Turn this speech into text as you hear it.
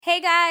Hey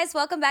guys,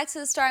 welcome back to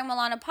the Starring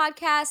Milana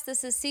podcast.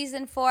 This is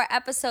season 4,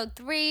 episode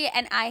 3,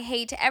 and I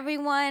hate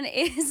everyone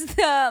is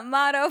the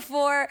motto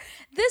for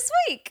this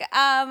week.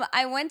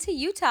 I went to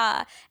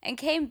Utah and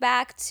came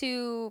back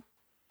to,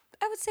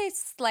 I would say,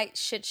 slight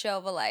shit show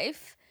of a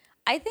life.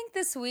 I think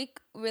this week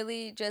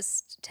really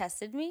just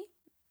tested me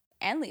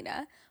and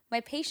Lena, my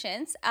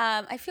patience.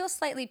 I feel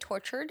slightly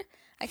tortured.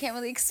 I can't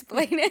really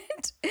explain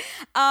it,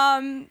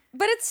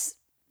 but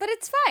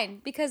it's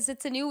fine because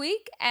it's a new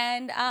week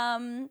and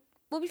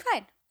we'll be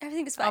fine.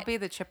 Everything is fine. I'll be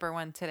the chipper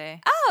one today.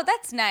 Oh,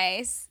 that's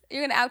nice.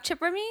 You're gonna out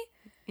chipper me?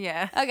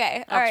 Yeah.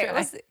 Okay. All right.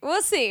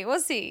 We'll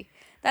see.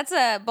 That's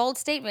a bold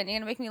statement. You're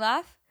gonna make me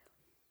laugh?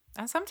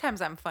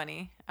 Sometimes I'm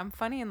funny. I'm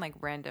funny in like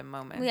random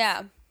moments.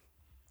 Yeah.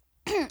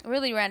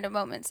 Really random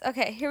moments.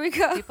 Okay, here we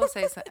go.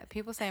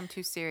 People say I'm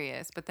too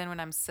serious, but then when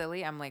I'm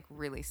silly, I'm like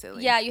really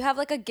silly. Yeah, you have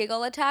like a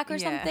giggle attack or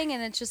something,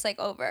 and it's just like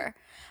over.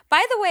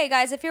 By the way,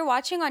 guys, if you're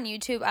watching on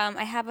YouTube,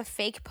 I have a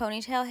fake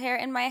ponytail hair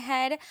in my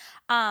head.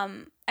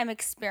 I'm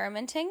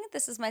experimenting.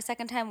 This is my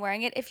second time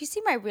wearing it. If you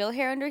see my real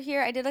hair under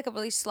here, I did like a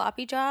really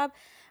sloppy job.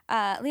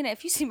 Lena,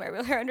 if you see my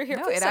real hair under here,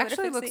 No, please it tell me to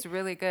actually fix looks it.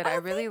 really good. Oh, I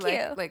really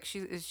thank you. like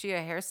is she a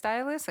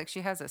hairstylist? Like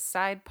she has a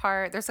side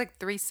part. There's like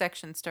 3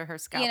 sections to her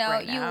scalp You know,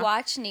 right now. you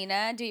watch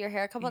Nina do your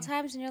hair a couple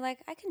times, and you're like,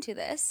 I can do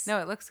this. No,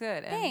 it looks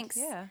good. And Thanks.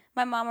 yeah.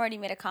 My mom already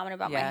made a comment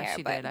about my Yeah, hair,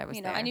 she but did. I was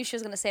I there. knew she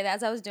was gonna say that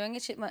as I was doing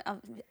it.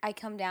 I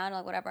come down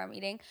like whatever I'm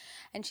eating,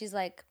 and she's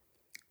like,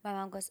 my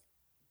mom goes,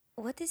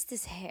 "What is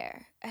this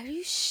hair? Are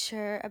you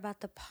sure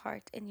about the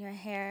part in your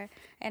hair?"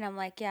 And I'm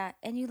like, "Yeah."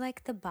 And you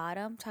like the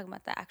bottom? Talking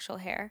about the actual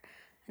hair,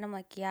 and I'm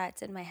like, "Yeah,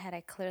 it's in my head.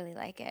 I clearly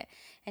like it."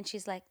 And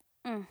she's like,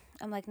 I'm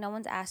like, "No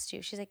one's asked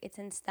you." She's like, "It's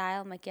in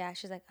style." I'm like, "Yeah."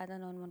 She's like, "I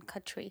don't know in one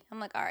country." I'm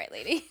like, "All right,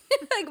 lady."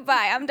 Like,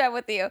 bye. I'm done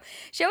with you.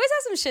 She always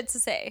has some shit to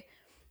say.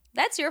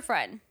 That's your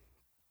friend.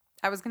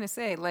 I was gonna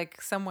say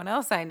like someone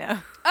else I know.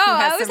 Oh, who I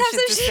has always some have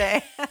shit some to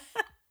shit. say.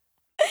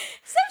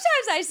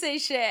 Sometimes I say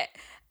shit.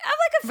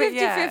 I'm like a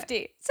 50-50.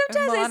 Yeah,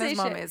 Sometimes I say Milana's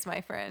mom shit. is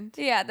my friend.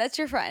 Yeah, that's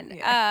your friend.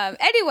 Yeah.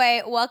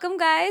 Anyway, welcome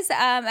guys.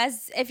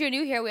 As if you're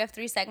new here, we have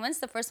 3 segments.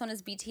 The first one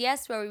is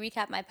BTS, where we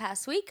recap my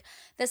past week.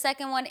 The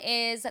second one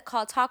is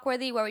called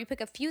Talkworthy, where we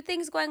pick a few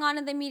things going on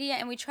in the media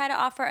and we try to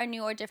offer a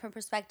new or different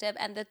perspective.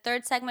 And the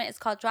third segment is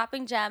called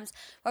Dropping Gems,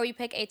 where we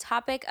pick a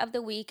topic of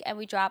the week and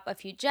we drop a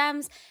few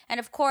gems. And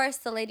of course,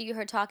 the lady you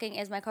heard talking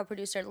is my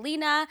co-producer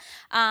Lena.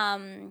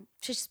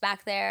 She's just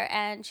back there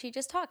and she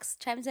just talks,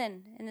 chimes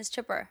in this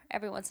chipper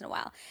every once in a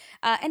while.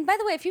 And by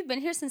the way, if you've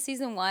been here since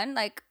season 1,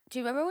 like, do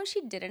you remember when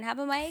she didn't have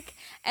a mic?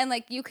 And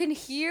like, you can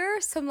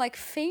hear some like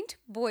faint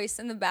voice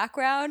in the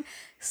background,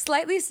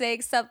 slightly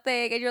saying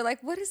something, and you're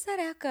like, what is that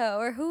echo?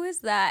 Or who is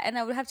that? And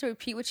I would have to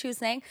repeat what she was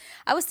saying.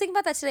 I was thinking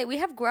about that today. We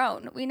have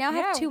grown. We now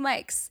have Yeah. 2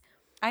 mics.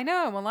 I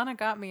know. Milana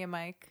got me a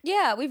mic.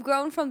 Yeah, we've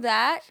grown from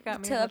that got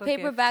me to a a little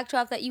paper gift.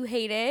 backdrop that you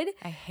hated.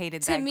 I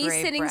hated To that me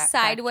gray sitting backdrop.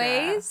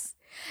 sideways.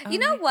 You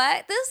Oh know my-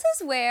 what? This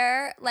is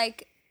where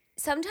like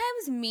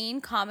sometimes mean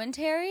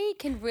commentary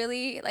can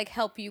really like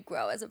help you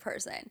grow as a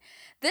person.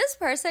 This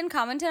person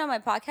commented on my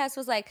podcast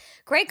was like,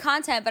 great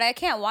content, but I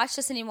can't watch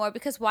this anymore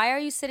because why are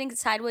you sitting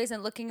sideways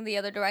and looking in the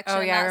other direction? Oh,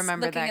 and yeah, I not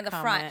remember looking that in the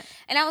comment. front.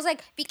 And I was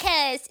like,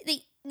 because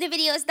the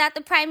video is not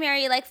the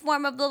primary like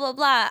form of blah blah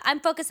blah. I'm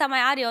focused on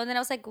my audio. And then I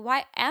was like,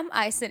 why am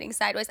I sitting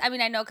sideways? I mean,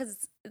 I know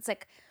because it's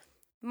like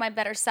my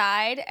better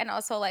side, and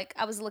also like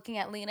I was looking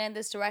at Lena in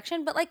this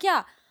direction, but like,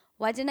 yeah,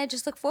 why didn't I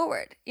just look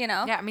forward, you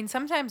know? Yeah, I mean,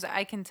 sometimes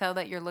I can tell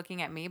that you're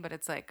looking at me, but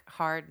it's like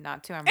hard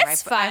not to.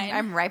 It's fine.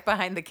 I'm right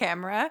behind the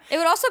camera. It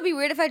would also be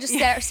weird if I just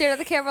stared at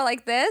the camera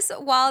like this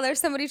while there's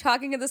somebody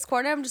talking in this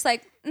corner. I'm just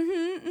like,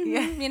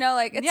 you know,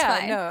 like it's Yeah,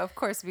 fine. no, of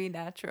course, be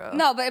natural.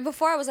 No, but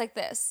before I was like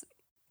this,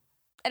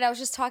 and I was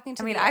just talking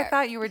to. I mean, the I air.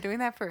 thought you were doing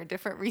that for a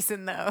different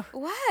reason, though.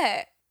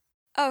 What?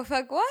 Oh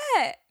fuck!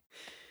 What?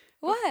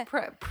 What?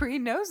 Pre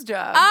nose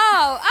job.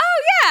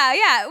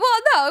 Yeah.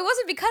 Well, no, it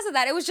wasn't because of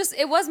that.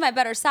 It was my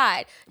better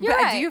side. You're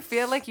But right. do you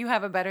feel like you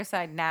have a better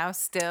side now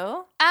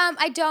still?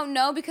 I don't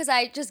know because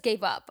I just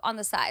gave up on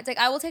the sides. Like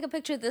I will take a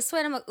picture this way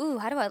and I'm like, ooh,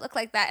 how do I look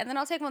like that? And then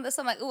I'll take one this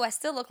way, I'm like, ooh, I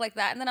still look like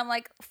that. And then I'm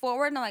like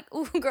forward and I'm like,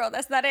 ooh, girl,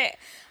 that's not it.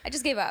 I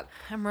just gave up.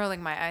 I'm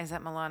rolling my eyes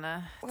at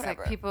Milana. It's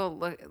Whatever. like people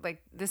look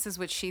like this is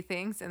what she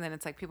thinks, and then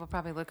it's like people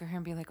probably look at her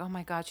and be like, oh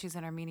my God, she's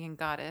an Armenian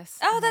goddess.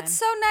 Oh, And that's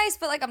then- so nice,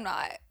 but like I'm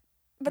not.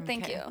 But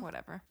thank okay, you.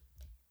 Whatever.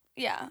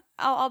 Yeah,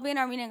 I'll be an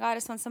Armenian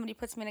goddess when somebody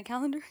puts me in a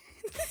calendar.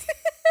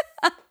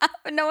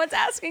 But no one's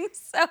asking,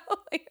 so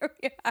here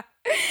we are.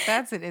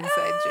 That's an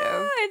inside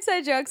joke.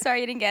 Inside joke.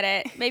 Sorry you didn't get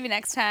it. Maybe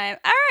next time.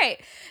 All right.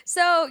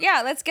 So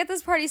yeah, let's get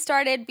this party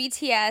started.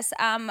 BTS.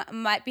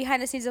 My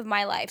behind the scenes of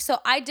my life. So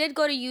I did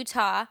go to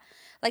Utah,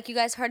 like you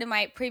guys heard in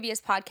my previous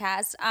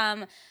podcast.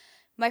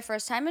 My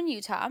first time in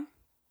Utah.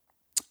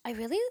 I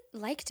really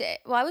liked it.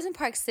 Well, I was in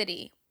Park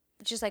City,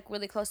 which is like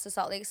really close to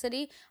Salt Lake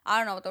City. I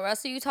don't know what the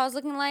rest of Utah is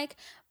looking like,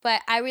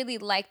 but I really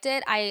liked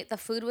it. The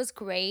food was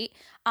great.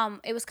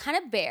 It was kind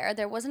of bare.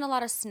 There wasn't a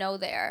lot of snow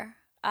there.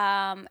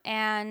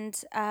 And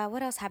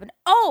what else happened?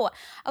 Oh,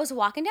 I was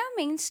walking down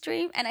Main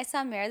Street and I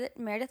saw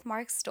Meredith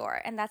Marks'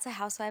 store, and that's a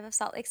Housewife of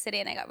Salt Lake City,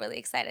 and I got really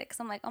excited because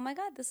I'm like, oh my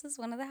god, this is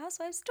one of the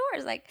Housewives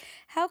stores. Like,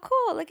 how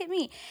cool! Look at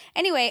me.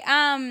 Anyway,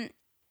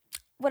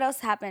 what else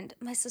happened?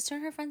 My sister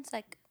and her friends,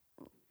 like,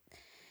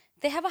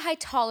 they have a high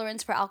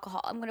tolerance for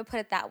alcohol. I'm gonna put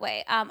it that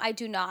way. I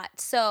do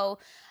not. So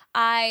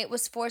I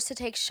was forced to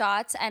take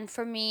shots, and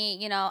for me,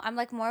 you know, I'm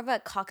like more of a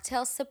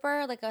cocktail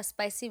sipper, like a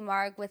spicy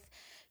marg with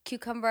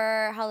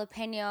cucumber,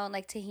 jalapeno, and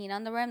like tahini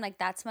on the rim. Like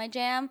that's my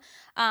jam.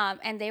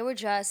 And they were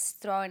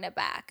just throwing it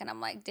back, and I'm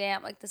like,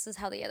 damn, like this is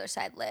how the other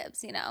side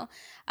lives, you know.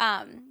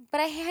 But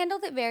I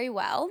handled it very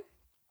well.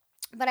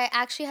 But I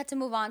actually had to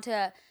move on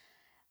to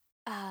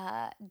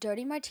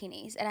dirty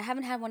martinis, and I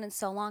haven't had one in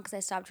so long because I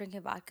stopped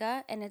drinking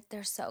vodka, and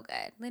they're so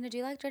good. Lena, do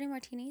you like dirty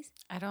martinis?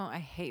 I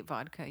hate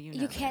vodka.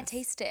 You can't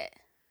taste it.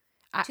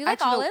 I, Do you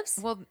like actually, olives?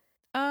 Well,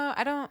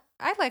 I don't.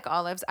 I like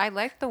olives. I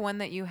like the one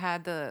that you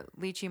had, the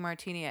lychee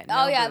martini at.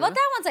 Oh yeah, Nobu. well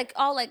that one's like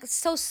all like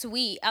so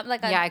sweet.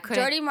 Like Yeah, I a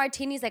couldn't- dirty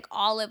martini's like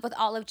olive with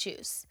olive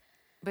juice.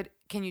 But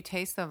can you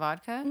taste the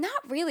vodka?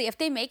 Not really. If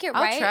they make it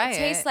I'll right, try it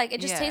tastes it. like it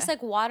just Yeah. tastes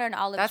like water and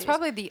olive That's juice.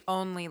 probably the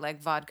only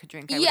like vodka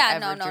drink I would yeah,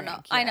 ever no.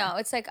 drink. I Yeah. know.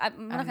 It's like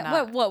I'm not I'm gonna,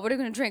 not- what are we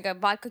gonna drink? A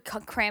vodka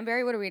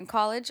cranberry? What are we in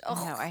college? Oh,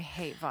 No, I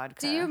hate vodka.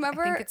 Do you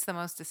remember- I think it's the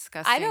most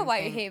disgusting. I know why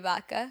you thing. hate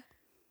vodka.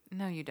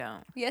 No, you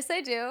don't. Yes,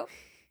 I do.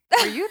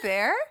 Were you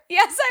there?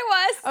 Yes, I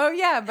was. Oh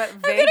yeah, but I'm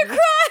vaguely. gonna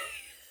cry.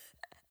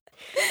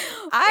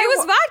 It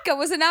was vodka.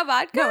 Was it not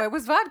vodka? No, it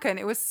was vodka, and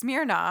it was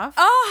Smirnoff,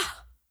 Oh,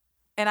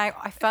 and I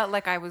felt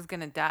like I was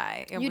gonna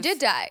die. It you was- did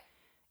die.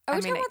 Are I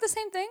we mean, talking about the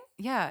same thing?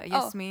 Yeah, Oh.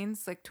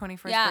 Yasmin's like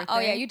 21st Yeah. birthday. Oh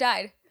yeah, you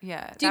died.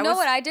 Yeah. Do you that know was-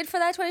 what I did for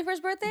that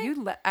 21st birthday?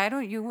 You I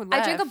don't. You left.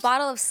 I drank a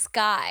bottle of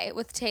Sky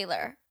with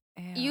Taylor.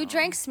 You Ew.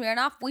 drank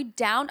Smirnoff. We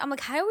downed. I'm like,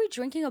 how are we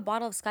drinking a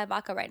bottle of Sky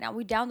vodka right now?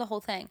 We downed the whole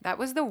thing. That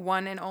was the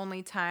one and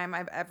only time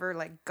I've ever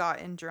like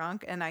gotten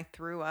drunk and I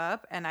threw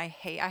up, and I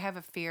have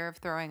a fear of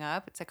throwing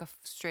up. It's like a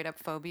straight up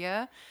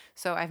phobia.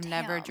 So I've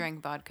never Damn.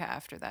 drank vodka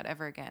after that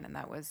ever again, and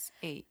that was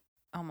 8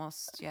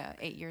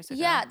 years ago.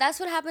 Yeah, that's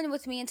what happened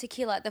with me and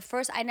tequila.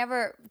 I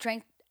never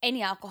drank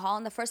any alcohol,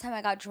 and the first time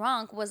I got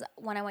drunk was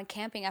when I went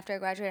camping after I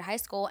graduated high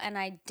school, and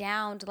I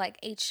downed like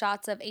 8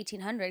 shots of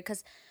 1800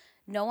 because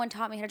no one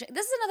taught me how to drink.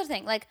 This is another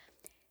thing. Like,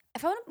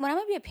 when I'm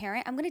gonna be a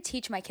parent, I'm gonna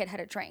teach my kid how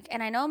to drink.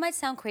 And I know it might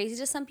sound crazy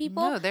to some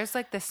people. No, there's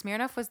like the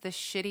Smirnoff was the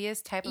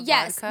shittiest type of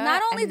Yes, vodka.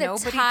 not only and the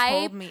nobody type,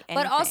 told me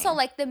but also anything.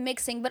 like the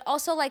mixing, but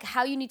also like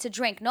how you need to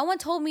drink. No one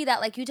told me that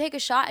like you take a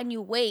shot and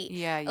you wait.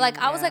 Yeah, Like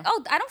I was yeah. like,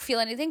 oh, I don't feel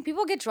anything.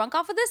 People get drunk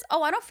off of this.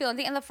 Oh, I don't feel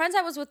anything. And the friends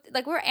I was with,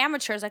 like we were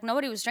amateurs. Like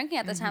nobody was drinking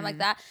at the time Mm-hmm. like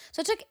that.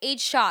 So I took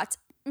 8 shots,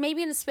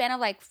 maybe in the span of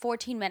like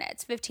 14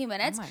 minutes, 15 Oh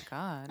minutes. my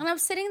god. And I'm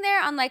sitting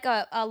there on like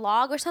a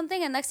log or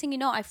something, and next thing you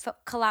know, I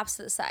collapsed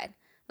to the side.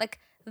 Like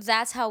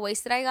that's how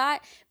wasted I got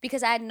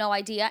because I had no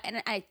idea,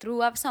 and I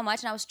threw up so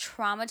much, and I was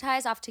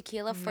traumatized off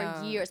tequila for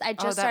No. years. I Oh,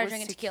 just that started was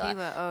drinking tequila.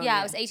 tequila. Oh, yeah, yeah.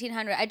 it was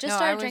 1800. I just No, I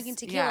started was- drinking yeah,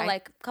 tequila I-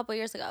 like a couple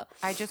years ago.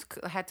 I just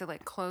had to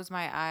like close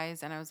my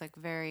eyes, and I was like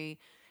very.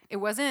 It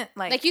wasn't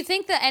Like you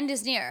think the end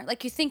is near.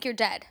 Like you think you're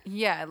dead.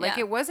 Yeah, like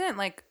Yeah. it wasn't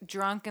like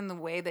drunk in the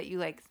way that you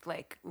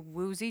like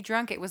woozy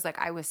drunk. It was like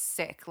I was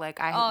sick. Like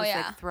I Oh, was yeah.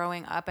 like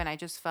throwing up, and I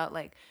just felt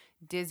like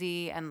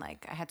dizzy, and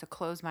like I had to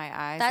close my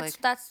eyes. That's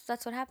like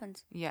that's what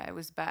happens. yeah, it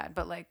was bad.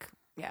 But like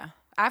yeah,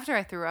 after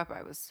I threw up,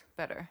 I was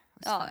better.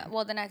 It was Oh fine.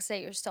 well, the next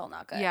day you're still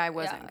not good. Yeah, I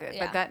wasn't good.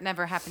 Yeah. But that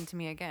never happened to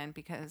me again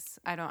because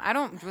I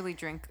don't really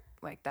drink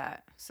like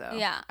that. So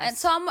Yeah, I and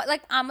so I'm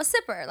a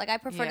sipper. Like I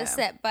prefer to Yeah.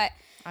 sip, but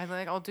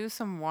I'll do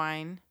some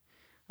wine.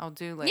 I'll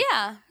do like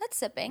yeah, that's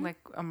sipping. like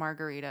a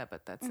margarita,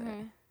 but that's it.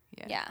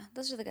 Yeah. yeah,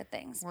 those are the good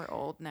things. We're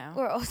old now.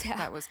 We're old. Yeah,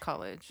 That was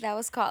college. that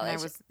was And college.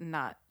 I was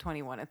not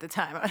 21 at the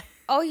time.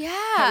 oh yeah.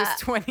 I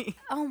was 20.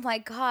 Oh my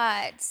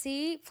God!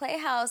 See,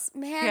 Playhouse,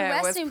 man, Yeah, it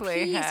rest was in peace.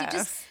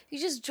 Playhouse. You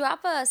just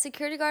drop a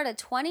security guard at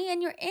 20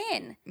 and you're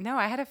in. No,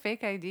 I had a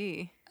fake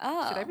ID.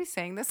 Oh, Should I be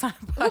saying this on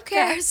a podcast? who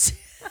cares?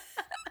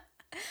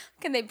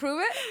 Can they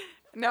prove it?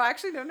 No, I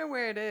actually don't know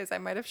where it is. I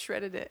might have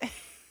shredded it.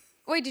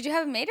 Wait, did you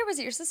have it made or was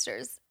it your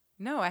sister's?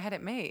 No, I had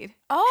it made.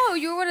 Oh,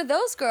 you were one of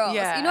those girls.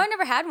 Yeah. You know, I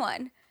never had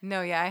one.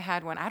 No, yeah, I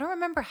had one. I don't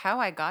remember how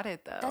I got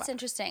it though. That's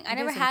interesting. I It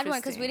never is had one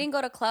because we interesting. didn't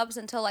go to clubs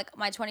until like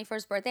my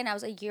 21st birthday, and I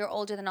was a year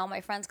older than all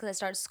my friends because I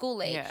started school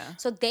late. Yeah.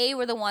 So they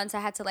were the ones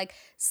that had to like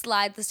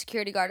slide the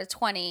security guard at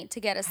 20 to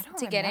get us I don't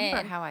to get remember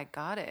in. how I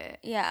got it.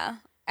 Yeah.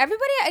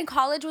 Everybody in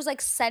college was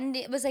like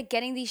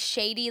getting these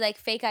shady like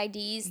fake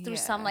IDs through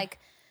some Yeah. like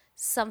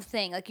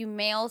something. Like you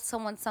mail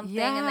someone something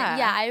and then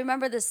Yeah. I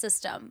remember the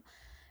system.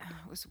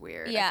 It was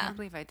weird. I Yeah. can't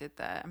believe I did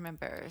that. I'm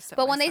embarrassed.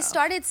 But when they myself.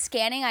 started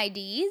scanning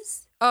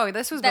IDs, Oh,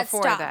 this was that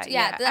before stopped. that.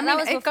 Yeah, Yeah, that I mean,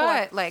 was it before.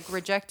 got like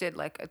rejected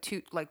like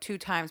two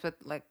times, but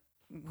like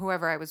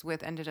whoever I was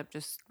with ended up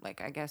just like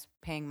I guess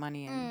paying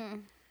money,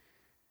 and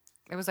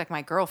it was like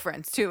my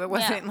girlfriends too. It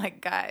wasn't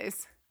like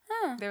guys.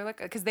 Huh. They were like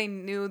because they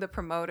knew the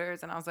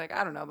promoters, and I was like,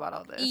 I don't know about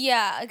all this.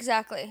 yeah,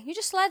 exactly. You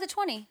just slide the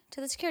 20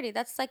 to the security.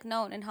 That's like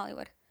known in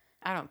Hollywood.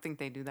 I don't think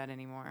they do that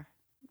anymore.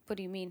 What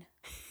do you mean?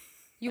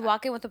 You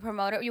walk in with the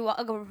promoter.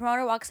 A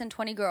promoter walks in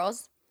 20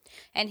 girls,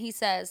 and he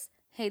says,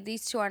 "Hey,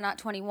 these two are not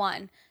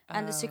 21."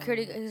 And the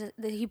security,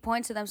 he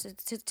points to them,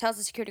 tells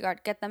the security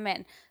guard, "Get them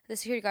in." The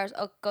security guard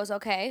goes,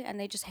 "Okay," and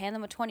they just hand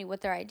them a 20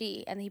 with their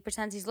ID, and he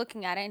pretends he's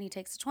looking at it, and he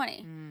takes the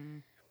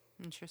 20.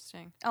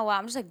 Interesting. Oh wow,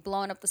 I'm just like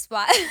blowing up the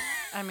spot.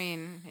 I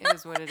mean, it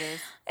is what it is.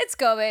 It's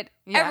COVID.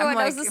 Yeah, Everyone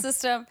knows the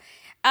system.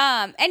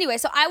 Anyway,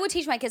 so I would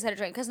teach my kids how to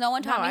drink because no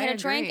one taught me how to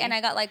drink, and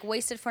I got like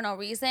wasted for no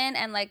reason.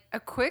 And like a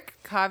quick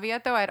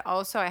caveat though,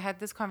 I had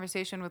this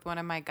conversation with one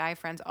of my guy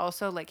friends.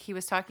 Also, like he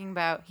was talking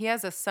about, he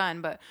has a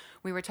son, but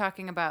we were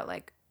talking about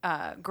like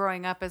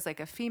growing up as like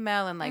a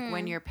female and like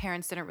when your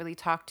parents didn't really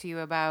talk to you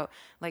about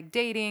like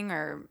dating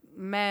or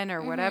men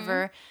or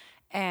whatever,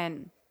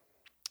 and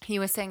he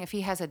was saying if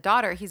he has a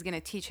daughter, he's going to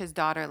teach his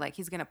daughter, like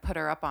he's going to put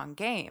her up on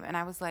game. And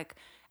I was like,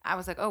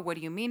 oh, what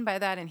do you mean by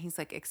that? And he's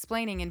like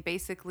explaining, and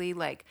basically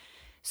like,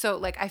 so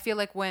like, I feel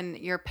like when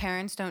your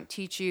parents don't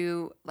teach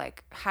you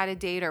like how to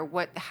date or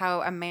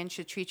how a man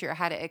should treat you or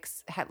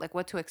like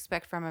what to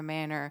expect from a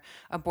man or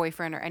a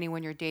boyfriend or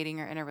anyone you're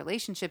dating or in a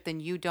relationship, then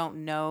you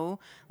don't know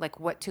like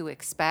what to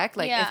expect.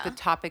 Like if the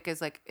topic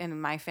is like in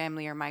my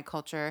family or my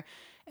culture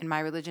and my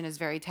religion is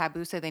very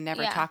taboo, so they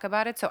never talk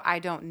about it. So I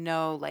don't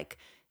know like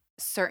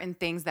certain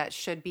things that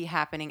should be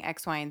happening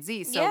X, Y, and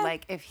Z. So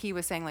like if he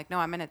was saying like, no,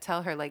 I'm going to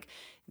tell her like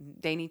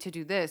they need to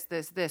do this, or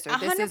 100%.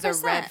 This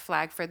is a red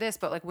flag for this.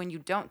 But like when you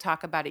don't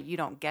talk about it, you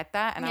don't get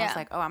that. And I was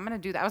like, oh, I'm going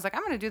to do that. I was like,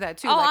 I'm going to do that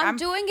too. Oh, like, I'm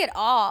doing it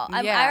all.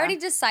 I already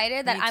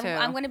decided that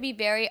I'm going to be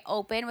very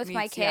open with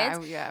my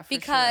kids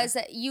because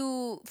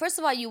you, first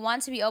of all, you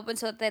want to be open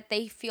so that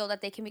they feel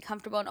that they can be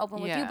comfortable and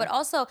open with you. But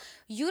also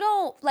you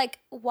don't like,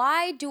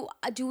 why do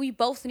we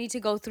both need to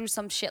go through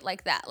some shit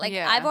like that? Like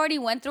I've already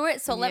went through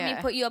it. So let me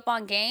put you up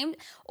on game.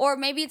 Or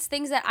maybe it's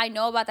things that I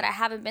know about that I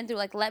haven't been through.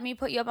 Like let me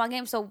put you up on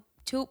game. So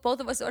both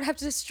of us don't have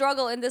to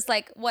struggle in this,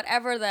 like,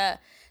 whatever the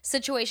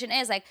situation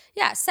is. Like,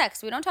 yeah,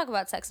 sex. We don't talk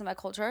about sex in my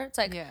culture. It's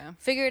like,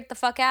 figure it the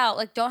fuck out.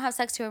 Like, don't have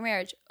sex to your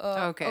marriage.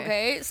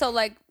 Okay. So,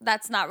 like,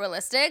 that's not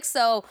realistic.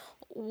 So,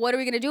 what are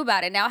we going to do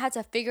about it? Now I had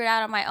to figure it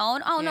out on my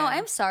own. Oh, no,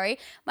 I'm sorry.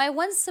 My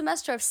one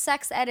semester of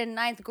sex ed in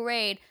 9th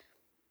grade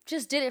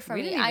just did it for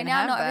me. I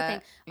now know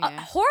everything.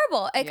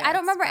 Horrible. Like I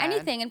don't remember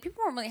anything, and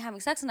people weren't really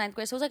having sex in 9th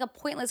grade, so it was like a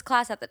pointless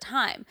class at the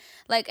time.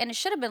 Like, and it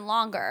should have been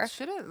longer.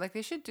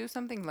 They should do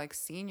something like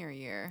senior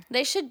year.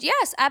 They should,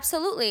 yes,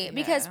 absolutely,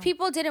 because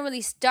people didn't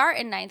really start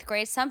in 9th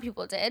grade. Some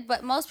people did,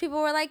 but most people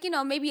were like,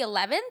 maybe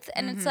 11th,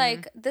 and it's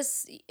like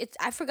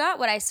I forgot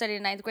what I studied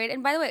in 9th grade,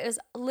 and by the way, it was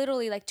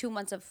literally like 2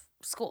 months of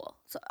school.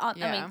 So I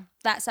mean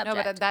that subject.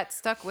 No, but that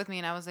stuck with me,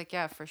 and I was like,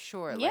 yeah, for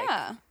sure.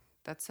 Yeah.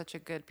 That's such a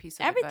good piece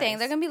of everything. Advice.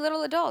 They're going to be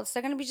little adults.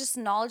 They're going to be just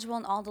knowledgeable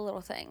in all the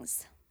little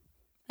things.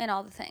 And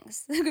all the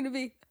things. They're going to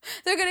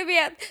be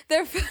at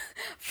their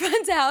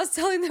friend's house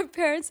telling their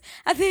parents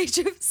at the age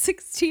of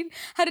 16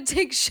 how to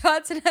take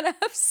shots and how to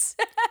have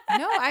sex.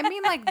 No, I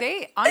mean, like,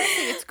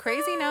 honestly, it's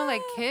crazy now,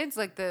 like, kids,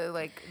 like, the,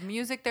 like,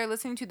 music they're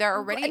listening to, they're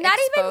already Not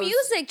even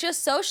music,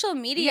 just social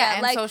media. Yeah,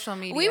 and like, social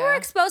media. We were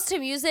exposed to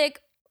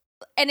music,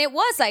 and it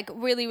was, like,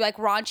 really, like,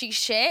 raunchy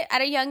shit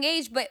at a young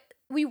age, but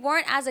we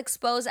weren't as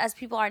exposed as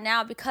people are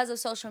now because of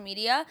social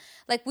media.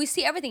 Like, we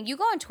see everything. You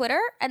go on Twitter,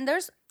 and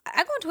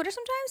I go on Twitter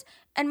sometimes,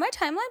 and my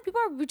timeline,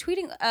 people are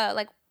retweeting,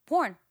 like,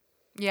 porn.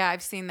 Yeah,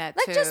 I've seen that,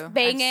 too. Like, just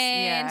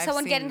banging,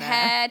 someone getting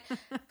head.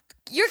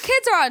 Your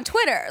kids are on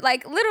Twitter.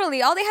 Like,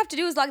 literally, all they have to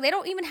do is log. They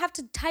don't even have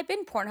to type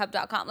in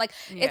Pornhub.com. Like,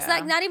 it's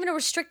like not even a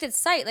restricted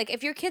site. Like,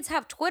 if your kids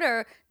have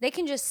Twitter, they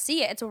can just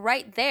see it. It's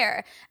right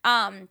there.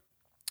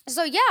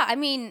 So, yeah, I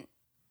mean,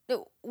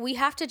 we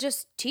have to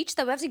just teach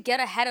them. We have to get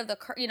ahead of the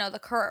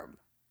curb.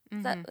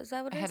 Is that what it is?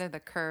 Ahead of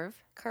the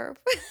curve? Curb.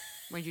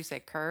 Would you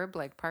say curb,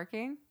 like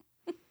parking?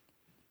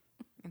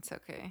 It's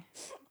okay.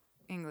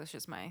 English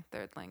is my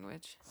third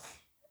language.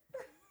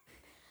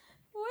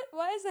 What?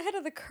 Why is ahead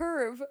of the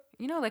curve?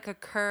 You know, like a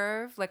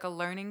curve, like a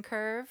learning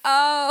curve.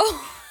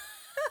 Oh.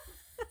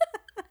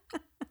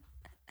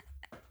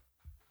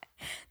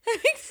 That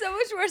makes so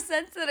much more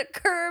sense than a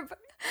curb.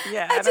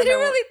 Yeah, I didn't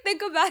really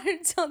think about it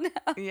until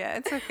now. Yeah,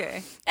 it's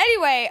okay.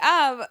 Anyway,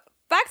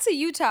 back to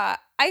Utah.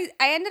 I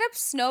ended up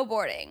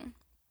snowboarding.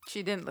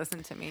 She didn't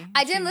listen to me.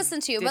 I didn't listen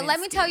to you, but let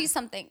me tell you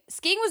something.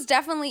 Skiing was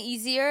definitely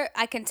easier,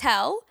 I can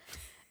tell,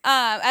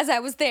 as I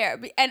was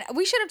there. And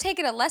we should have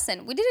taken a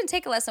lesson. We didn't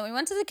take a lesson. We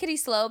went to the kiddie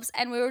slopes,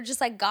 and we were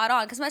just, like, got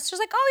on. Because my sister's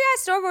like, oh,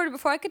 yeah, I snowboarded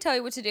before. I could tell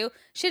you what to do.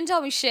 She didn't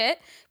tell me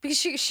shit because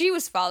she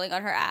was falling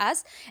on her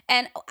ass.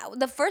 And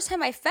the first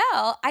time I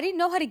fell, I didn't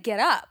know how to get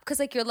up because,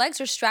 like, your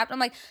legs are strapped. I'm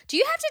like, do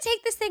you have to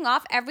take this thing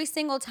off every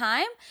single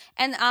time?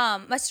 And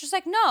my sister's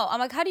like, no. I'm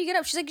like, how do you get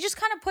up? She's like, you just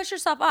kind of push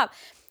yourself up.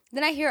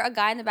 Then I hear a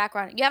guy in the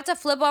background. You have to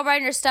flip over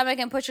on your stomach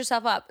and push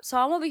yourself up. So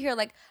I'm over here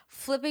like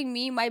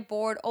flipping my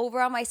board over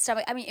on my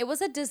stomach. I mean, it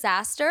was a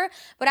disaster.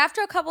 But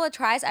after a couple of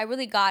tries, I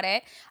really got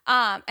it.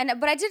 I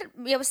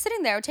was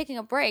sitting there taking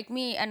a break.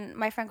 Me and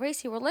my friend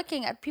Gracie were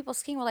looking at people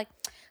skiing. We're like,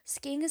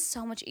 skiing is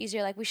so much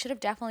easier. Like, we should have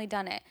definitely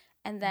done it.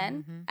 And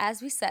then,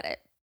 as we said it,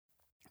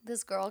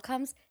 This girl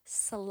comes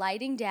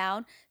sliding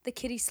down the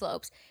kiddie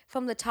slopes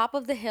from the top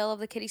of the hill of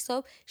the kiddie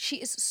slope. She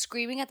is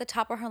screaming at the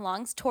top of her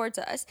lungs towards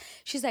us.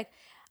 She's like,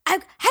 how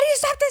do you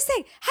stop this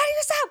thing? How do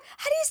you stop?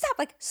 How do you stop?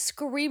 Like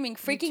screaming,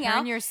 freaking you out.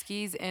 turn your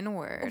skis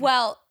inward.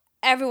 Well,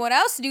 everyone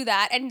else do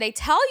that and they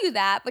tell you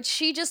that, but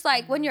she just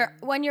like when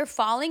you're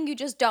falling, you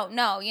just don't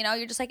know, you know,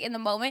 you're just like in the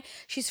moment.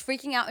 She's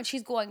freaking out and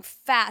she's going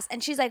fast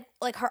and she's like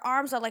her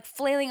arms are like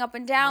flailing up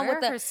and down. Where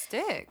with are her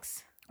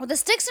sticks? With the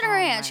sticks in her Oh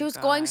hand. my She was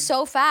going God.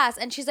 so fast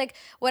and she's like,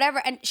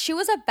 whatever. And she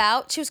was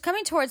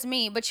coming towards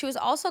me, but she was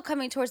also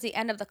coming towards the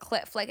end of the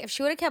cliff. Like if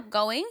she would have kept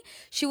going,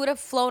 she would have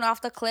flown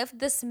off the cliff.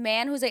 This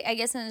man who's I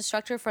guess an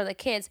instructor for the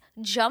kids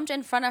jumped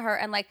in front of her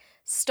and like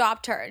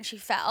stopped her and she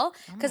fell.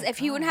 Because if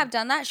he wouldn't have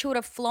done that, she would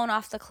have flown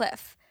off the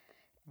cliff.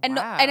 And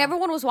Wow. and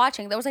everyone was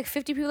watching. There was like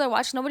 50 people that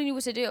watched. Nobody knew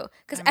what to do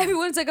because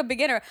everyone's like a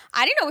beginner.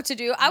 I didn't know what to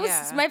do.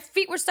 Yeah. My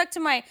feet were stuck to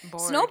my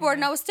Board, snowboard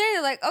and yeah. I was standing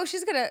there like, oh,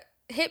 she's gonna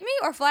hit me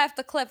or fly off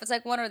the cliff. It's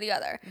like one or the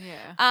other.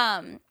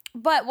 Yeah.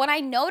 But when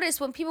I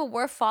noticed when people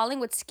were falling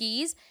with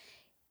skis,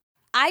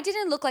 I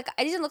didn't look like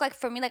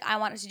for me like I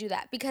wanted to do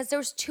that because there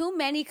was too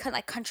many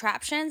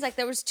contraptions. Like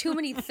there was too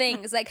many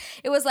things. Like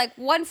it was like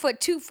 1 foot,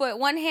 2 foot,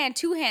 one hand,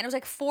 two hand. It was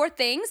like 4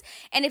 things.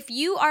 And if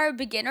you are a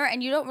beginner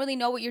and you don't really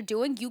know what you're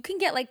doing, you can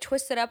get like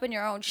twisted up in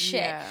your own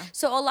shit. Yeah.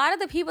 So a lot of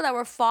the people that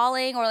were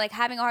falling or like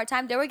having a hard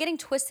time, they were getting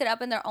twisted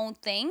up in their own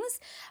things.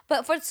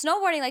 But for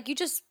snowboarding, like you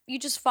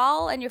just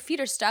fall and your feet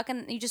are stuck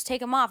and you just take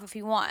them off if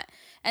you want.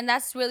 And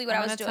that's really what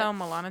I was I'm doing. gonna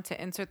tell Milana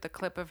to insert the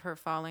clip of her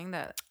falling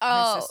that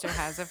Oh. her sister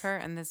has of her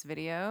in this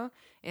video.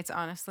 It's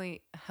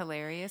honestly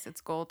hilarious. It's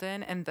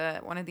golden. And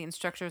one of the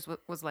instructors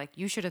was like,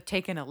 "You should have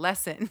taken a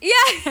lesson." Yeah.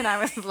 And I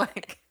was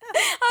like,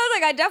 I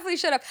was like, I definitely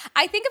should have.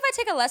 I think if I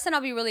take a lesson,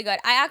 I'll be really good.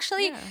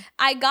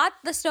 I got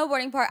the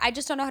snowboarding part. I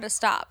just don't know how to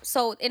stop.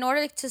 So in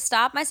order to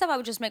stop myself, I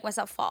would just make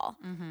myself fall.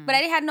 But I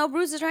had no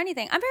bruises or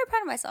anything. I'm very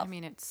proud of myself. I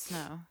mean, it's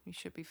snow. You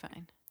should be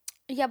fine.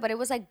 Yeah, but it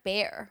was like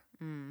bare.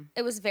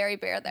 It was very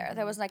bare there.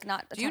 There was like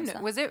not a Do ton you of know,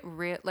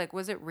 snow.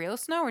 was it real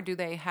snow or do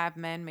they have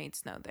man-made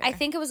snow there? I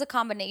think it was a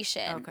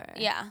combination. Okay.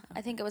 Yeah,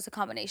 I think it was a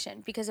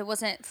combination because it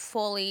wasn't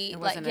fully It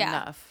wasn't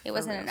enough. It for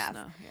wasn't real enough.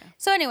 snow, yeah.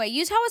 So anyway,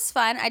 Utah was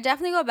fun. I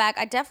definitely go back.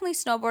 I definitely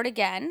snowboard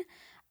again.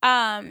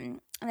 And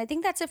I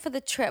think that's it for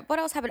the trip. What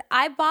else happened?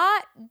 I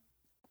bought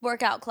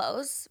workout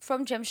clothes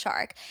from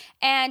Gymshark.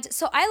 And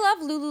so I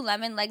love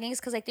Lululemon leggings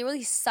because like they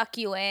really suck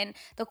you in.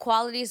 The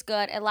quality is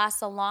good. It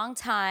lasts a long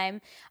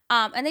time.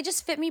 And they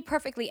just fit me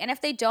perfectly. And if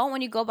they don't,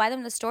 when you go buy them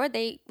in the store,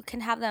 they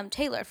can have them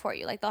tailored for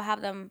you. Like they'll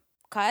have them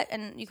cut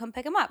and you come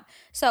pick them up.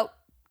 So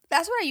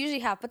that's what I usually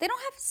have. But they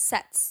don't have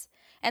sets.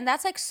 And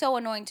that's like so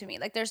annoying to me.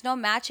 Like there's no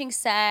matching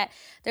set.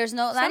 There's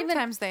no not even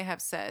Sometimes they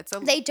have sets.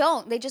 they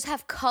don't. They just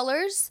have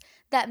colors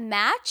that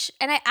match.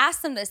 And I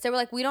asked them this. They were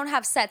like, we don't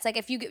have sets. Like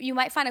if you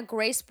might find a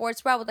gray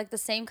sports bra with like the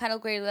same kind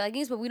of gray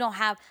leggings, but we don't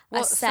have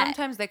a set.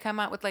 Sometimes they come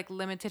out with like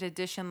limited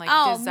edition like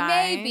Oh,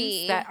 designs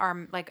maybe. that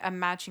are like a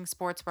matching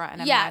sports bra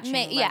and a yeah,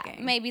 matching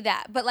legging. maybe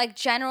that. But like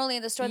generally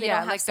in the store, they don't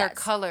have like their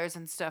sets. colors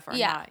and stuff are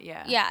not.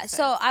 Yeah. Yeah. So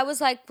sets. I was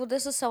like, well,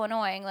 this is so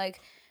annoying.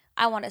 Like,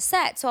 I want a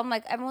set. So I'm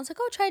like, everyone's like,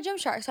 oh, try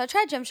Gymshark. So I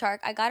tried Gymshark.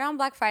 I got it on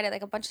Black Friday,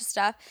 like a bunch of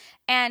stuff.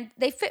 And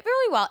they fit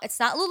really well. It's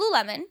not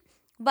Lululemon,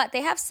 but they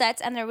have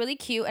sets and they're really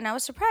cute. And I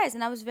was surprised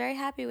and I was very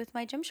happy with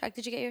my Gymshark.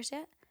 Did you get yours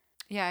yet?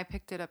 Yeah, I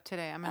picked it up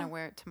today. I'm gonna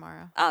wear it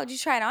tomorrow. Oh, did you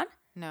try it on?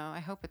 No, I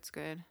hope it's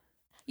good.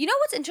 You know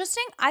what's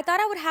interesting? I thought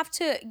I would have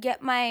to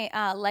get my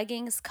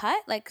leggings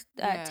cut, like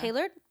Yeah.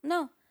 tailored.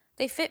 No,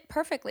 they fit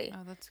perfectly,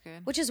 Oh, that's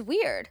good. which is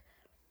weird.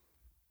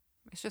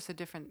 It's just a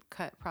different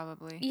cut,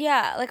 probably.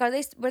 Yeah, like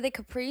were they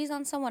capris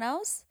on someone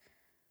else?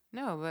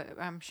 No, but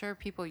I'm sure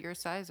people your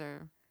size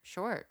are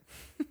short.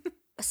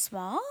 A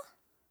small?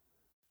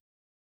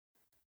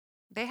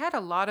 They had a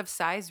lot of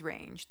size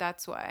range.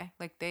 That's why.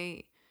 Like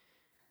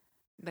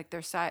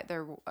their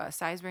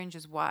size range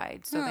is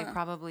wide, so they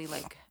probably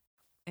like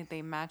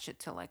they match it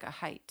to like a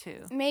height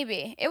too.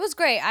 Maybe. It was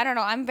great. I don't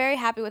know. I'm very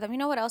happy with them. You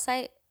know what else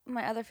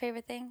my other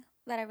favorite thing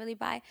that I really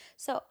buy?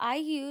 So I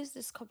use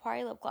this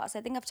Kopari lip gloss.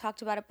 I think I've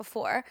talked about it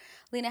before.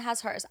 Lena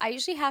has hers. I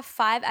usually have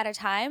 5 at a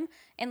time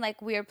in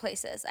like weird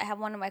places. I have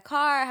one in my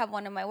car, I have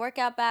one in my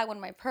workout bag, one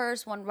in my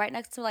purse, one right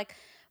next to like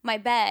my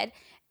bed.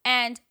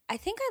 And I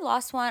think I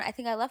lost one. I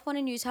think I left one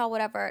in Utah,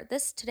 whatever.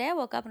 Today I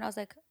woke up and I was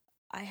like,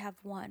 I have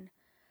one.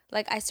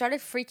 Like I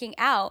started freaking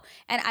out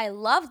and I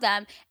love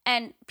them.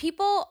 And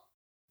people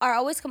are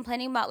always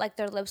complaining about like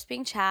their lips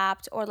being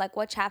chapped or like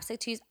what chapstick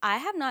to use. I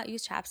have not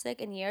used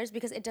chapstick in years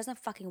because it doesn't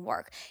fucking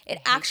work. It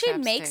hate actually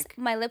makes chapstick.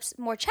 my lips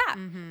more chapped.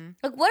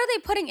 Like what are they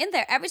putting in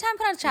there? Every time I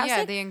put on chapstick.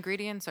 Yeah, the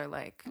ingredients are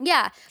like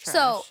Yeah.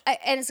 So, trash.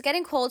 and it's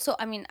getting cold. So,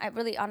 I mean, I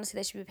really, honestly,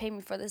 they should be paying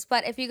me for this.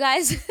 But if you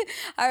guys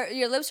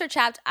your lips are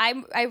chapped,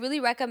 I really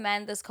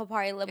recommend this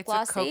Kopari lip it's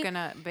gloss. a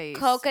coconut base.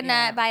 Coconut,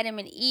 yeah.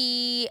 vitamin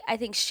E, I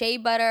think shea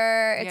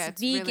butter. It's, Yeah,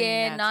 it's really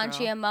vegan,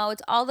 natural. non-GMO.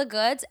 It's all the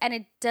goods. And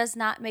it does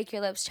not make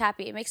your lips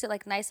chappy. It makes it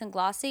like nice and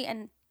glossy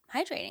and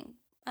hydrating.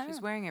 I don't She's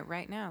know. wearing it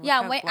right now. Look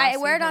Yeah, how I glossy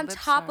wear it her on lips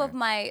top are. of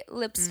my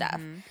lip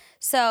stuff.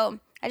 So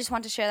I just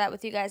want to share that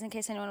with you guys in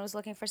case anyone was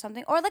looking for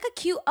something. Or like a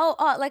cute,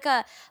 like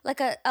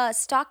a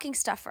stocking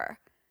stuffer.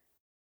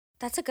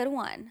 That's a good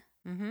one.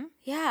 Mm-hmm.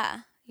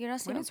 Yeah. You don't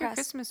seem When is your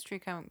impressed. Christmas tree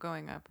count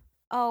going up?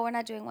 Oh, we're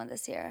not doing one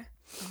this year.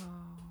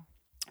 Oh.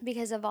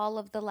 Because of all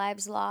of the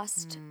lives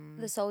lost,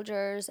 the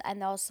soldiers,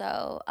 and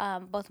also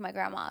both my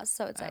grandmas.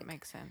 So it's That like,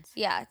 makes sense.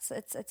 yeah,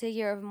 it's a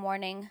year of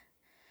mourning.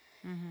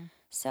 Mm-hmm.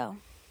 So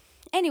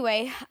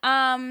anyway,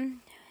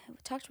 we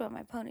talked about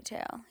my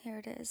ponytail. Here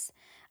it is.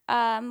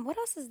 What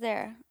else is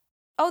there?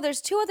 Oh,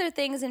 there's 2 other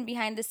things in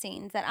behind the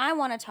scenes that I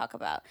want to talk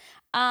about.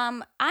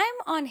 I'm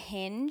on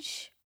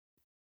Hinge,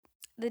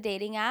 the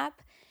dating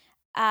app.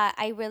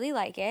 I really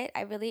like it.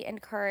 I really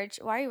encourage.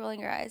 Why are you rolling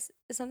your eyes?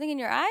 Is something in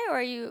your eye, or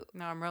are you?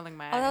 No, I'm rolling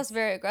my eyes. Oh, that was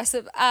very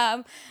aggressive.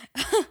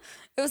 It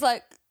was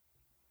like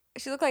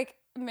she looked like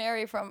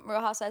Mary from Real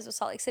Housewives of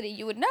Salt Lake City.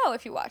 You would know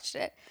if you watched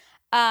it.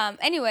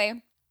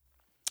 Anyway,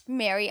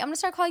 Mary. I'm gonna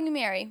start calling you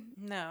Mary.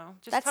 No,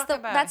 just That's talk the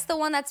about that's the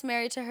one that's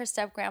married to her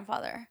step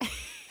grandfather.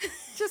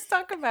 Just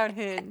talk about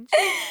Hinge.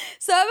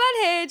 So I'm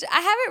on Hinge. I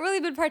haven't really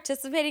been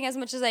participating as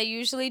much as I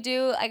usually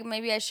do. Like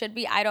maybe I should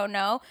be. I don't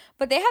know.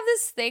 But they have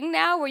this thing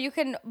now where you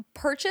can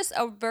purchase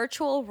a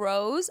virtual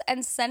rose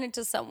and send it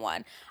to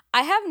someone.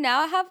 I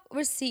have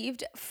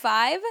received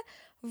 5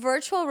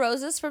 virtual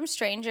roses from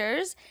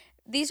strangers.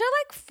 These are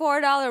like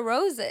 $4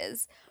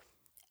 roses.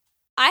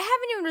 I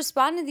haven't even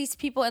responded to these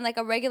people in like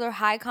a regular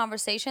high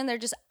conversation. They're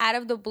just out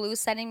of the blue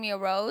sending me a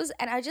rose.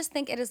 And I just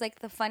think it is like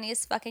the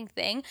funniest fucking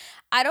thing.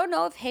 I don't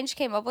know if Hinge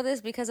came up with this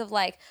because of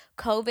like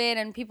COVID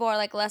and people are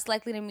like less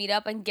likely to meet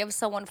up and give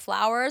someone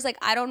flowers. Like,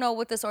 I don't know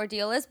what this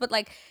ordeal is, but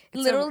like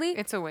literally,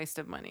 It's a waste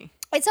of money.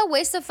 it's a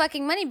waste of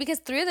fucking money because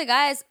 3 of the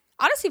guys,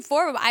 honestly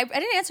 4 of them, I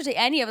didn't answer to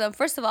any of them,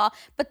 first of all,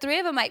 but 3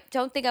 of them I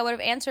don't think I would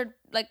have answered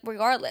like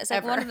regardless. Like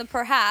Ever. one of them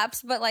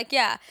perhaps, but like,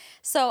 yeah.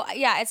 So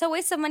yeah, it's a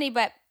waste of money,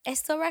 but I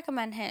still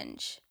recommend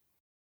Hinge.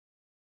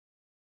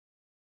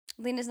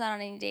 Lena's not on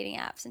any dating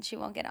apps and she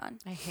won't get on.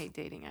 I hate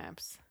dating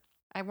apps.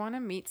 I want to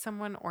meet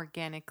someone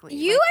organically.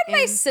 You like and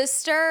my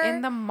sister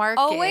in the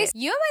market. always,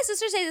 you and my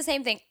sister say the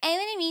same thing. I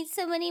want to meet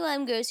somebody while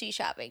I'm grocery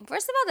shopping.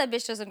 First of all, that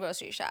bitch doesn't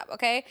grocery shop,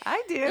 okay?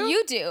 I do.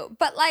 You do.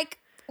 But like,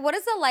 what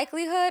is the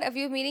likelihood of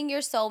you meeting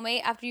your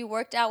soulmate after you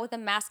worked out with a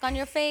mask on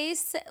your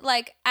face,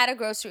 like at a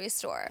grocery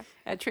store?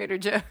 At Trader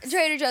Joe's.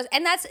 Trader Joe's.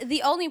 And that's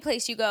the only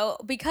place you go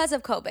because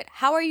of COVID.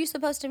 How are you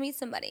supposed to meet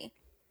somebody?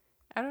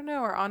 I don't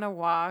know, or on a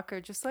walk, or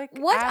just like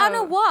What on a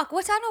out. walk?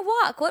 What's on a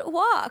walk? What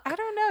walk? I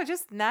don't know,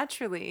 just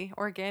naturally,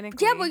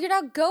 organically. Yeah, but you're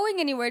not going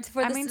anywhere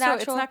for this so natural.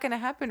 it's not going to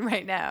happen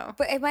right now.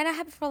 But it might not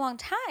happen for a long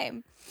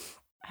time.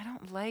 I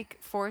don't like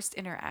forced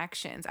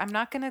interactions. I'm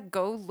not going to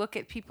go look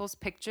at people's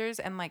pictures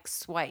and like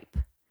swipe.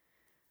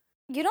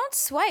 You don't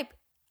swipe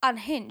on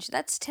Hinge.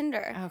 That's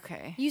Tinder.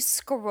 Okay. You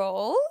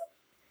scroll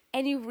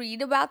and you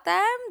read about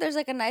them. There's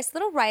like a nice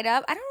little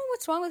write-up. I don't know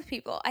what's wrong with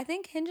people. I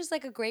think Hinge is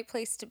like a great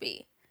place to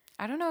be.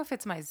 I don't know if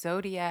it's my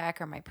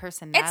zodiac or my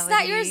personality. It's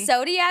not your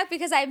zodiac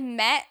because I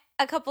met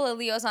a couple of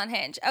Leos on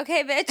Hinge.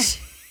 Okay, bitch?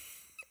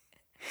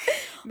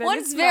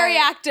 One's very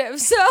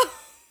active, so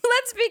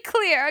let's be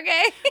clear,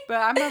 okay?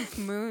 But I'm a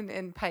moon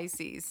in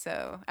Pisces,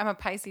 so I'm a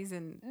Pisces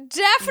in...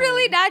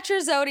 Definitely not your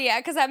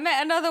zodiac because I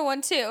met another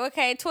one too,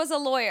 okay? 'Twas a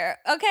lawyer,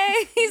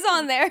 okay? He's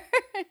on there.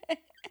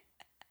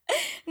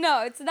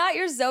 No, it's not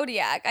your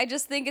zodiac. I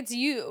just think it's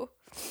you.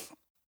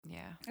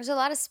 Yeah. There's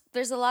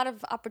a lot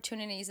of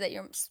opportunities that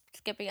you're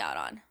skipping out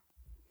on.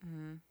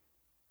 Mm-hmm.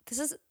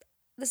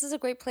 This is a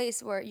great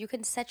place where you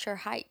can set your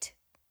height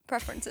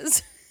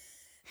preferences.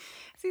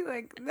 See,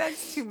 like,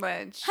 that's too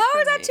much. How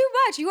for is that me. too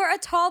much? You are a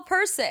tall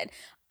person.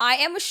 I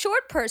am a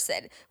short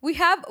person. We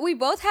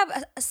both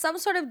have some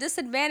sort of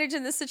disadvantage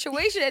in this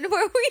situation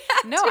where we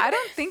have No, I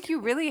don't think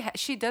you really...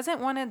 she doesn't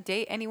want to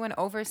date anyone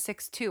over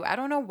 6'2". I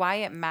don't know why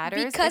it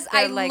matters. because if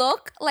they're, I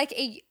look like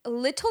a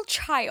little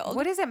child.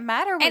 What does it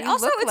matter what and you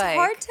also look it's like?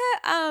 hard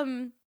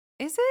to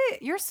Is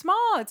it? You're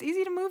small. It's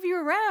easy to move you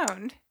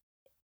around.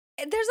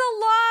 there's a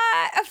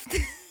lot of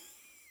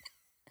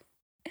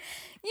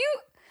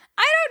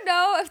I don't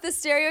know if the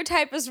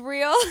stereotype is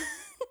real.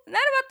 Not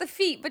about the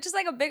feet, but just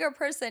like a bigger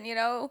person,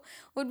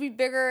 would be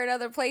bigger in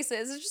other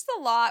places. It's just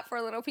a lot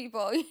for little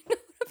people. You know what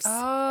I'm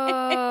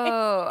saying?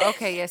 Oh,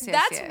 okay. Yes,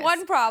 That's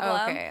one problem.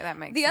 Okay, that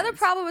makes The sense. other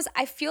problem is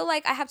I feel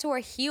like I have to wear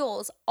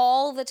heels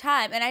all the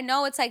time. And I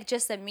know it's like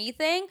just a me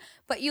thing,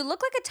 but you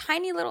look like a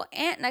tiny little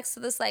ant next to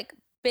this like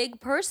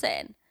big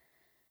person.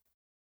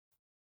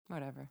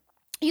 Whatever.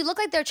 You look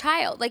like their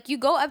child. Like you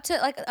go up to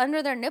like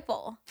under their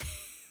nipple.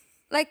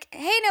 Like,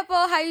 hey,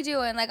 nipple, how you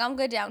doing? Like, I'm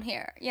good down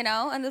here,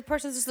 And the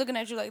person's just looking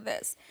at you like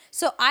this.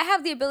 So I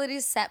have the ability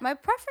to set my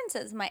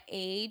preferences, my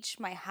age,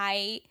 my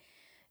height,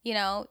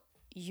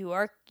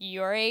 your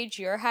age,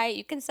 your height.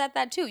 You can set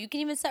that too. You can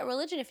even set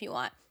religion if you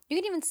want. You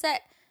can even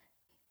set,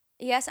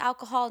 yes,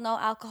 alcohol, no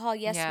alcohol,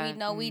 yes, weed,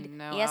 no weed.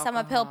 no Yes, I'm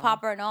a pill alcohol.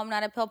 popper. No, I'm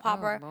not a pill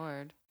popper. Oh,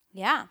 Lord.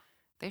 Yeah.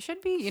 They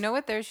should be, you know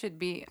what there should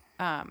be,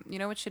 you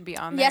know what should be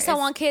on there? Yes, I is,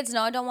 want kids.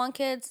 No, I don't want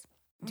kids.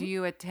 do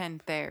you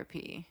attend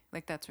therapy?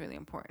 Like, that's really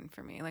important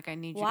for me. Like, I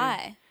need you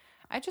Why?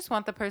 I just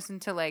want the person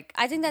to like.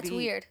 I think that's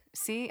weird.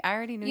 See, I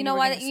already knew. You know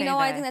why? You know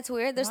why I think that's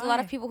weird. There's a lot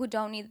of Why? people who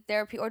don't need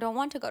therapy or don't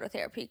want to go to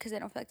therapy because they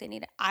don't feel like they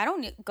need it. I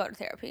don't need go to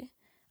therapy.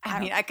 I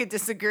mean, I could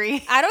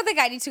disagree. I don't think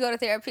I need to go to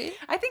therapy.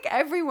 I think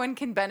everyone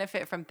can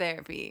benefit from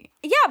therapy.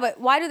 Yeah, but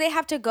why do they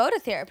have to go to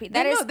therapy?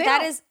 That is they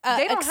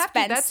don't expensive. have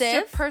to. That's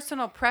your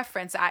personal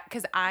preference.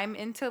 Because I'm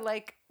into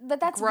like. But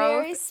that's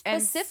growth very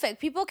specific.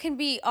 People can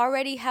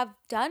already have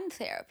done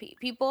therapy.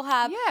 People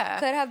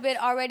could have been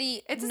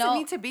already. It doesn't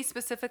need to be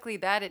specifically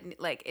that.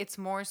 It's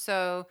more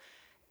so.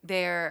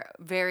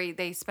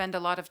 They spend a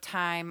lot of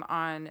time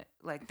on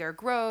like their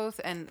growth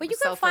and. But you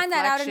can find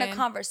that out in a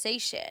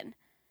conversation.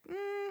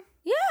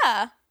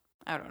 Yeah.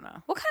 I don't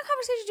know. What kind of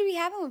conversations do we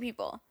have with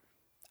people?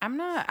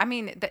 I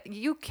mean,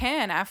 you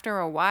can after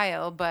a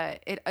while,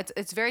 but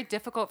it's very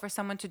difficult for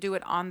someone to do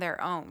it on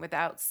their own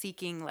without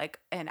seeking like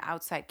an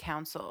outside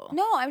counsel.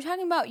 No, I'm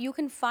talking about you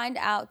can find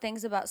out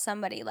things about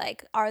somebody.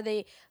 Like,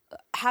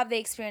 have they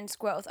experienced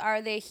growth?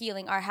 Are they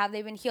healing? Or have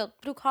they been healed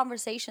through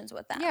conversations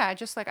with them? Yeah,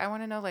 I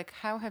want to know, like,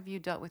 how have you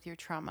dealt with your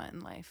trauma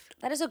in life?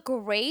 That is a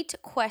great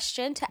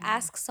question to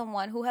ask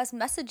someone who has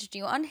messaged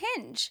you on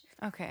Hinge.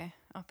 Okay.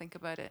 I'll think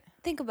about it.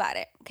 Think about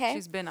it, okay?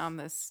 She's been on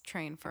this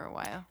train for a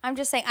while. I'm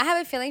just saying, I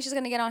have a feeling she's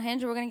going to get on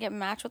Hinge and we're going to get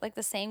matched with like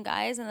the same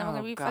guys and then we're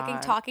going to be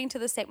fucking talking to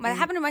the same. That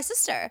happened to my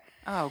sister.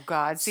 Oh,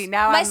 God. See,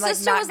 now my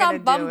sister was on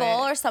Bumble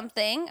or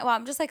something. Well,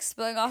 I'm just like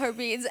spilling all her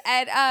beads.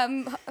 And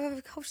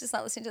I hope she's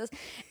not listening to this.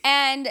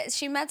 And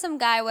she met some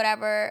guy,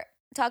 whatever,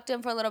 talked to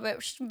him for a little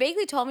bit. She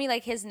vaguely told me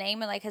like his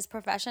name and like his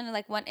profession and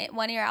like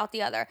one ear out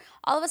the other.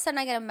 All of a sudden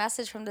I get a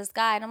message from this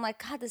guy and I'm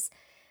like, God, this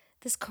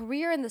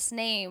career and this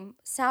name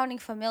sounding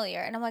familiar.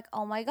 And I'm like,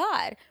 oh my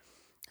God.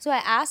 So I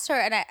asked her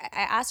and I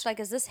asked her like,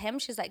 is this him?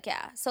 She's like,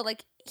 yeah. So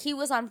like he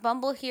was on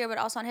Bumble here, but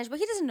also on Hinge, but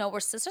he doesn't know we're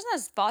sisters. It's not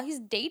his fault. He's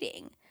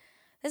dating.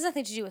 It has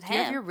nothing to do with him. Do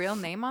you have your real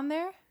name on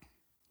there?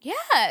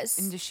 Yes.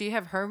 And does she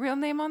have her real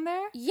name on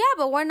there? Yeah,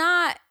 but we're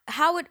not.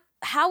 How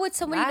would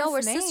somebody know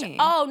we're sisters?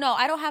 Oh no,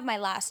 I don't have my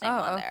last name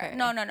on there.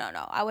 No.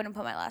 I wouldn't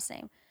put my last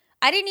name.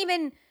 I didn't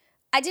even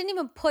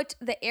put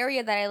the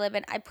area that I live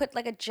in. I put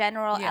like a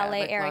general LA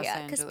like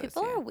area because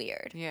people are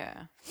weird.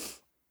 Yeah.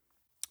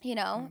 You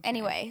know. Okay.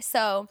 Anyway,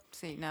 so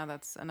see, now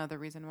that's another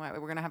reason why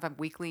we're gonna have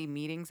weekly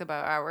meetings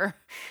about our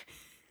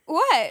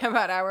what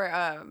about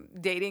our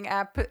dating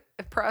app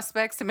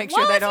prospects to make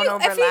sure they don't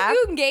overlap.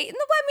 If you gate,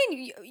 I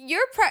mean,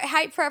 your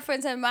height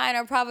preference and mine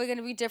are probably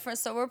gonna be different,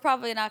 so we're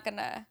probably not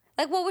gonna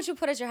like. What would you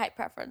put as your height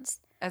preference?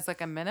 As like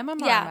a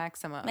minimum or a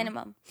maximum?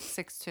 Minimum.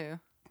 6'2".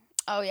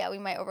 Oh yeah, we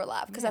might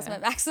overlap because that's my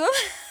maximum.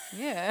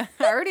 Yeah,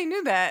 I already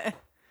knew that.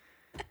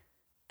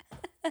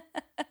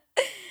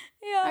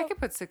 Yeah, I could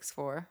put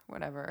 6'4",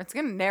 whatever. It's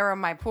gonna narrow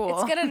my pool.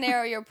 It's gonna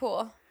narrow your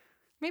pool.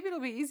 Maybe it'll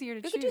be easier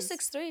to choose. You could do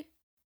 6'3".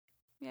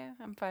 Yeah,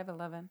 I'm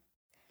 5'11"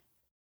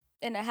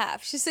 and a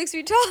half. She's 6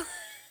 feet tall.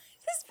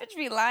 This bitch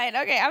be lying.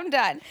 Okay, I'm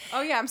done.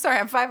 Oh yeah, I'm sorry.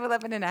 I'm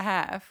 5'11" and a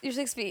half. You're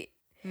 6 feet.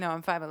 No,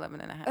 I'm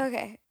 5'11" and a half.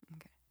 Okay.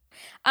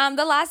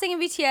 The last thing in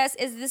BTS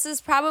is this is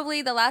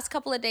probably the last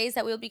couple of days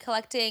that we'll be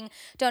collecting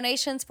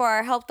donations for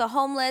our Help the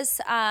Homeless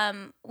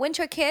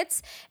winter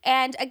kits.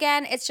 And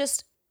again, it's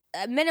just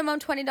a minimum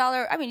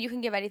 $20. I mean, you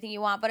can give anything you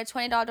want, but a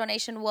 $20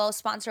 donation will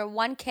sponsor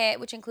one kit,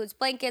 which includes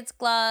blankets,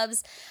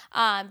 gloves,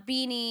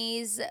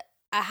 beanies,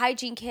 a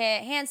hygiene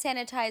kit, hand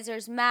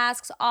sanitizers,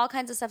 masks, all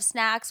kinds of stuff,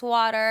 snacks,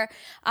 water.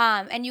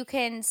 And you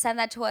can send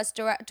that to us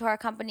to our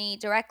company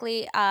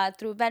directly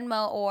through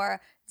Venmo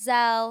or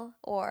Zelle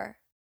or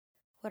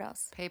what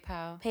else?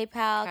 PayPal,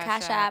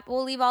 Cash App.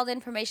 We'll leave all the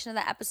information in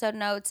the episode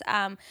notes.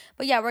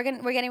 But yeah, we're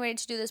getting ready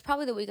to do this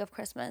probably the week of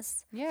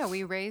Christmas. Yeah,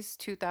 we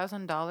raised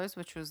 $2,000,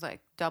 which was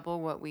like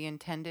double what we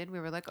intended. We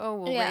were like, oh,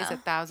 we'll raise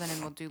 1,000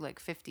 and we'll do like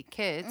 50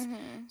 kids.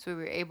 Mm-hmm. So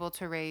we were able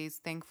to raise,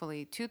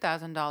 thankfully,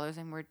 $2,000,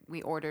 and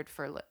we ordered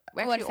for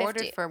we actually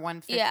ordered for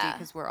 $150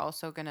 because we're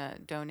also gonna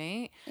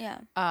donate. Yeah.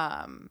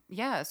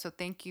 Yeah. So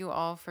thank you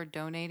all for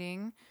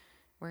donating.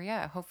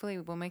 Hopefully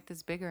we'll make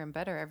this bigger and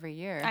better every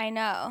year. I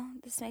know.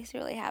 This makes me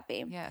really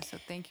happy. Yeah, so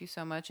thank you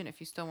so much. And if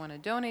you still want to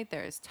donate,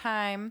 there is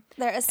time.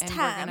 There is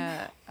time.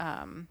 We're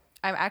gonna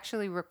I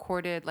actually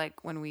recorded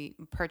like when we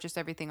purchased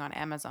everything on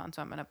Amazon,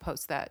 so I'm gonna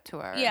post that to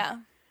our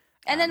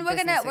and then we're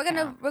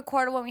gonna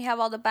record when we have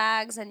all the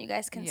bags and you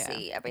guys can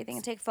see everything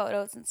and take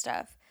photos and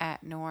stuff.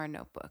 At Noir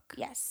Notebook.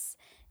 Yes.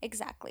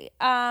 Exactly.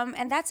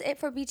 And that's it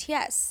for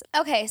BTS.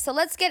 Okay, so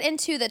let's get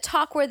into the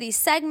Talkworthy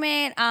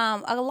segment.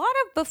 A lot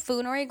of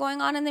buffoonery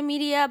going on in the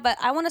media, but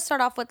I want to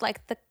start off with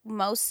like the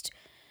most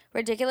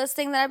ridiculous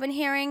thing that I've been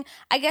hearing.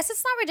 I guess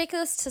it's not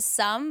ridiculous to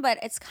some, but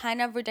it's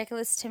kind of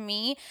ridiculous to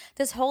me.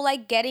 This whole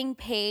like getting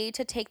paid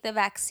to take the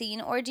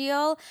vaccine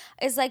ordeal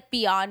is like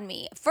beyond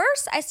me.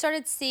 First, I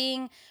started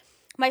seeing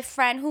my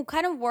friend who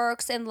kind of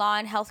works in law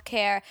and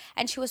healthcare,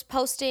 and she was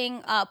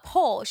posting a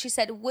poll. She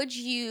said, would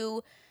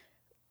you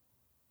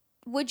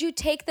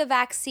take the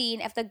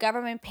vaccine if the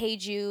government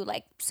paid you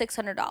like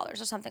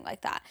 $600 or something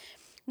like that?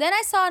 Then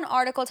I saw an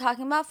article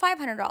talking about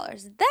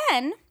 $500.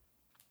 Then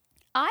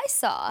I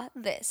saw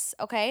this,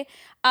 okay?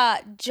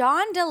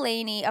 John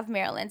Delaney of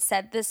Maryland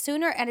said the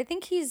sooner, and I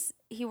think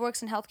he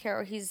works in healthcare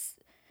or he's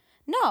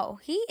No,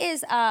 he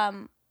is,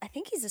 I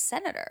think he's a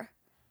senator.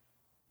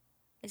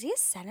 Is he a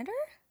senator?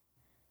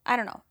 I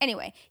don't know.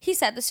 Anyway, he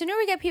said the sooner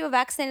we get people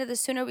vaccinated, the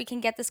sooner we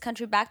can get this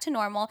country back to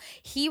normal.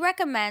 He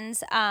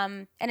recommends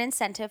an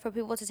incentive for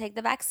people to take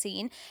the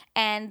vaccine,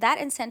 and that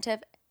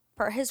incentive,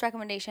 per his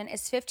recommendation,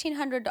 is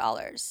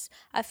 $1,500,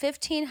 a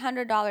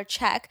 $1,500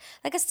 check,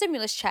 like a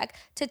stimulus check,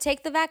 to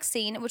take the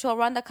vaccine, which will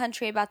run the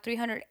country about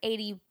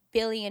 $380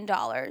 billion,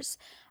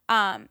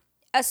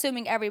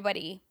 assuming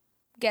everybody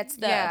gets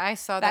the I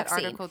saw that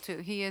vaccine. article too.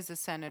 He is a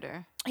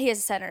senator. He is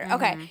a senator.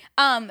 Okay.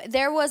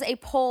 There was a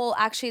poll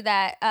actually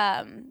that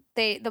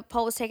the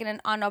poll was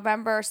taken on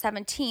November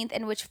 17th,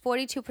 in which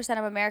 42%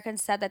 of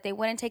Americans said that they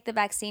wouldn't take the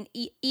vaccine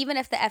even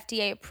if the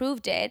FDA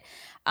approved it.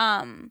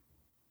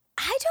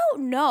 I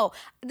don't know.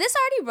 This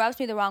already rubs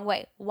me the wrong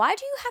way. Why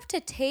do you have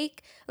to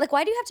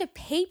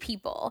pay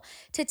people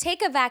to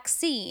take a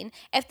vaccine?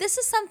 If this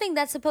is something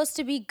that's supposed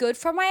to be good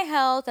for my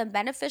health and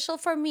beneficial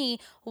for me,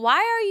 why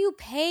are you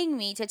paying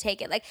me to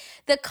take it? Like,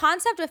 the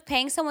concept of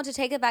paying someone to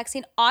take a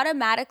vaccine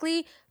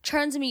automatically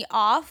turns me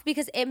off,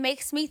 because it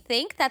makes me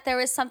think that there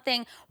is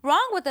something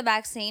wrong with the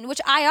vaccine,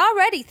 which I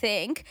already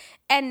think.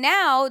 And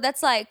now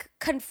that's like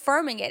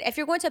confirming it. If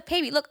you're going to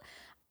pay me, look,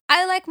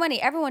 I like money.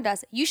 Everyone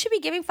does. You should be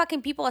giving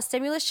fucking people a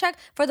stimulus check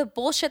for the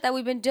bullshit that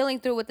we've been dealing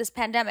through with this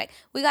pandemic.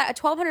 We got a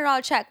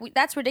 $1,200 check.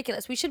 That's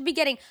ridiculous. We should be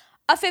getting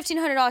a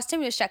 $1,500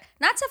 stimulus check,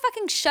 not to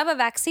fucking shove a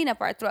vaccine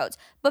up our throats,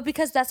 but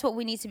because that's what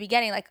we need to be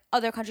getting. Like,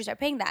 other countries are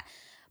paying that.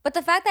 But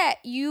the fact that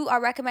you are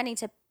recommending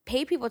to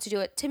pay people to do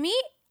it, to me,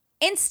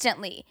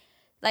 instantly,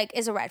 like,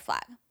 is a red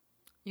flag.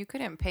 You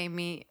couldn't pay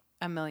me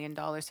 $1 million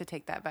to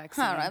take that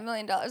vaccine. I don't know,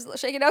 $1 million, a little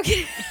shaky.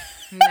 Okay.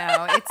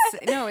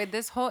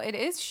 It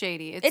is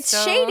shady. It's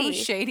so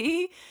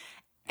shady.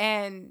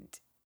 And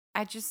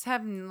I just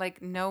have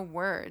like no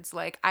words.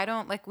 Like, I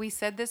don't, like, we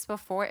said this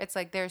before. It's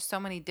like, there's so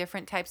many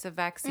different types of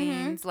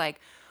vaccines. Like,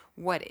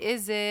 what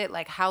is it?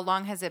 Like, how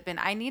long has it been?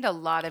 I need a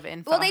lot of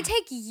info. Well, they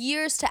take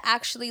years to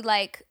actually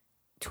like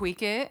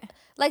tweak it,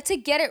 like to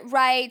get it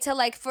right, to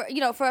like, for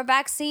a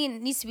vaccine,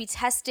 it needs to be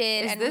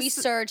tested and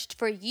researched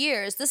for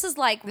years. This is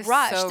like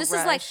rushed. This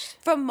is like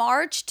from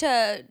March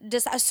to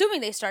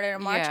assuming they started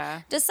in March,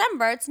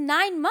 December, it's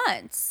 9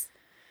 months.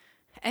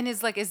 And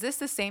is this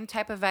the same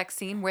type of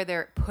vaccine where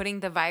they're putting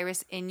the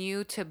virus in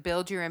you to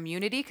build your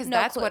immunity? Because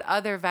that's what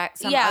other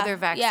other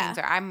vaccines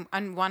are.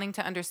 I'm wanting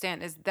to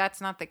understand, is that's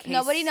not the case.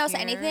 Nobody knows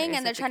anything,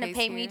 and they're trying to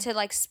pay me to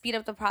like speed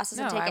up the process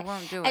and take it. I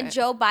won't do it. And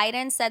Joe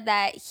Biden said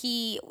that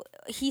he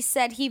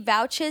said he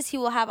vouches he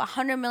will have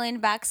 100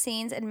 million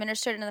vaccines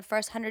administered in the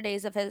first 100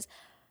 days of his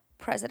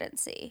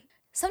presidency.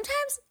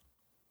 Sometimes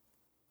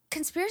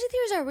conspiracy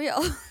theories are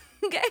real.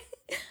 Okay.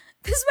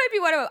 This might be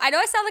one of them. I know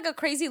I sound like a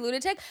crazy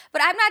lunatic,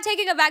 but I'm not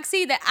taking a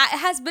vaccine that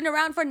has been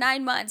around for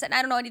 9 months and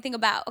I don't know anything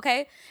about,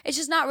 okay? It's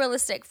just not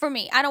realistic for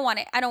me. I don't want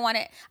it.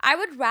 I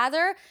would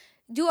rather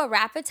do a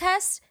rapid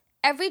test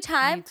every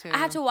time I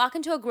have to walk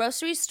into a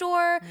grocery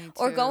store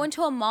or go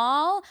into a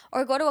mall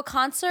or go to a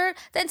concert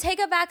than take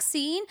a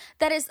vaccine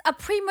that is a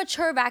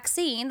premature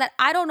vaccine that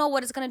I don't know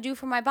what it's going to do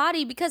for my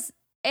body, because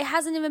it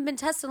hasn't even been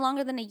tested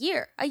longer than a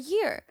year.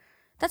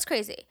 That's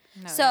crazy.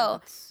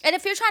 And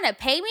if you're trying to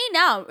pay me,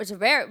 now it's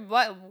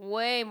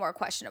way more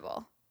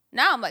questionable.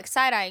 Now I'm like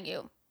side-eyeing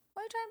you.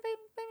 Why are you trying to pay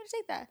me to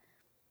take that?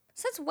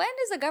 Since when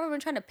is the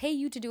government trying to pay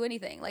you to do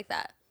anything like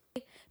that?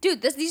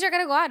 Dude, these are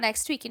going to go out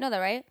next week. You know that,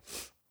 right?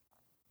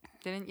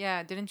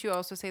 Didn't you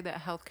also say that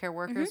healthcare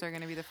workers are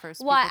going to be the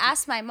first? Well, I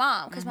asked my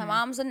mom, because my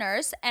mom's a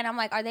nurse, and I'm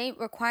like, are they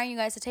requiring you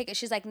guys to take it?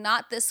 She's like,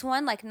 not this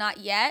one, like not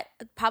yet.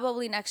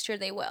 Probably next year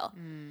they will.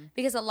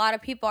 Because a lot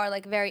of people are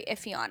like very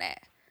iffy on it.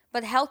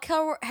 But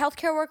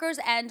healthcare workers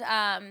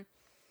and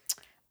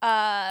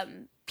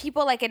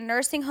people like in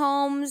nursing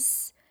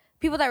homes,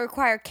 people that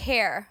require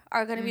care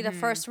are going to be the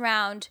first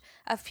round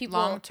of people.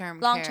 Long-term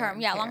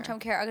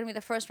care are going to be the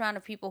first round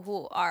of people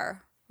who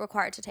are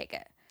required to take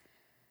it.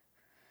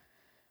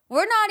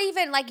 We're not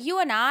even, like, you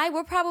and I,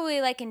 we're probably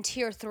like in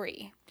tier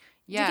 3.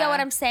 Yeah. Do you get what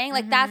I'm saying?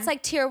 Like, that's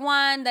like tier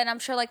 1. Then I'm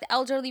sure like the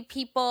elderly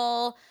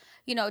people,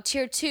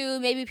 tier 2,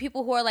 maybe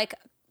people who are like,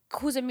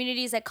 whose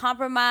immunity is like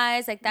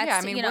compromised, like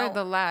that's, we're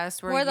the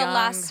last. We're the young,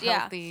 last,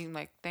 healthy,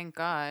 like, thank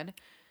God.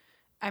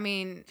 I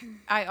mean,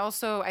 I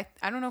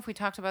don't know if we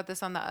talked about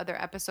this on the other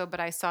episode, but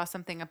I saw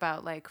something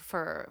about like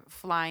for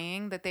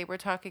flying that they were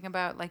talking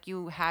about, like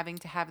you having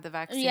to have the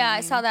vaccine. Yeah,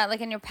 I saw that like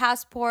in your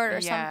passport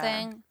or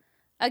something.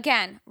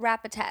 Again,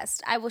 rapid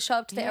test. I will show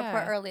up to the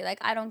airport early. Like,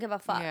 I don't give a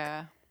fuck.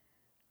 Yeah.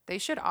 They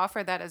should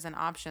offer that as an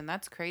option.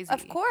 That's crazy.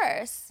 Of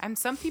course. And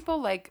some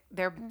people, like,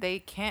 they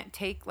can't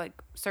take, like,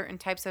 certain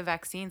types of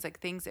vaccines, like,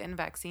 things in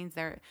vaccines.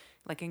 They're,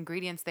 like,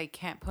 ingredients they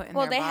can't put in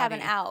their body. Well, they have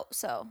an out,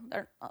 so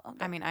they're...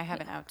 I mean, I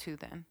have an out, too,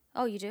 then.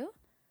 Oh, you do?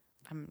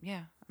 I'm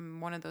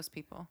one of those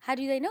people. How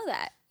do they know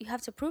that? You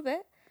have to prove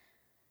it.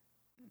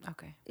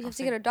 Okay. You have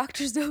to get a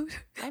doctor's note.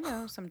 I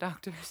know some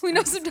doctors. We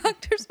know some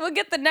doctors. We'll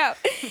get the note.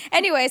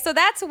 Anyway, so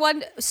that's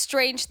one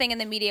strange thing in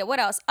the media. What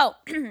else? Oh,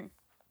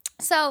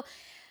 so...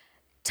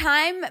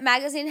 Time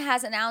magazine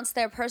has announced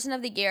their person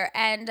of the year,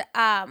 and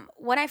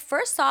when I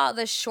first saw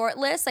the short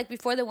list, like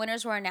before the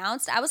winners were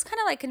announced, I was kind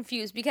of like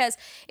confused because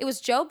it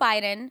was Joe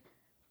Biden.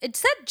 It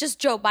said just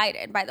Joe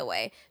Biden, by the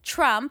way,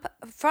 Trump,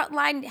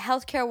 frontline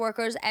healthcare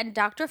workers, and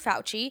Dr.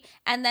 Fauci,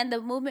 and then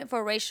the Movement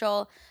for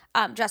Racial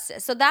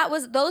Justice. So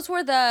those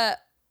were the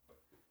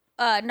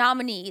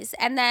nominees,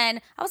 and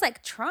then I was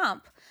like,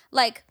 Trump,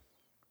 like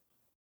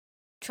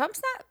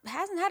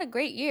hasn't had a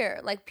great year.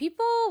 Like,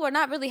 people were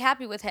not really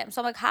happy with him.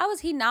 So I'm like, how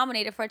is he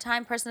nominated for a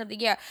Time Person of the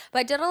Year? But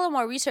I did a little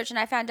more research and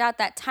I found out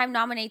that Time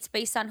nominates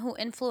based on who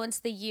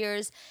influenced the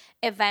year's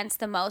events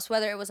the most,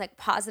 whether it was like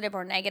positive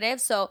or negative.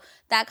 So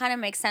that kind of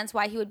makes sense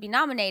why he would be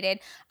nominated.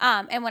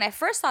 And when I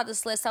first saw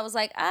this list, I was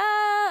like,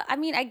 I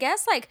mean, I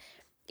guess like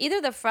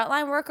either the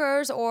frontline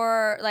workers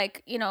or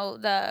like, you know,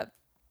 the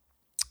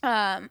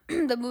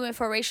the movement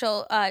for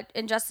racial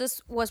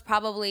injustice was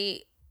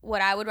probably what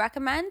I would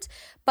recommend.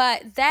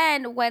 But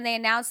then when they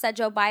announced that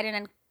Joe Biden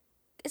and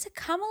is it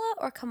Kamala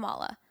or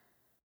Kamala?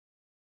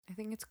 I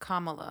think it's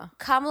Kamala.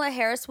 Kamala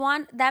Harris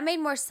won, that made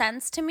more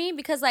sense to me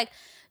because like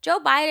Joe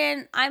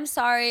Biden, I'm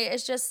sorry,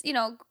 is just, you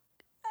know,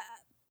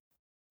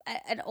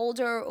 an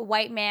older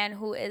white man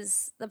who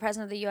is the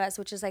president of the US,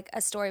 which is like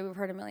a story we've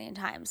heard a million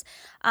times.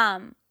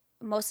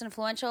 Most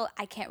influential,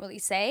 I can't really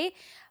say,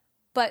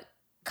 but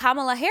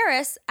Kamala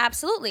Harris,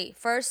 absolutely.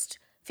 First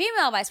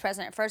female vice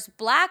president, first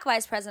black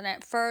vice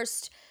president,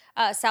 first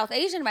South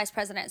Asian vice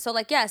president. So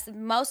like, yes,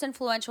 most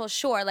influential,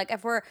 sure. Like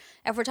if we're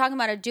talking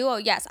about a duo,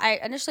 yes. I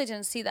initially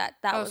didn't see that.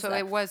 They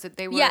were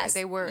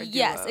a duo.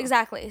 Yes,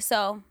 exactly.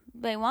 So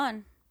they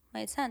won.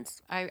 Made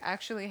sense. I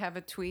actually have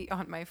a tweet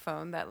on my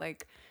phone that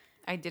like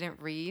I didn't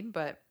read,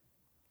 but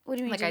what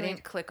do you mean? Like I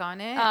didn't click on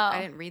it. Oh.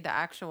 I didn't read the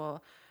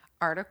actual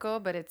article,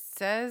 but it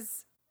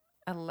says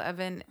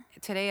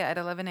today at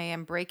 11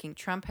 a.m. breaking,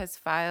 Trump has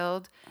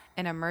filed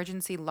an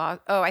emergency law.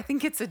 Oh, I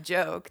think it's a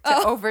joke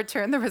to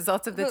overturn the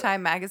results of the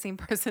Time Magazine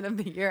Person of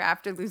the Year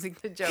after losing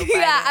to Joe Biden.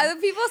 Yeah,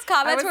 people's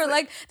comments were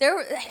like,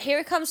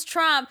 here comes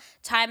Trump.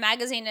 Time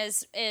Magazine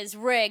is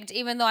rigged,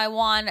 even though I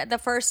won the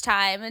first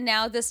time, and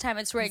now this time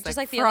it's rigged, just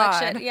like the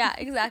election. Yeah,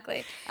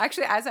 exactly.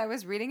 Actually, as I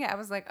was reading it, I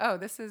was like, oh,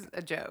 this is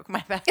a joke.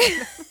 My bad.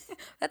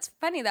 That's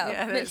funny though.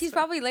 Yeah, he's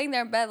probably laying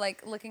there in bed,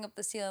 like looking up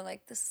the ceiling,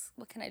 like,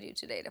 what can I do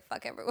today to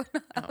fuck everyone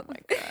up? Oh my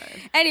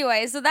God.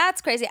 Anyway, so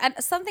that's crazy. And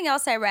something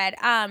else I read,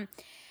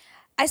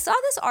 I saw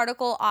this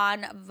article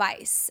on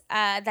Vice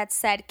that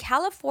said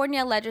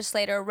California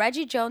legislator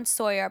Reggie Jones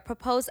Sawyer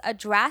proposed a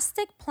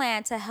drastic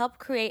plan to help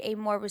create a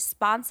more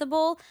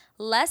responsible,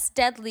 less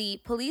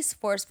deadly police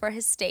force for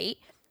his state,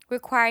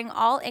 requiring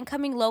all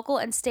incoming local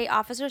and state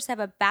officers to have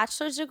a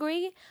bachelor's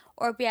degree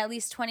or be at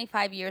least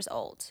 25 years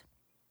old.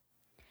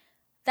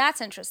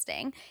 That's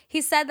interesting. He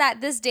said that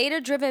this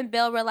data-driven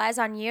bill relies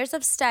on years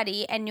of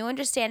study and new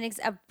understandings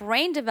of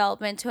brain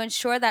development to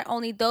ensure that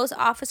only those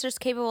officers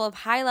capable of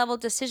high-level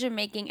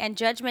decision-making and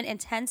judgment in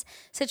tense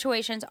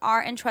situations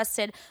are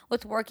entrusted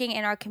with working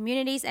in our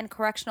communities and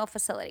correctional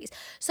facilities.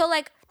 So,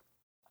 like,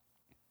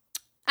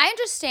 I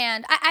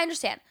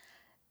understand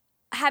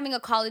having a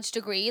college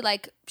degree,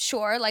 like,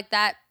 sure, like,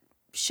 that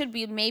should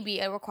be maybe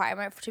a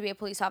requirement to be a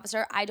police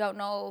officer. I don't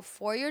know,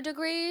 4-year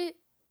degree?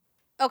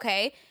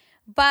 Okay,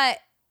 but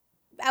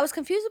I was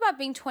confused about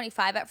being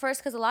 25 at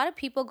first because a lot of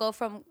people go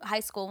from high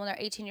school when they're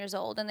 18 years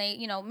old and they,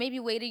 you know, maybe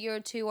wait a year or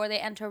two or they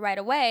enter right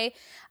away.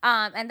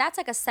 And that's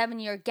like a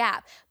 7-year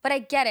gap. But I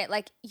get it.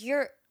 Like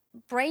your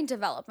brain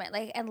development,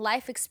 like, and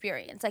life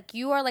experience. Like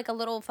you are like a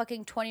little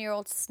fucking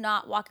 20-year-old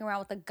snot walking around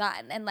with a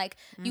gun and like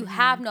you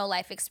have no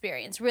life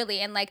experience really.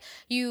 And like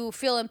you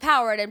feel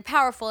empowered and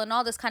powerful and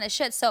all this kind of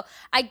shit. So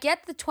I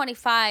get the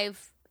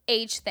 25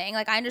 age thing.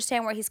 Like I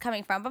understand where he's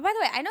coming from. But by the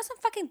way, I know some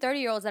fucking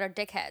 30-year-olds that are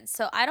dickheads.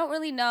 So I don't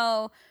really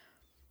know,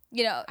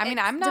 you know, I mean,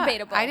 I'm not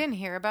debatable. I didn't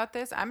hear about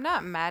this. I'm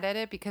not mad at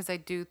it because I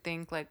do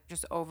think like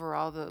just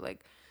overall the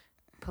like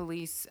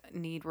police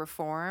need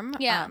reform.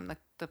 Yeah. Like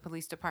the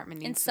police department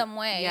needs in some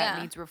way. Yeah.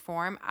 needs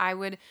reform. I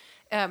would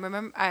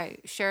remember I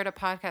shared a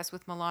podcast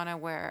with Milana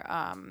where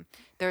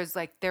there's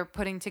like they're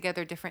putting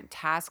together different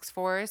task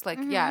force, like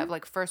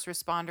like first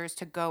responders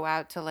to go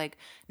out to like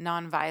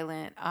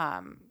nonviolent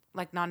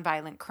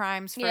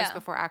crimes first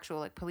before actual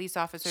like police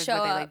officers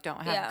where they like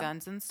don't have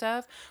guns and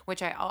stuff,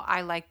 which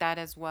I like that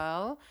as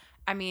well.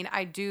 I mean,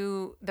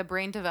 the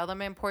brain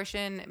development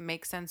portion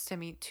makes sense to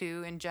me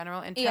too in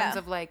general in terms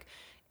of like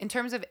in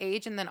terms of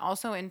age and then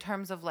also in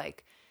terms of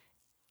like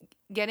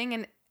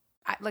getting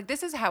like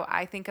this is how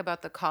I think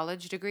about the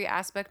college degree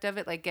aspect of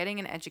it, like getting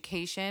an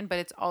education, but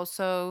it's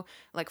also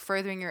like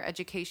furthering your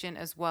education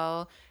as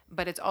well,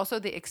 but it's also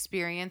the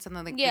experience and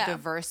the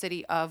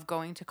diversity of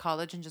going to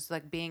college and just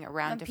like being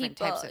around different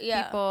types of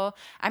people.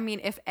 I mean,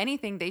 if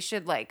anything, they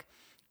should like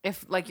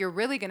if like you're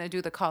really going to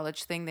do the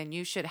college thing, then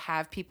you should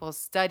have people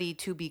study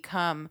to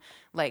become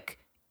like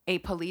a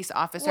police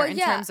officer Well, in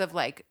yeah. terms of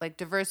like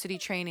diversity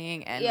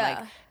training and Yeah.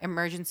 like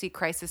emergency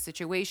crisis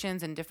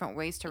situations and different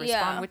ways to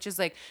respond, Yeah. which is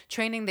like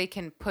training they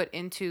can put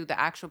into the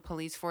actual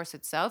police force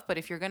itself. But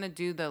if you're gonna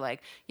do the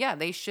like, yeah,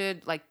 they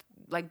should like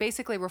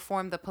basically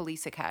reform the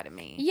police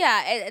academy.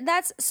 Yeah,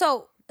 that's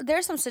so.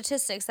 There's some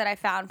statistics that I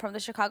found from the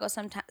Chicago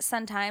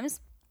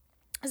Sun-Times,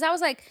 because I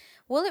was like,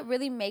 will it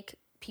really make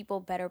people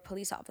better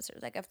police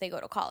officers? Like if they go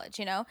to college,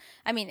 you know?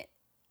 I mean,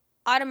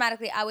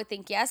 automatically I would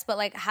think yes, but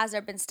like, has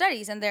there been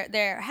studies? And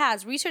there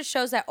has. Research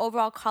shows that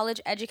overall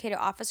college educated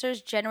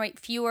officers generate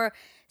fewer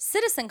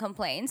citizen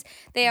complaints.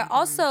 They are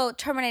also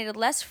terminated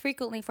less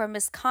frequently for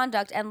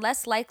misconduct and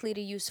less likely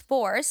to use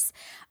force.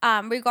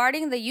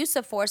 Regarding the use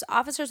of force,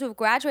 officers who have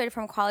graduated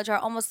from college are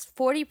almost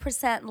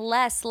 40%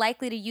 less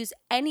likely to use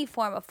any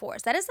form of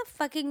force. That is a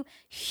fucking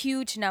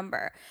huge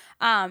number.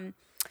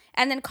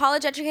 And then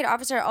college educated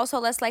officers are also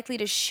less likely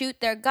to shoot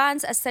their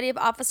guns. A study of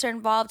officer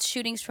involved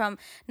shootings from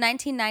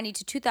 1990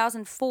 to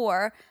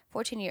 2004,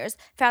 14 years,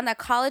 found that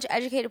college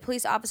educated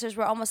police officers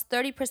were almost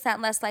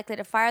 30% less likely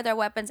to fire their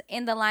weapons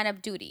in the line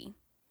of duty.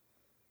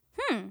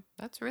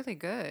 That's really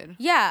good.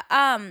 Yeah.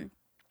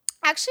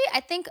 Actually, I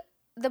think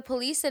the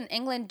police in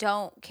England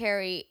don't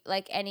carry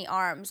like any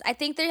arms. I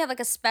think they have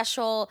like a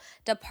special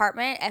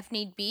department if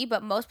need be,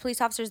 but most police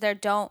officers there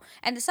don't.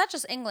 And it's not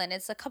just England,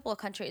 it's a couple of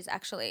countries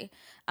actually.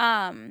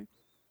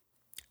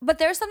 But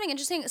there's something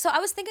interesting. So I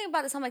was thinking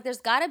about this. I'm like,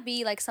 there's got to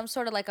be like some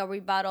sort of like a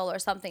rebuttal or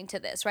something to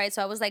this, right?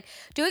 So I was like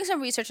doing some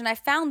research and I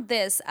found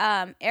this.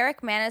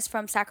 Eric Manis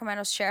from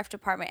Sacramento's Sheriff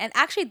Department. And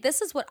actually,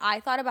 this is what I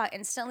thought about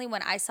instantly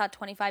when I saw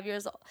 25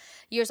 years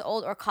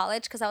old or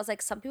college, because I was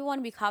like, some people want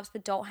to be cops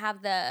but don't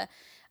have the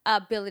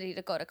ability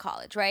to go to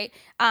college, right?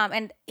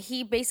 And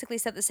he basically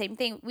said the same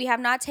thing. We have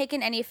not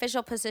taken any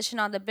official position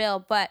on the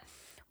bill, but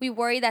we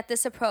worry that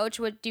this approach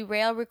would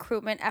derail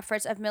recruitment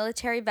efforts of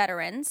military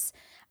veterans.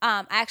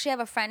 I actually have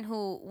a friend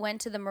who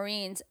went to the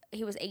Marines.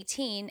 He was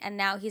 18 and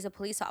now he's a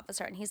police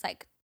officer. And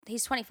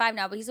he's 25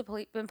 now, but he's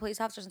been a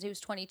police officer since he was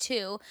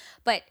 22.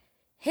 But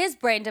his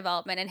brain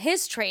development and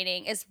his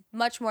training is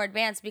much more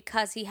advanced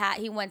because he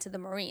went to the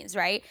Marines,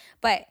 right?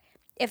 But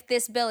if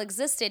this bill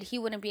existed, he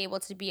wouldn't be able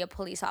to be a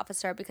police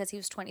officer because he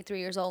was 23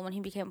 years old when he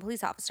became a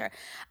police officer.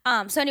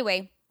 So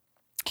anyway,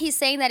 he's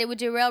saying that it would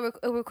derail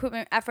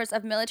recruitment efforts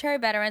of military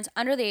veterans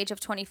under the age of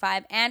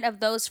 25 and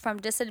of those from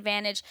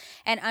disadvantaged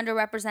and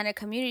underrepresented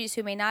communities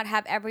who may not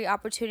have every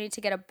opportunity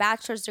to get a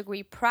bachelor's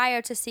degree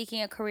prior to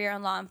seeking a career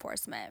in law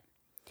enforcement.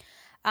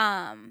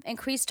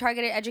 Increased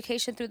targeted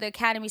education through the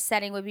academy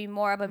setting would be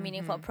more of a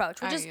meaningful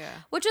approach,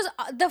 which is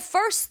the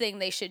first thing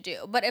they should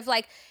do. But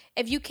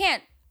if you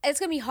can't, it's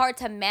going to be hard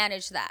to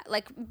manage that.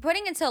 Like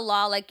putting into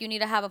law, like you need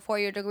to have a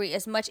 4-year degree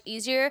is much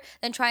easier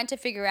than trying to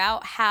figure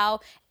out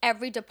how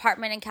every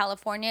department in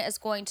California is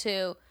going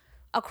to,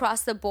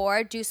 across the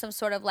board, do some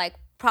sort of like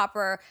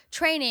proper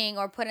training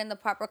or put in the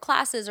proper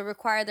classes or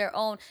require their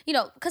own,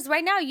 because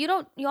right now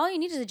all you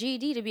need is a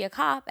GED to be a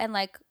cop. And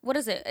like, what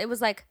is it? It was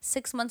like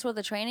 6 months worth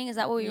of training. Is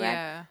that what we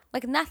read?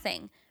 Like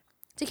nothing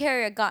to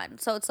carry a gun.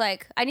 So it's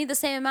like, I need the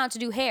same amount to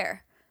do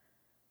hair.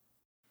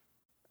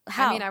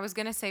 How? I mean, I was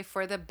going to say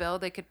for the bill,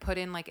 they could put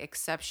in like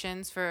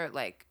exceptions for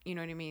like, you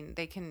know what I mean?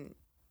 They can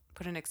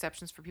put in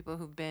exceptions for people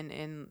who've been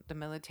in the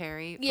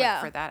military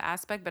for that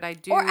aspect. But I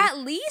do. Or at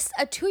least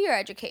a 2-year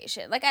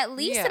education, like at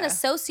least an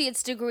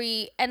associate's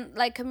degree, and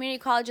like community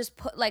colleges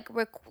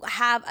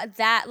have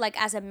that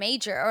like as a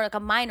major or like a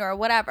minor or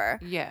whatever.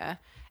 Yeah.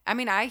 I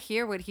mean, I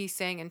hear what he's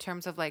saying in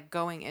terms of like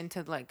going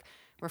into like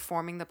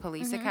reforming the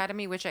police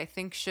academy, which I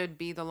think should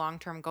be the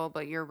long-term goal.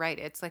 But you're right.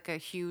 It's like a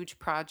huge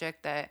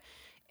project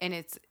and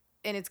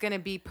it's going to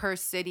be per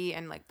city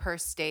and like per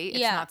state.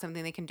 It's not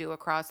something they can do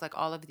across like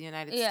all of the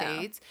United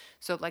States.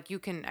 So like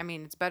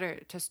it's better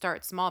to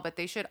start small, but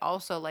they should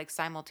also like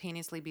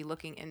simultaneously be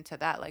looking into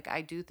that. Like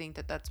I do think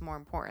that that's more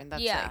important.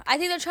 That's I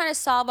think they're trying to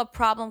solve a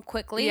problem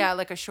quickly. Yeah,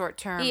 like a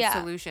short-term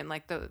solution.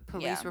 Like the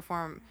police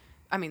reform,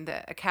 I mean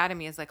the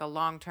academy is like a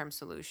long-term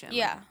solution.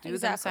 Yeah, like, do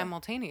them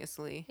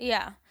simultaneously.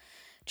 Yeah.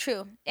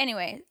 True.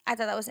 Anyway, I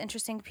thought that was an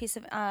interesting piece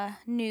of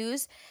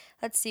news.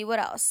 Let's see what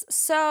else.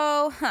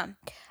 So,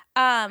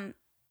 I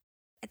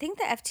think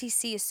the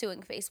FTC is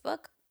suing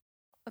Facebook,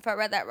 if I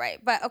read that right.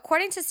 But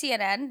according to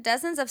CNN,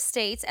 dozens of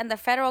states and the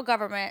federal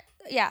government,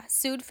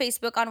 sued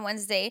Facebook on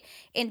Wednesday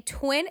in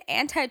twin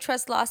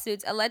antitrust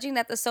lawsuits, alleging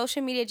that the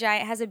social media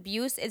giant has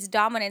abused its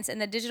dominance in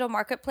the digital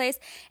marketplace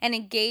and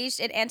engaged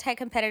in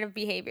anti-competitive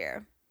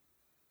behavior.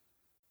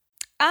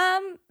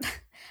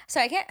 So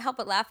I can't help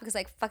but laugh because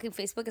like fucking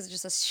Facebook is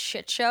just a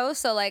shit show.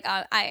 So like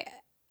I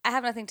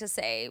have nothing to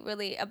say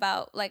really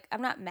about, like,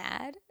 I'm not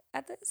mad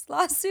at this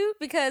lawsuit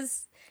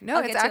because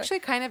it's actually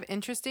kind of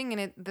interesting.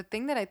 And the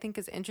thing that I think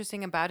is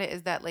interesting about it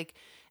is that like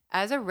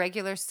as a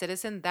regular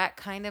citizen, that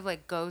kind of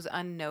like goes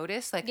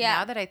unnoticed. Like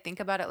now that I think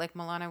about it, like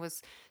Milana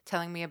was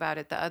telling me about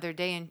it the other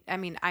day. And I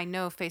mean, I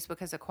know Facebook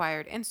has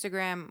acquired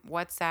Instagram,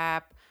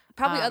 WhatsApp,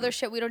 probably other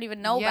shit we don't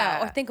even know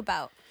about or think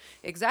about.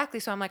 Exactly.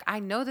 So I'm like, I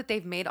know that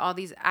they've made all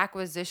these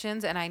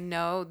acquisitions, and I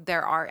know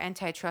there are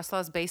antitrust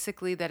laws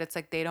basically that it's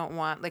like they don't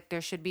want, like,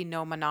 there should be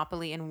no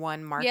monopoly in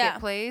one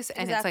marketplace.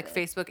 And it's like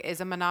Facebook is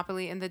a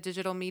monopoly in the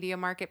digital media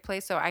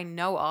marketplace. So I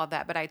know all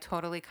that, but I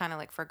totally kind of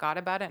like forgot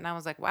about it. And I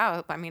was like,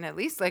 wow, I mean, at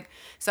least like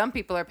some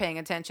people are paying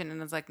attention.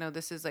 And it's like, no,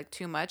 this is like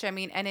too much. I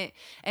mean, and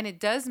it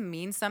does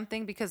mean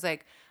something because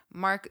like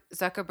Mark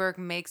Zuckerberg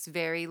makes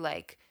very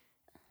like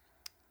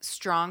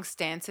strong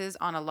stances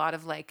on a lot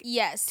of like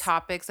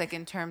topics, like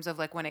in terms of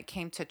like when it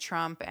came to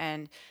Trump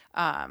and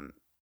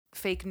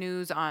fake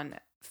news on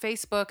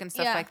Facebook and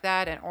stuff like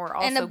that, and or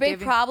also and a big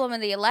problem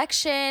in the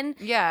election,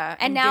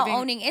 and now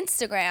owning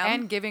Instagram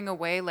and giving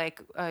away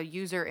like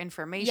user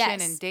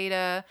information and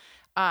data.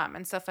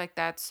 And stuff like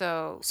that.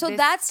 So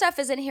that stuff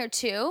is in here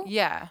too.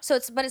 Yeah. So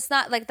it's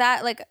not like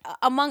that, like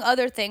among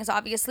other things,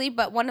 obviously.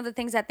 But one of the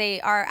things that they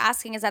are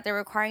asking is that they're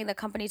requiring the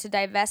company to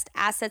divest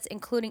assets,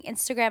 including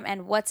Instagram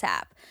and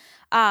WhatsApp.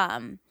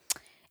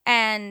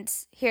 And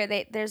here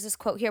there's this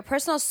quote here: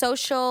 personal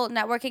social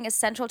networking is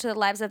central to the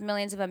lives of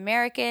millions of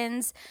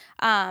Americans.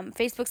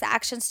 Facebook's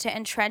actions to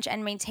entrench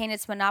and maintain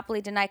its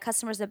monopoly deny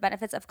customers the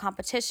benefits of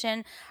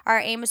competition. Our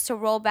aim is to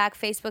roll back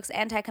Facebook's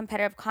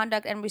anti-competitive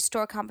conduct and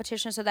restore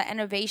competition so that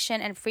innovation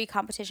and free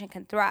competition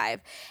can thrive.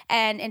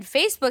 And in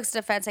Facebook's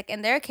defense, like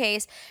in their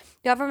case,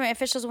 government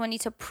officials will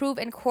need to prove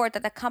in court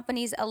that the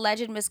company's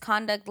alleged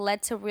misconduct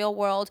led to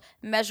real-world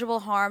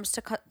measurable harms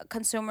to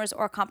consumers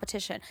or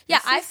competition.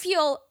 Yeah, I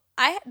feel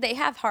they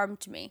have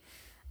harmed me.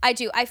 I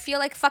do. I feel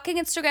like fucking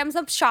Instagram's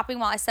a shopping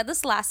mall. I said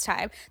this last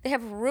time. They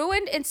have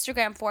ruined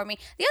Instagram for me.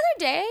 The other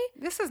day...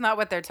 This is not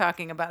what they're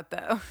talking about,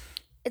 though.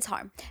 It's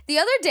harm. The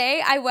other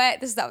day I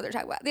went... This is not what they're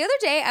talking about. The other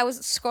day I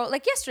was scrolling...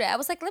 Like yesterday, I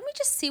was like, let me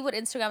just see what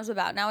Instagram's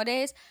about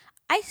nowadays.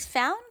 I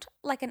found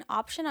like an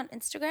option on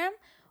Instagram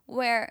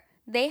where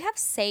they have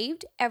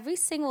saved every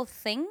single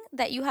thing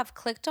that you have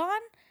clicked on,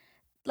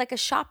 like a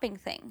shopping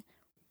thing.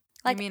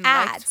 Like you mean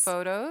ads. Liked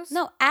photos?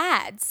 No,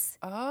 ads.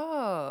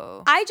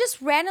 Oh. I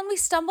just randomly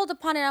stumbled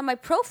upon it on my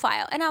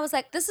profile and I was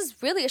like, this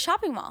is really a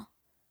shopping mall.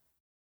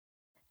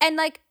 And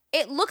like,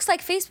 it looks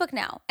like Facebook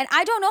now. And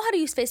I don't know how to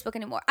use Facebook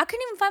anymore. I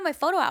couldn't even find my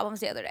photo albums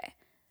the other day.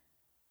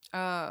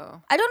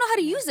 Oh. I don't know how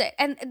to use it.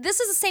 And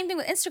this is the same thing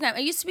with Instagram.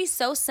 It used to be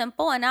so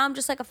simple and now I'm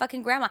just like a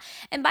fucking grandma.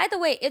 And by the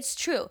way, it's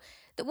true.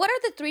 What are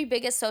the 3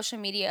 biggest social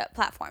media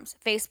platforms?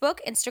 Facebook,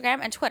 Instagram,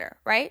 and Twitter,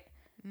 right?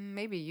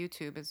 Maybe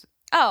YouTube is...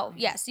 Oh,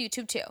 yes,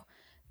 YouTube too.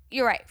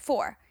 You're right,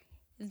 4.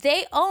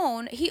 He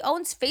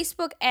owns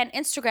Facebook and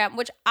Instagram,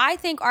 which I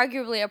think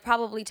arguably are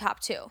probably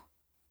top 2.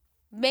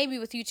 Maybe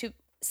with YouTube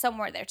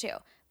somewhere there too.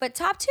 But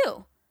top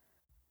 2.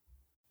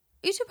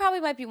 YouTube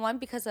probably might be 1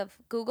 because of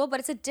Google, but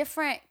it's a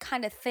different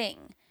kind of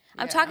thing.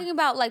 I'm talking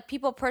about like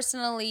people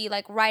personally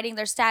like writing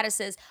their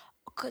statuses,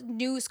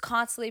 news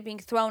constantly being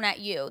thrown at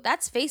you.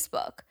 That's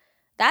Facebook.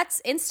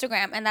 That's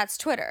Instagram and that's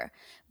Twitter.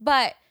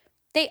 But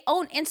they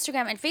own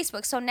Instagram and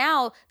Facebook. So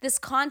now this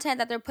content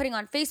that they're putting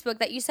on Facebook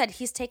that you said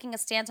he's taking a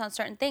stance on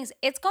certain things,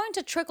 it's going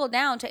to trickle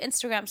down to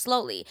Instagram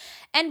slowly.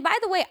 And by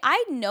the way,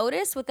 I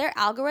noticed with their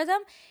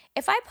algorithm,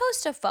 if I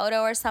post a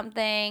photo or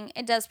something,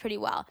 it does pretty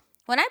well.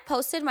 When I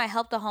posted my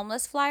Help the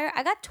Homeless flyer,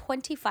 I got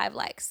 25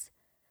 likes.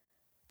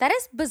 That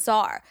is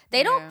bizarre.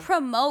 They don't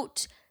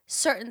promote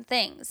certain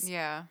things.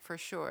 Yeah, for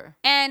sure.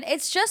 And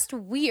it's just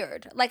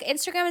weird. Like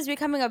Instagram is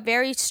becoming a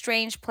very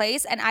strange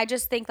place, and I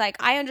just think like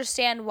I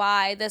understand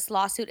why this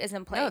lawsuit is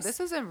in place. No, this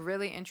is a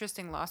really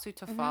interesting lawsuit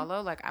to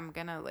follow. Like I'm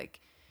gonna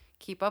like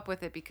keep up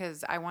with it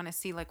because I want to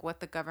see like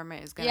what the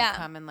government is gonna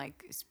come and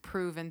like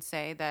prove and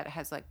say that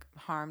has like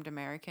harmed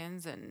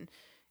Americans and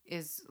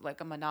is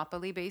like a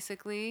monopoly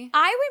basically.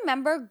 I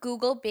remember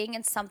Google being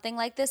in something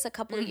like this a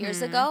couple of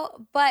years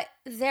ago, but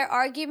their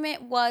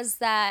argument was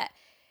that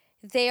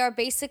they are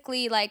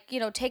basically like, you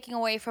know, taking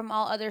away from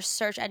all other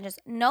search engines.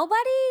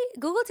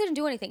 Google didn't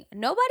do anything.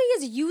 Nobody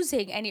is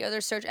using any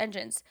other search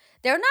engines.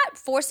 They're not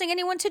forcing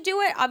anyone to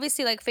do it.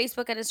 Obviously, like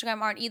Facebook and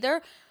Instagram aren't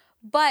either,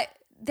 but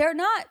they're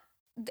not.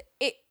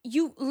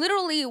 You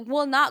literally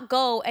will not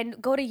go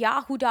to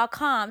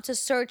yahoo.com to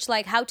search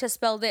like how to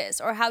spell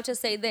this or how to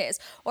say this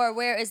or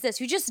where is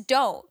this. You just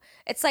don't.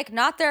 It's like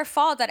not their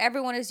fault that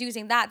everyone is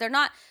using that. They're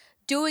not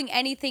doing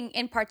anything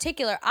in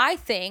particular, I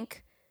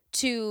think,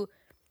 to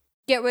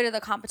get rid of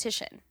the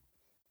competition.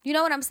 You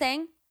know what I'm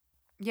saying?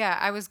 Yeah,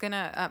 I was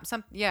gonna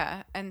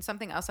and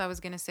something else I was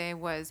gonna say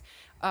was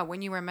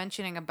when you were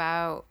mentioning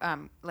about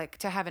like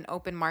to have an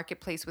open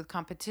marketplace with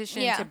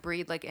competition to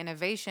breed like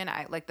innovation.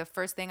 I like the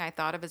first thing I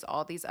thought of is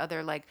all these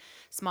other like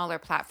smaller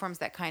platforms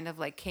that kind of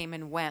like came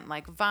and went,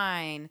 like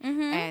Vine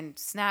and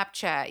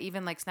Snapchat.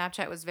 Even like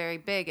Snapchat was very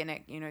big, and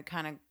it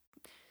kind of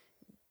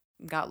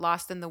got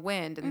lost in the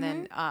wind. And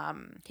then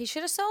he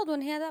should have sold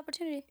when he had the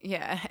opportunity.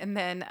 Yeah, and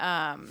then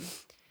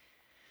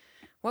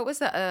what was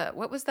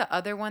the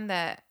other one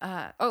that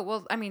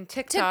TikTok.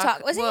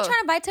 TikTok. Wasn't he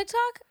trying to buy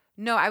TikTok?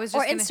 No, I was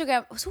Or just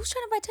gonna, Instagram. So who's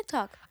trying to buy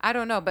TikTok? I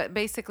don't know, but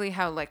basically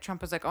how like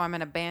Trump was like, oh, I'm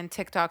gonna ban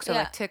TikTok. So Yeah.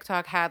 like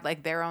TikTok had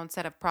like their own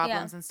set of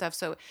problems and stuff.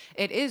 So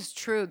it is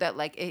true that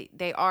like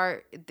they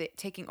are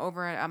taking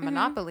over a Mm-hmm.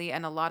 monopoly,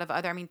 and a lot of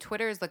other. I mean,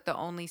 Twitter is like the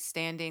only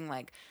standing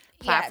like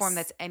platform Yes.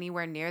 that's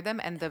anywhere near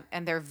them, and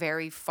they're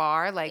very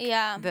far. Like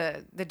Yeah.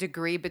 the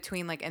degree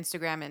between like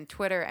Instagram and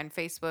Twitter and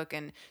Facebook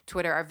and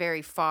Twitter are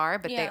very far,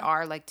 but they Yeah.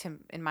 are like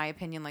in my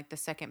opinion like the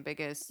second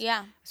biggest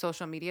Yeah.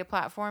 social media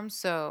platform.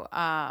 So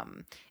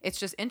it's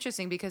just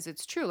interesting because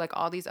it's true. Like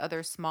all these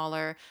other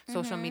smaller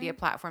social Mm-hmm. media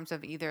platforms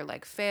have either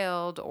like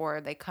failed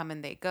or they come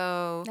and they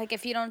go. Like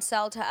if you don't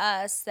sell to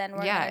us, then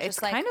we're Yeah, gonna it's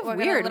just like kind of we're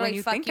gonna weird when literally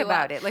you fuck think you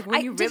about up. it. Like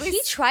when you did really,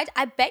 he try?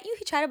 I bet you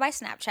he tried to buy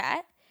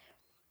Snapchat.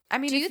 I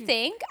mean, Do you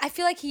think? I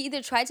feel like he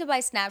either tried to buy I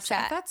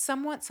Snapchat. thought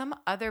some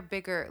other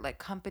bigger like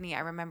company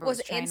I remember Was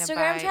was trying Instagram to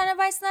buy. trying to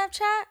buy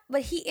Snapchat?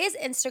 But he is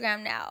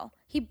Instagram now.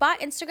 He bought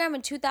Instagram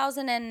in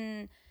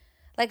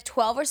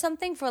 2012 or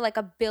something for like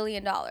 $1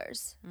 billion,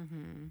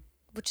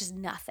 which is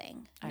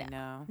nothing. I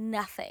know.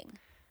 Nothing.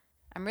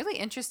 I'm really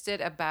interested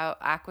about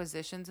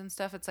acquisitions and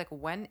stuff. It's like,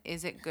 when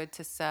is it good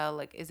to sell?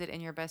 Like, is it in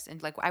your best?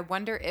 Like, I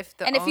wonder if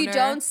the And if you owner-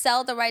 don't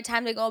sell at the right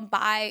time to go and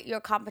buy your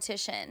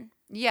competition.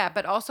 Yeah,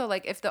 but also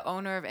like if the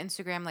owner of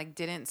Instagram like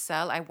didn't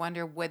sell, I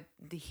wonder would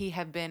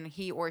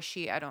he or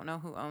she, I don't know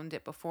who owned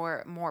it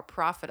before, more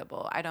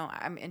profitable.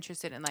 I'm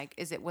interested in like,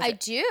 I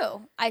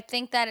do. I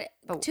think that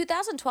But-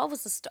 2012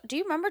 was the start. Do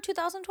you remember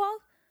 2012?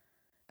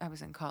 I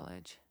was in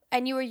college.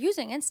 And you were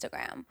using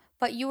Instagram,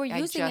 but you were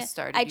using just it.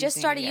 started I just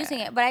using started it, using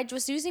yeah. it, but I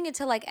was using it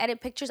to like edit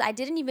pictures. I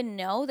didn't even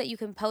know that you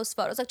can post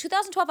photos. Like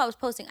 2012, I was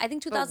posting. I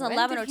think But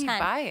 2011 when or did he 10.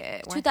 buy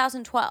it?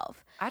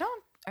 2012.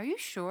 Are you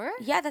sure?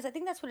 Yeah, I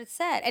think that's what it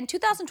said. And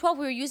 2012,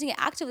 we were using it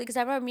actively because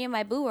I remember me and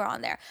my boo were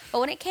on there. But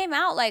when it came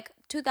out, like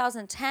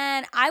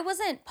 2010, I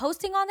wasn't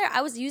posting on there.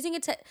 I was using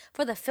it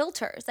for the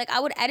filters. Like I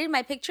would edit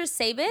my pictures,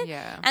 save it,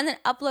 Yeah. and then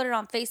upload it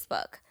on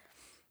Facebook.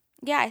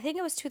 Yeah, I think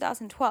it was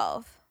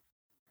 2012.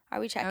 Are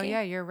we checking? Oh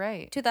yeah, you're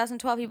right.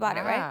 2012, he bought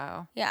it, right?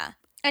 Wow. Yeah.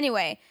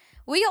 Anyway,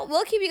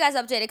 we'll keep you guys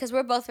updated because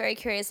we're both very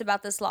curious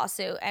about this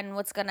lawsuit and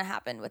what's gonna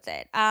happen with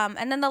it.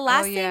 And then the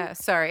last thing. Yeah,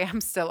 sorry, I'm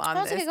still on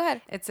No, it's this. okay, go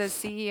ahead. It says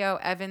CEO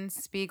Evan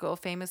Spiegel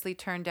famously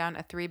turned down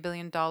a $3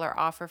 billion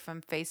offer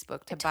from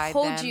Facebook to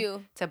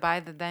buy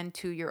the then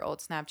 2-year-old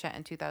Snapchat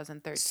in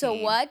 2013. So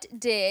what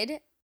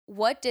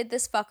did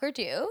this fucker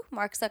do,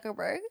 Mark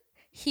Zuckerberg?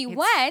 He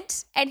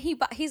went and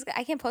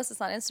I can't post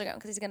this on Instagram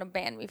because he's gonna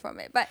ban me from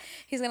it, but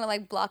he's gonna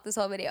like block this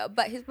whole video.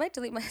 But he might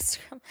delete my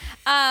Instagram.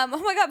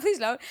 Oh my god, please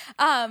don't.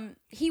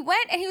 He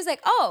went and he was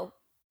like, oh,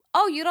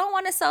 you don't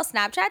want to sell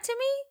Snapchat to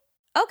me?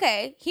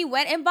 Okay. He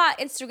went and bought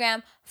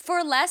Instagram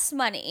for less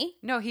money.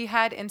 No, he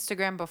had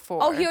Instagram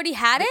before. Oh, he already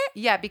had it?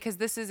 Yeah, because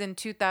this is in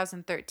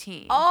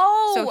 2013.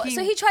 Oh,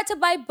 so he tried to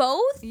buy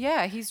both?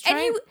 Yeah, he's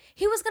trying. And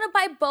he was gonna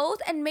buy both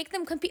and make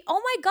them compete. Oh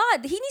my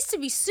god, he needs to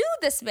be sued,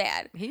 this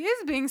man. He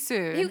is being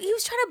sued. He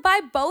was trying to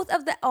buy both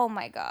of the. Oh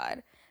my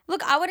god.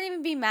 Look, I wouldn't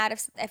even be mad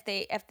if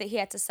he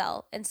had to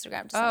sell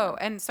Instagram to someone. Oh,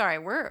 and sorry,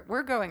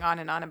 we're going on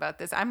and on about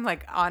this. I'm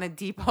like on a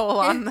deep hole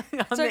on the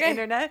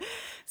internet.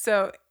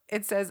 So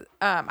it says,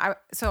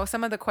 so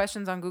some of the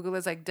questions on Google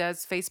is like,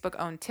 does Facebook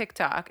own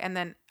TikTok? And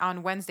then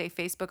on Wednesday,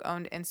 Facebook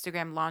owned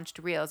Instagram launched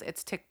Reels,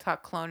 its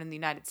TikTok clone in the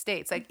United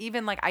States. Like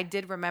even like I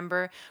did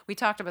remember, we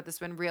talked about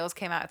this when Reels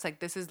came out. It's like,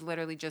 this is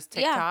literally just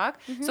TikTok.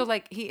 Yeah. Mm-hmm. So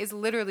like he is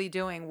literally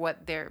doing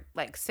what they're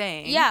like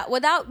saying. Yeah,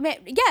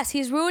 yes,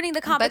 he's ruining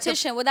the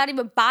competition without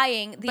even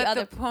buying the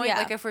other. But the point,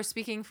 like if we're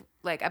speaking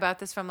like about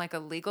this from like a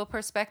legal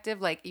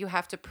perspective, like you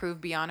have to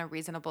prove beyond a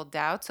reasonable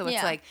doubt. So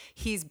it's like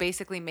he's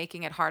basically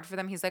making it hard for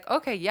them. He's like,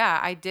 okay, yeah,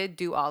 I did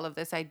do all of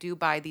this. I do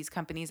buy these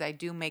companies. I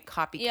do make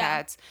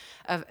copycats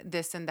of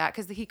this and that.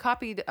 Because he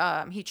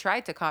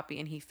tried to copy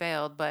and he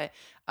failed. But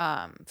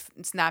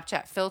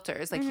Snapchat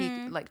filters, like he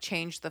like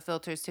changed the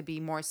filters to be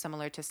more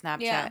similar to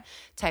Snapchat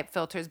type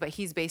filters. But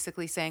he's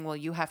basically saying, well,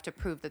 you have to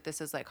prove that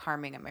this is like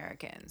harming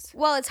Americans.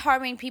 Well, it's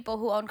harming people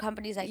who own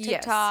companies like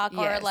TikTok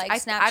or like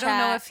Snapchat. I don't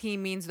know if he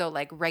means though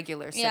like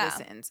regular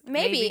citizens.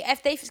 Maybe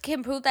if they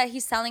can prove that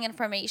he's selling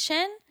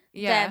information.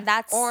 Yeah, then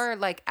that's or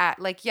like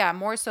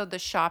more so the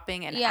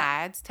shopping and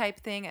ads type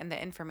thing, and the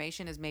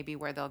information is maybe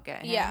where they'll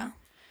get him. Yeah,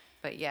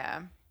 but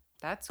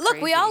that's look.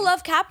 Crazy. We all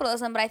love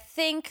capitalism, but I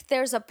think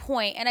there's a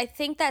point, and I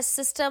think that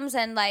systems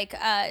and like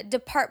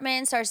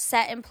departments are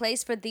set in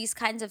place for these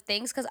kinds of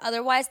things, because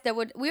otherwise there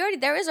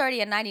is already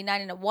a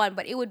 99 and a 1,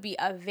 but it would be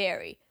a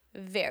very,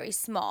 very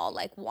small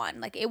like 1.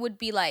 Like it would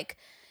be like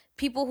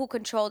people who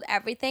controlled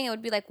everything. It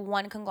would be like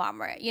one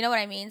conglomerate. You know what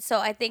I mean? So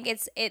I think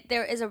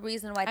there is a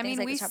reason why things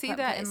like this are put in place. We see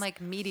that in like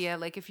media.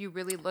 Like if you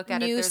really look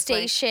at news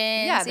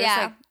stations. There's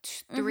like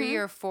 3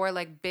 or 4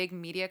 like big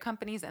media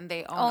companies, and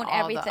they own all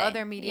everything. The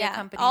other media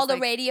companies. All the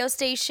radio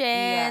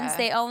stations.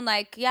 They own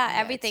like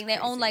everything. They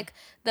own like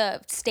the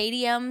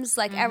stadiums,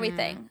 like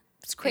everything.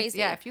 It's crazy.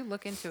 If you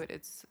look into it,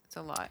 it's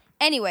a lot.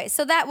 Anyway,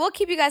 so that we'll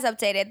keep you guys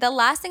updated. The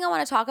last thing I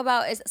want to talk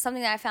about is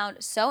something that I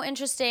found so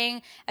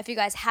interesting. If you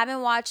guys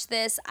haven't watched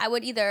this, I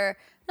would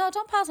No,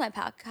 don't pause my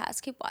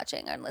podcast. Keep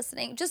watching and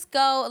listening. Just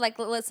go like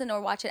listen or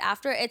watch it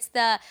after. It's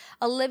the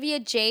Olivia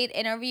Jade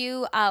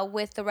interview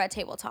with the Red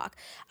Table Talk.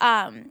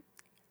 I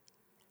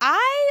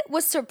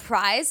was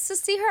surprised to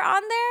see her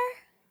on there.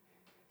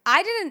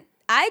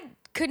 I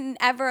couldn't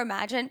ever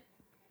imagine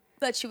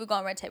that she would go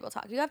on Red Table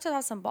Talk. You have to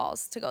have some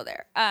balls to go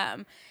there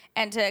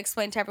and to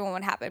explain to everyone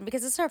what happened,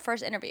 because it's her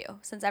first interview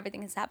since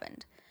everything has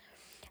happened.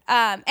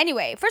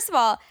 Anyway, first of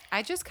all,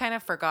 I just kind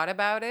of forgot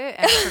about it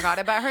and forgot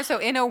about her. So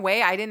in a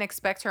way, I didn't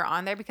expect her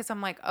on there because I'm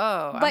like,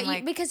 oh.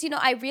 But because,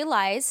 I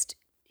realized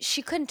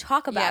she couldn't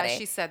talk about it.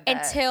 She said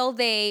that. Until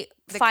the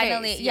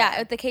finally,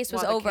 case, the case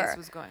was over. The case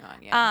was going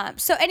on, yeah.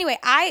 So anyway,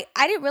 I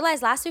didn't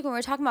realize last week when we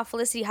were talking about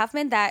Felicity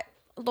Huffman that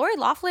Lori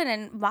Loughlin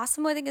and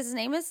Massimo, I think his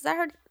name is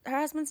that her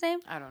husband's name?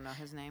 I don't know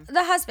his name.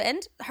 The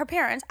husband, her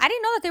parents, I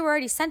didn't know that they were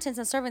already sentenced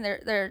and serving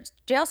their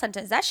jail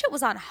sentence. That shit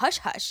was on hush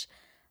hush.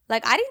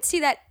 Like, I didn't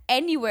see that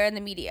anywhere in the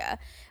media.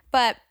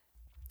 But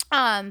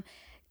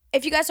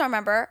if you guys don't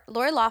remember,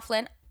 Lori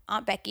Loughlin,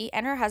 Aunt Becky,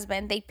 and her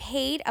husband, they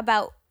paid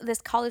about this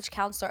college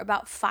counselor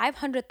about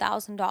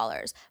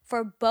 $500,000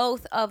 for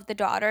both of the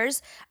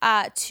daughters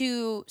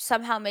to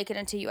somehow make it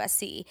into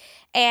USC.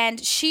 And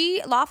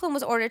Loughlin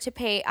was ordered to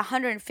pay a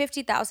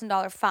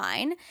 $150,000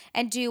 fine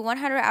and do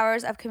 100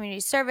 hours of community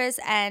service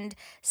and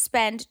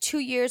spend 2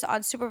 years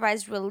on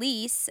supervised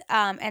release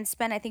and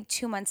spend, I think,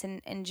 2 months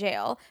in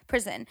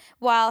prison,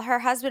 while her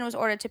husband was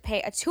ordered to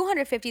pay a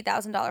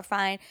 $250,000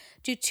 fine,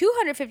 do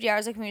 250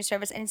 hours of community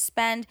service, and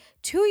spend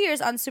 2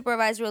 years on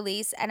supervised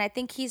release, and I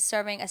think he's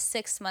serving a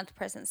 6-month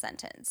prison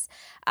sentence.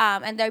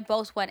 And they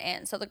both went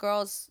in. So the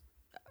girls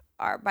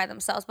are by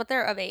themselves, but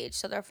they're of age,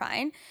 so they're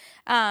fine.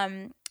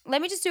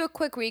 Let me just do a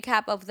quick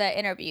recap of the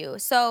interview.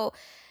 So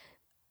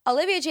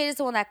Olivia Jade is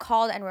the one that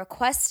called and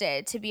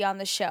requested to be on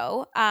the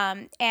show.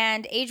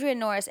 And Adrienne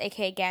Norris,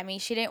 aka Gammy,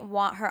 she didn't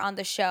want her on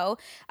the show.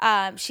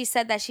 She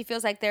said that she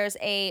feels like there's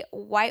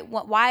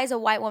why is a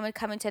white woman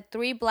coming to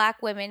 3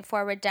 black women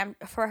for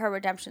her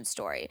redemption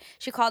story?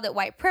 She called it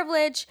white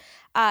privilege.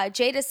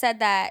 Jada said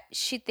that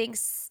she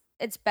thinks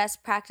it's best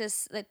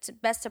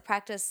to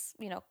practice,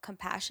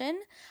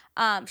 compassion.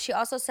 She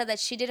also said that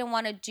she didn't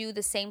want to do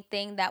the same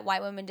thing that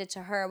white women did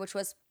to her, which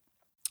was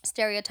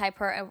stereotype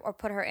her or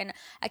put her in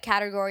a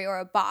category or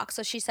a box.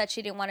 So she said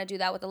she didn't want to do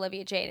that with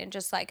Olivia Jade and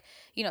just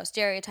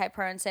stereotype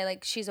her and say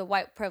like she's a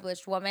white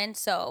privileged woman.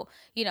 So,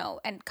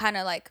 and kind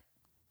of like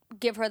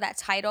give her that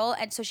title.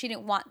 And so she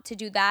didn't want to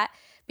do that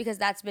because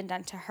that's been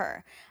done to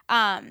her.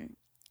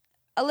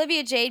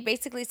 Olivia Jade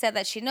basically said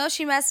that she knows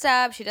she messed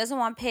up. She doesn't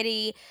want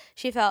pity.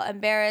 She felt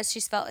embarrassed. She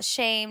felt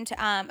ashamed.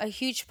 A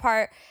huge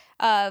part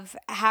of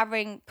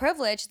having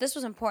privilege, this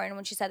was important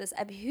when she said this,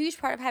 a huge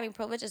part of having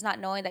privilege is not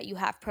knowing that you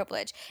have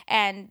privilege.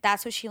 And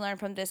that's what she learned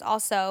from this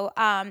also.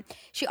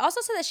 She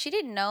also said that she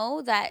didn't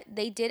know that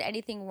they did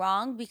anything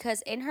wrong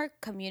because in her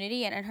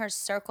community and in her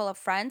circle of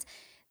friends,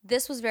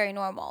 this was very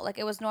normal. Like,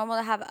 it was normal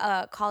to have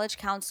a college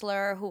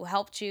counselor who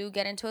helped you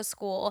get into a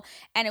school,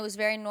 and it was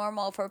very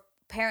normal for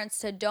parents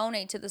to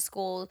donate to the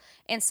school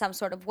in some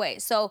sort of way.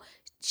 So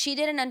she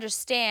didn't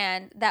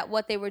understand that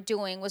what they were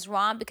doing was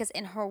wrong because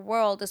in her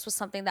world, this was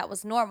something that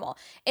was normal.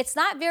 It's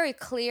not very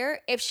clear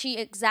if she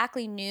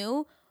exactly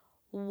knew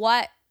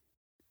what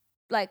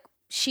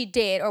she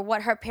did or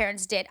what her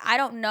parents did. I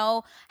don't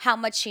know how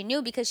much she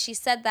knew because she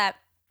said that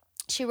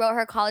she wrote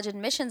her college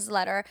admissions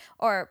letter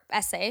or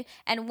essay,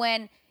 and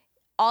when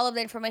all of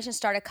the information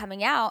started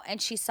coming out and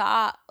she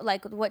saw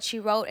what she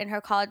wrote in her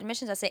college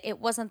admissions essay, it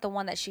wasn't the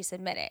one that she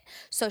submitted.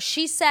 So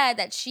she said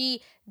that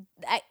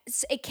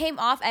it came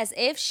off as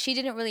if she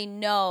didn't really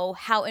know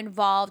how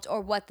involved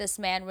or what this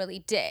man really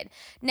did.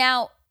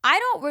 Now, I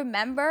don't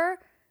remember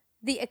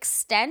the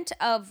extent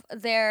of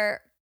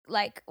their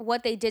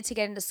what they did to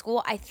get into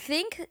school. I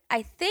think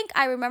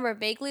I remember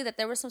vaguely that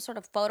there were some sort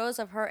of photos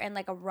of her in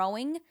a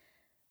rowing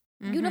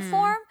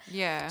uniform.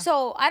 Yeah.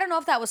 So I don't know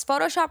if that was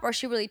Photoshop or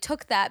she really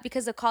took that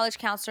because the college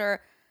counselor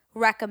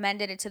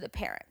recommended it to the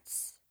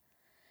parents.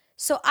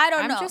 So I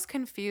don't know. I'm just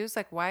confused.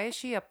 Why is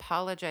she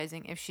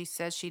apologizing if she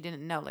says she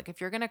didn't know? If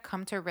you're going to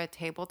come to Red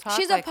Table Talk.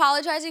 She's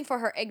apologizing for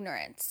her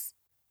ignorance.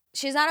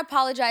 She's not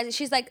apologizing.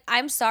 She's like,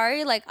 I'm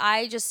sorry.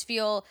 I just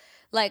feel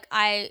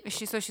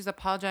she's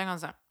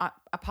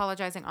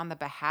apologizing on the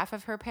behalf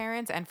of her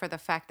parents and for the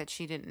fact that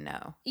she didn't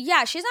know.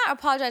 Yeah, she's not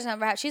apologizing on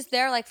behalf. She's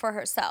there for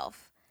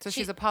herself. So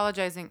she's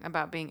apologizing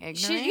about being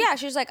ignorant?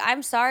 She's like,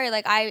 I'm sorry.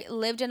 I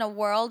lived in a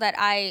world that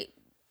I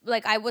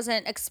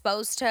wasn't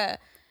exposed to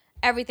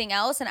everything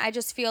else. And I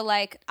just feel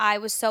like I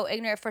was so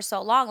ignorant for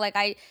so long.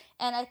 I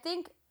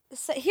think,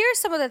 so here's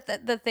some of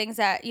the things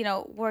that,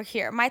 were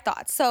here. My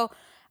thoughts. So,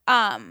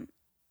 I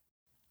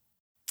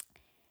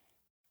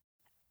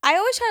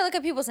always try to look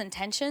at people's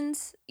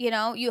intentions.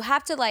 You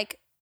have to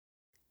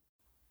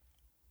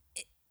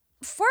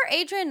for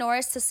Adrienne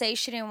Norris to say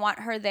she didn't want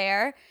her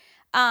there,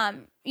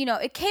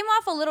 it came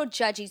off a little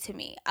judgy to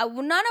me.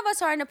 None of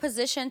us are in a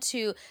position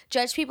to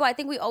judge people. I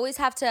think we always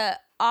have to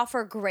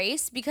offer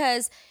grace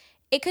because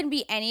it can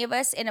be any of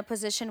us in a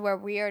position where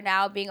we are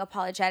now being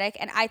apologetic.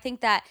 And I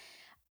think that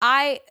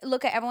I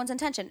look at everyone's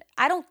intention.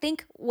 I don't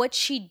think what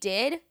she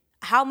did,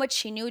 how much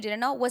she knew, didn't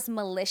know, was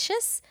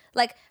malicious.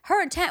 Like,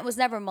 her intent was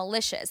never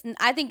malicious. And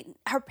I think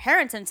her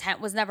parents'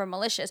 intent was never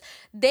malicious.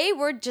 They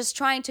were just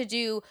trying to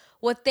do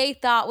what they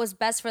thought was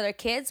best for their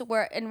kids,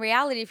 where in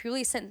reality, if you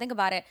really sit and think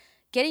about it,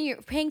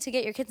 paying to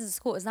get your kids into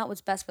school is not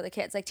what's best for the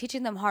kids. Like,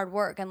 teaching them hard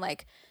work and,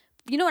 like,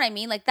 you know what I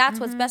mean? Like, that's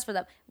what's best for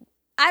them.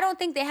 I don't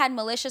think they had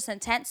malicious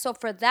intent. So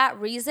for that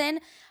reason,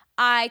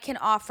 I can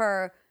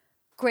offer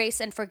grace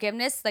and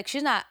forgiveness. Like,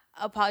 she's not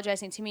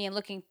apologizing to me and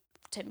looking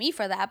to me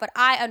for that, but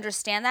I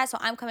understand that. So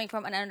I'm coming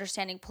from an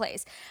understanding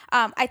place.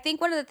 I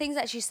think one of the things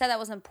that she said that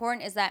was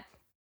important is that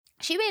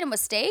she made a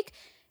mistake.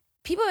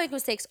 People make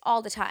mistakes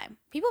all the time.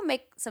 People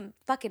make some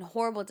fucking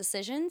horrible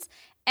decisions,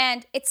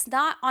 and it's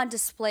not on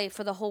display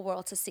for the whole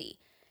world to see.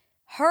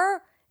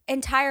 Her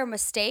entire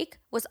mistake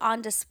was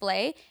on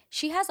display.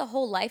 She has a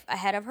whole life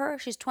ahead of her.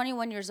 She's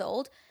 21 years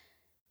old.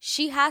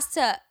 She has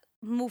to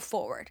move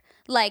forward.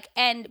 Like,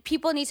 and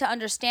people need to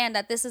understand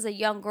that this is a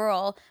young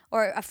girl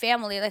or a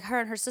family, like her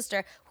and her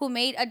sister, who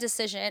made a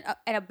decision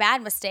and a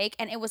bad mistake,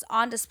 and it was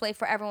on display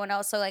for everyone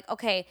else. So, like,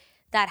 okay,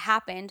 that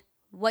happened.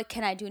 What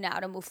can I do now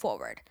to move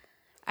forward?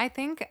 I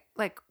think,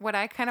 like, what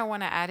I kind of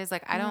want to add is,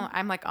 like,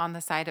 I'm like on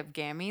the side of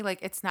Gammy. Like,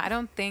 it's not,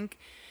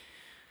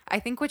 I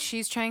think what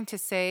she's trying to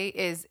say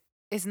is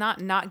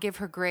not give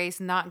her grace,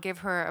 not give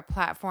her a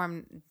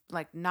platform,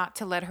 like, not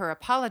to let her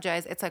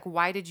apologize. It's like,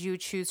 why did you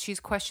choose? She's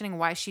questioning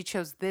why she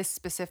chose this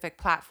specific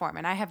platform.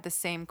 And I have the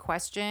same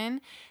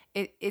question.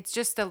 It's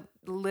just a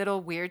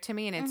little weird to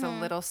me, and it's a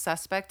little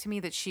suspect to me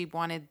that she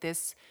wanted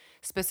this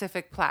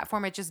specific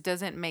platform. It just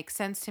doesn't make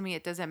sense to me.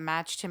 It doesn't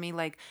match to me.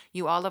 Like,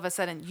 you all of a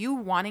sudden, you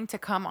wanting to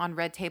come on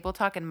Red Table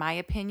Talk, in my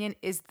opinion,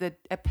 is the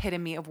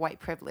epitome of white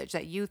privilege.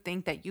 That you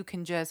think that you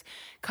can just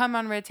come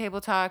on Red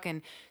Table Talk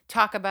and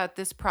talk about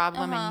this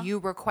problem and you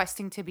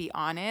requesting to be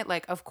on it.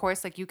 Like, of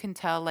course, like, you can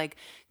tell, like,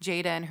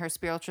 Jada and her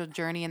spiritual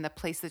journey and the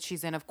place that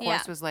she's in, of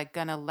course, was like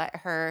gonna let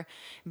her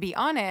be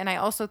on it. And I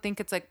also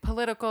think it's like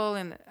political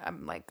and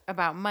like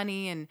about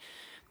money and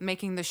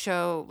making the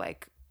show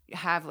like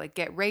have like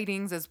get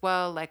ratings as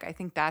well. Like, I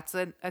think that's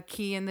a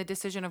key in the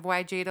decision of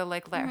why Jada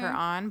like let her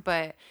on.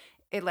 But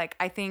it, like,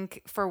 I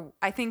think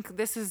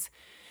this is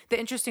the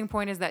interesting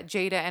point, is that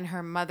Jada and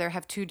her mother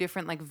have two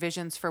different like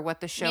visions for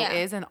what the show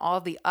is, and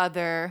all the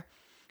other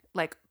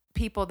like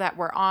people that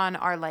were on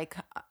are like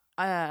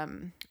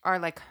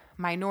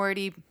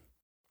minority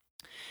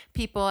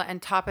people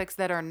and topics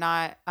that are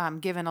not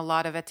given a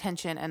lot of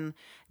attention and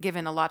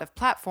given a lot of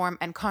platform,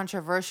 and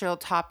controversial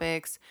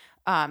topics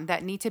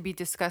that need to be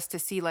discussed to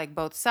see like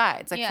both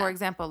sides. Like, for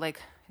example, like,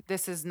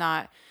 this is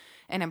not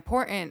an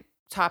important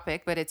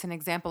topic, but it's an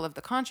example of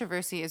the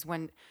controversy, is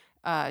when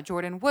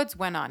Jordan Woods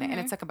went on it. And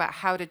it's like about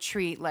how to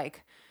treat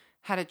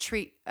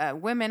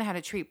women, how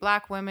to treat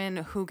Black women,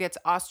 who gets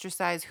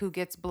ostracized, who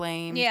gets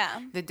blamed.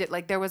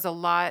 Like, there was a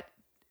lot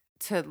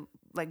to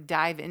like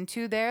dive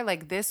into there.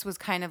 Like, this was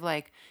kind of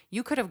like,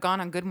 you could have gone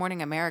on Good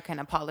Morning America and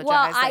apologized.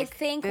 Well, like, I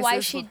think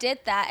why she did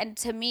that, and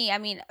to me, I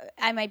mean,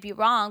 I might be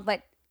wrong,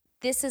 but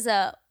this is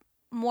a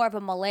more of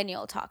a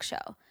millennial talk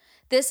show.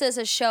 This is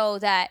a show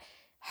that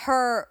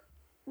her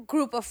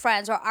group of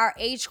friends or our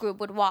age group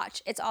would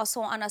watch. It's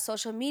also on a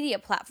social media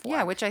platform.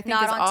 Yeah, which I think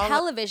not is on all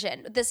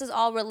television. This is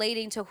all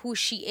relating to who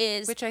she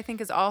is. Which I think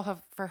is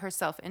all for her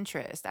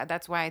self-interest.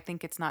 That's why I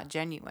think it's not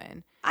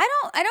genuine.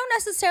 I don't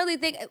necessarily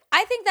think.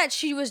 I think that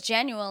she was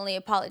genuinely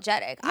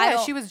apologetic.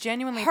 Yeah, she was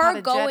genuinely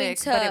apologetic,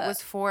 but it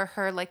was for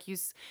her, like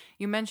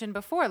you mentioned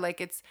before,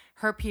 like, it's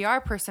her PR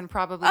person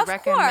probably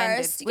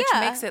recommended, which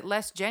makes it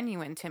less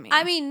genuine to me.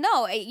 I mean,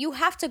 no, you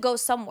have to go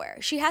somewhere.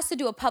 She has to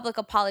do a public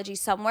apology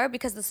somewhere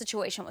because the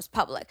situation was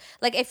public.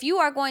 Like, if you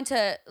are going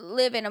to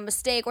live in a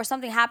mistake or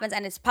something happens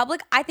and it's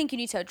public, I think you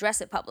need to address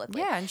it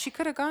publicly. Yeah, and she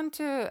could have gone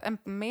to a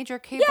major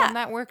cable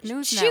network,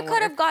 news network. She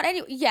could have gone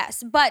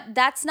yes, but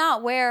that's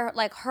not where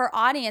like her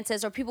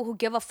audiences or people who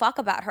give a fuck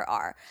about her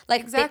are.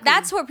 Like,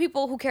 that's where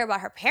people who care about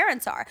her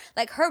parents are.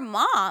 Like, her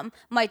mom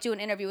might do an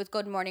interview with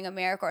Good Morning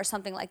America or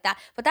something like that,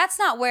 but that's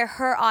not where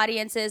her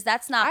audience is.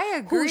 That's not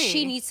who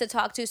she needs to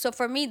talk to. So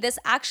for me, this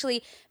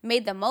actually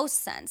made the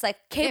most sense. Like,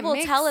 cable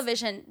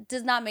television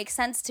does not make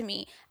sense to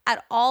me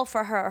at all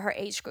for her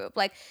age group.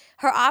 Like,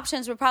 her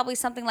options were probably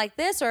something like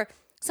this or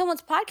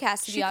someone's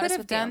podcast, to be honest with you. She could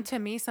have done, to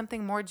me,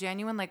 something more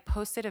genuine, like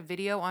posted a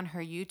video on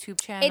her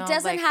YouTube channel. It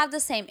doesn't have the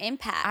same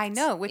impact. I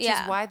know, which is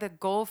why the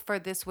goal for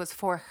this was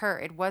for her.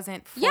 It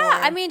wasn't for...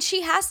 Yeah, I mean,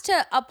 she has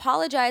to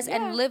apologize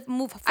and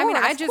move forward, I mean,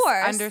 I just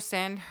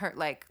understand her,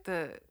 like,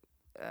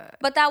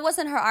 but that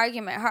wasn't her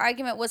argument. Her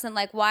argument wasn't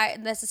like, why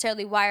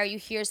are you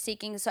here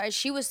seeking sorry?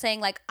 She was saying,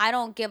 like, I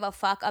don't give a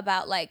fuck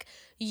about like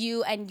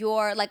you and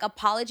your like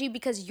apology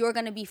because you're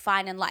gonna be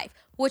fine in life,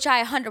 which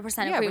I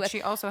 100% agree with.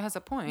 She also has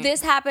a point.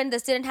 This happened,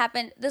 this didn't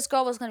happen. This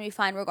girl was gonna be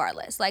fine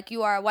regardless. Like,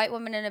 you are a white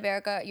woman in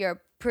America,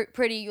 you're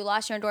pretty, you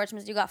lost your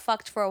endorsements, you got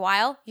fucked for a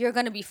while, you're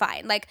gonna be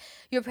fine. Like,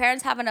 your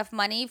parents have enough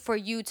money for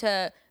you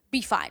to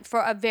be fine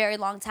for a very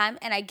long time,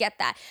 and I get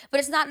that. But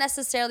it's not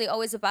necessarily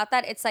always about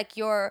that. It's like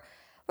your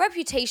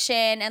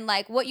reputation and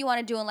like what you want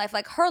to do in life.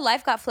 Like her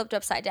life got flipped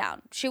upside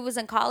down. She was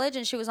in college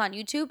and she was on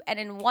YouTube, and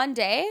in one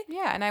day,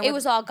 Yeah, and it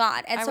was all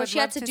gone. And I so would she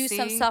had love to to do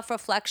some see-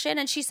 self-reflection,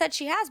 and she said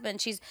she has been.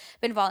 She's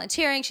been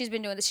volunteering, she's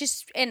been doing this.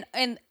 She's in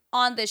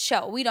on this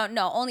show. We don't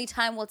know. Only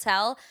time will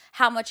tell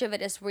how much of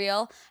it is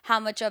real, how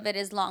much of it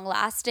is long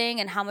lasting,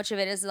 and how much of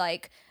it is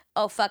like,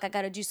 oh fuck, I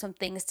got to do some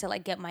things to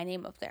like get my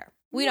name up there.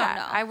 We don't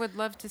know. I would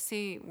love to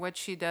see what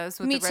she does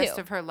with Me the rest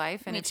too. of her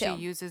life, and Me if she too.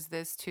 uses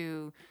this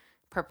to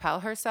propel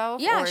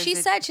herself. Yeah, or she is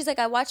it- said, she's like,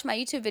 I watched my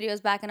YouTube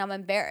videos back and I'm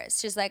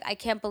embarrassed. She's like, I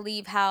can't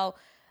believe how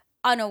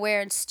unaware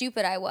and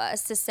stupid I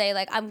was to say,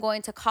 like, I'm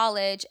going to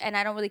college and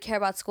I don't really care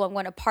about school. I'm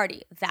going to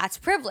party. That's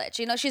privilege.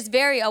 You know, she's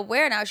very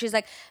aware now. She's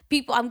like,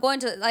 people, I'm going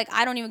to, like,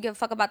 I don't even give a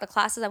fuck about the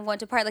classes. I'm going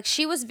to party. Like,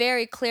 she was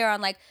very clear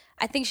on, like,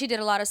 I think she did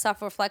a lot of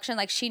self reflection.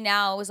 Like, she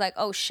now was like,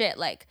 oh shit,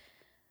 like,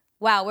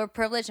 wow, we're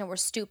privileged and we're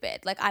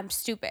stupid. Like, I'm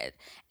stupid.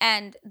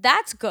 And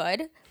that's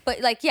good. But,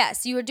 like,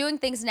 yes, you are doing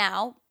things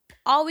now.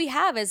 All we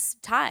have is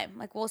time.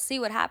 Like, we'll see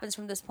what happens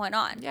from this point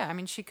on. Yeah, I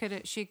mean, she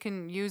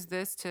can use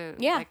this to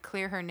Yeah. like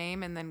clear her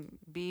name and then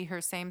be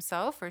her same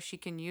self, or she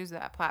can use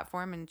that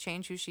platform and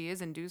change who she is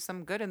and do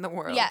some good in the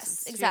world.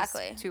 Yes, She has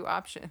exactly. two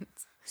options.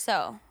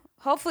 So,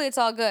 hopefully it's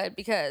all good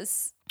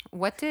because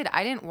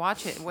I didn't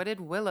watch it. What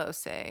did Willow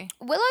say?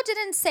 Willow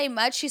didn't say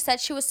much. She said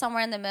she was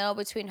somewhere in the middle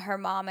between her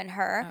mom and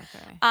her.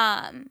 Okay.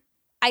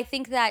 I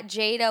think that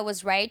Jada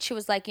was right. She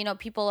was like, you know,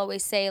 people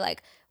always say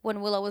like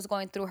when Willow was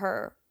going through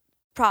her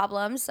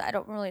problems, I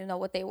don't really know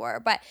what they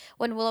were, but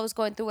when Willow was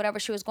going through whatever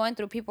she was going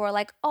through, people were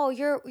like, oh,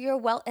 you're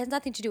well, it has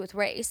nothing to do with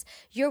race.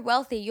 You're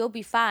wealthy, you'll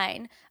be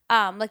fine.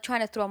 Like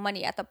trying to throw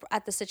money at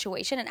the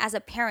situation. And as a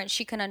parent,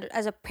 she can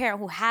as a parent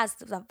who has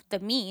the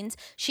means,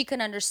 she can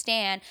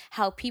understand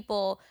how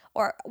people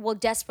or will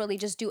desperately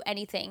just do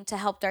anything to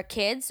help their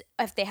kids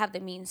if they have the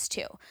means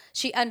to.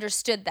 She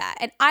understood that,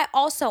 and I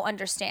also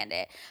understand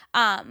it.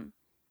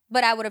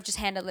 But I would have just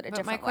handled it a But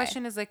different my way.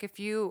 question is like, if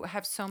you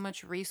have so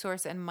much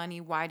resource and money,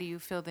 why do you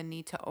feel the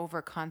need to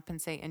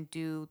overcompensate and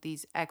do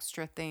these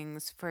extra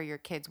things for your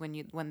kids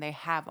when they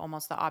have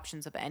almost the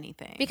options of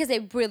anything? Because they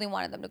really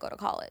wanted them to go to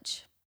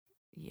college.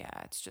 Yeah,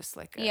 it's just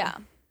like Yeah.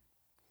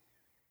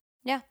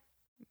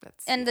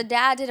 That's And the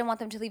dad didn't want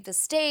them to leave the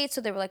state,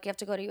 so they were like, you have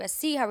to go to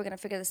USC. How are we going to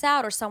figure this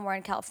out? Or somewhere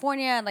in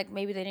California. And like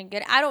maybe they didn't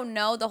get it. I don't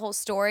know the whole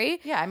story.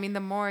 yeah. I mean, the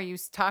more you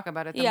talk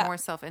about it, the Yeah. more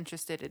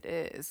self-interested it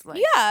is. Like,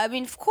 Yeah, I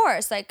mean, of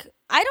course. Like,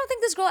 I don't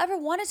think this girl ever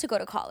wanted to go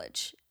to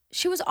college.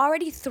 She was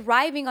already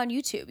thriving on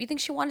YouTube. You think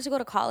she wanted to go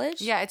to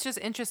college? yeah, it's just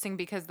interesting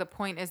because the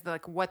point is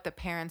like what the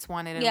parents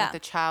wanted and Yeah. what the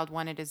child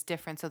wanted is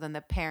different. So then the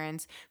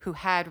parents who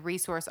had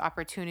resource,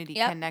 opportunity,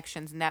 Yep.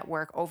 connections,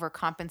 network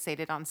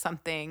overcompensated on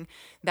something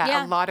that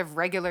Yeah. a lot of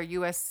regular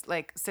U.S.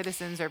 like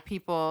citizens or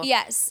people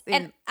Yes.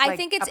 And I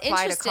think it's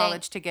apply interesting. to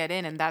college to get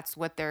in, and that's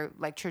what their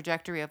like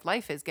trajectory of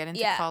life is: get into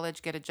Yeah.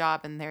 college, get a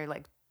job, and they're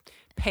like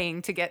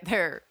paying to get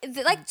there.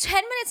 Like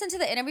 10 minutes into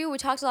the interview, we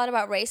talked a lot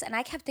about race, and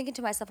I kept thinking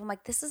to myself, I'm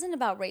like, this isn't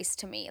about race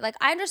to me. Like,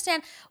 I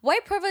understand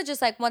white privilege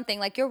is like one thing.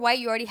 Like, you're white,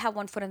 you already have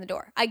one foot in the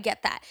door. I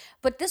get that.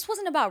 But this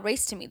wasn't about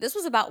race to me. This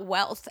was about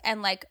wealth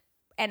and like,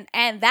 and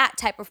that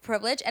type of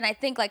privilege. And I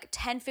think like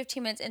 10,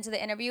 15 minutes into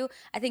the interview,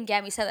 I think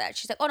Gammy said that.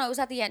 She's like, oh no, it was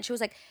at the end. She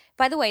was like,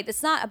 by the way,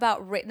 it's not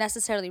about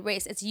necessarily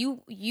race. It's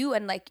you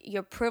and like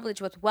your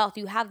privilege with wealth.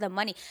 You have the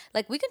money.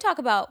 Like, we can talk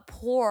about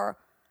poor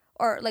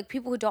or like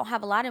people who don't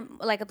have a lot of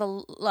like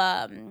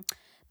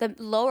the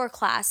lower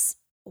class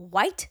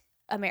white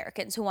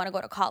Americans who want to go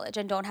to college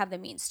and don't have the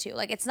means to.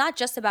 Like, it's not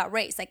just about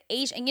race. Like,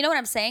 age, and you know what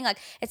I'm saying? Like,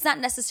 it's not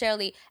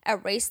necessarily a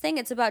race thing.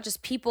 It's about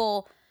just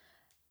people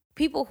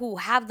who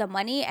have the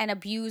money and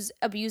abuse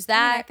that. I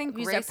mean, I think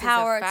abuse race their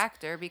power. is a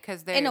factor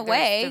because they In a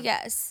way,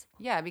 yes.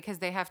 Yeah, because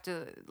they have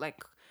to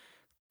like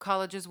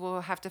colleges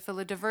will have to fill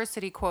a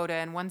diversity quota,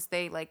 and once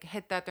they like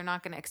hit that, they're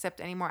not going to accept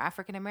any more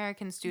African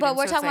American students. But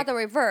we're So talking it's about the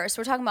reverse.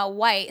 We're talking about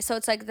white. So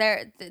it's like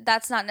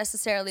that's not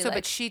necessarily so, like.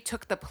 but she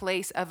took the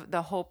place of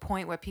the whole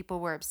point where people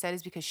were upset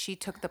is because she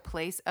took the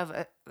place of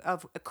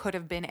could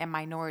have been a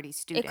minority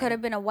student. It could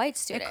have been a white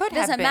student. could It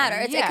doesn't have been, matter.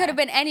 It yeah. could have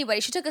been anybody.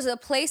 She took us to the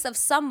place of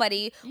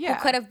somebody Yeah.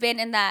 who could have been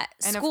in that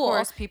And of school.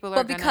 course, people are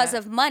but because gonna-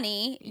 of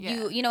money,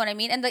 Yeah. you know what I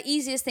mean? And the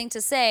easiest thing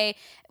to say,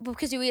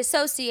 because we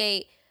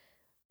associate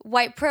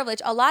white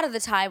privilege a lot of the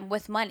time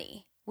with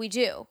money. We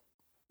do.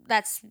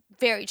 That's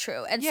very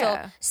true. And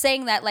Yeah. so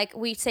saying that, like,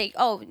 we say,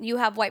 oh, you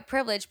have white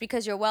privilege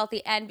because you're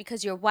wealthy and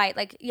because you're white,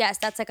 like, yes,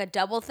 that's like a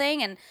double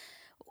thing. And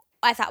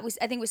I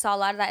think we saw a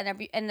lot of that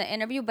in the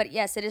interview, but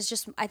yes, it is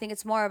just, I think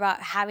it's more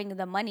about having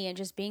the money and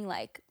just being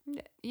like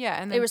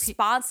Yeah, and then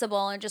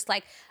irresponsible and just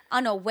like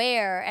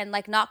unaware and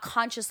like not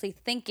consciously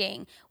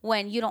thinking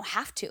when you don't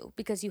have to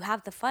because you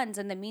have the funds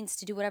and the means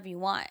to do whatever you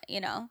want,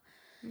 you know?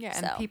 yeah,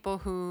 and So. people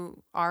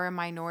who are a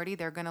minority,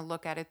 they're going to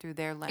look at it through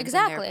their lens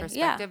Exactly, and their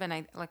yeah. perspective.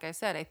 And like I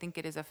said, I think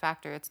it is a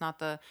factor. It's not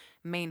the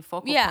main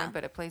focal Yeah. point,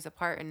 but it plays a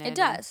part in it. It And,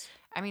 does.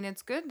 I mean,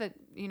 it's good that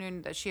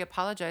that she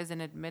apologized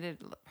and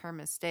admitted her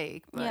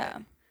mistake.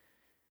 But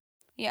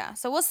Yeah.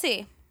 So we'll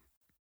see.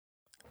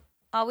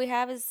 All we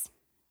have is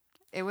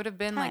It would have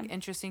been time. like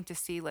interesting to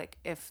see like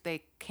if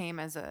they came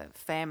as a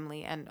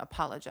family and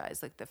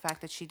apologized. Like the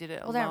fact that she did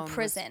it Well, alone. they're in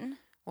prison.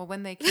 Well,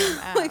 when they came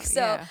out, Like,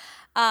 so,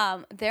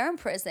 yeah. they're in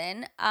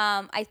prison.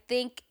 I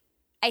think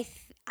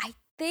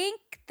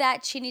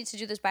that she needs to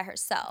do this by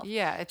herself.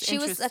 Yeah, it's She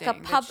was like a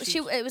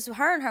interesting that it was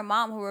her and her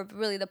mom who were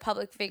really the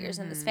public figures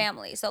in this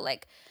family. So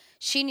like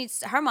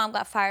her mom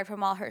got fired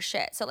from all her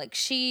shit. So like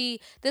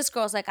this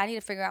girl's like, I need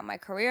to figure out my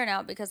career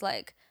now because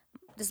like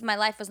my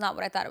life was not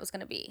what I thought it was going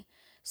to be.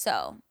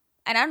 So,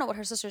 and I don't know what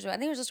her sister's doing. I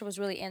think her sister was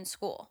really in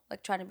school,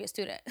 like trying to be a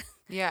student.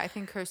 Yeah, I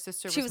think her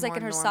sister She was like more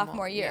in her normal.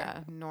 sophomore year. Yeah,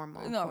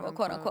 normal,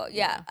 quote unquote.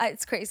 Yeah.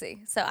 It's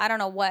crazy. So I don't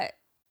know what.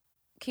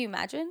 Can you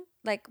imagine?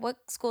 Like, what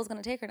school's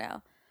gonna take her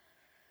now?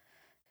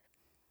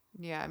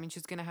 Yeah, I mean,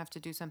 she's gonna have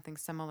to do something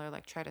similar,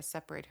 like try to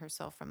separate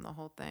herself from the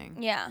whole thing.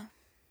 Yeah.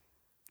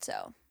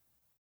 So,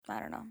 I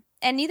don't know.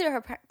 And neither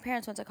of her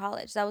parents went to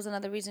college. That was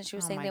another reason she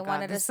was saying they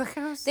wanted us.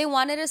 They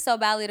wanted us so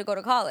badly to go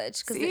to college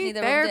because neither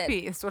of them did.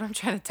 Therapy is what I'm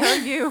trying to tell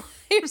you.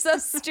 You're so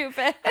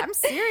stupid. I'm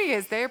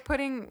serious. They're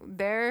putting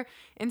their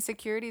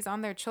insecurities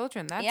on their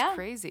children. That's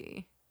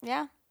crazy.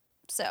 Yeah.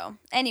 So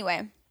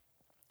anyway,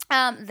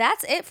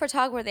 that's it for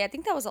Talkworthy. I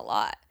think that was a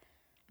lot.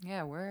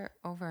 Yeah, we're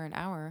over an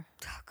hour.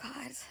 Oh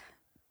God.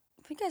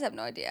 You guys have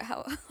no idea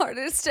how hard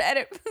it is to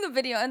edit the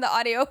video and the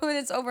audio when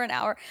it's over an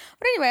hour.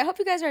 But anyway, I hope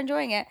you guys are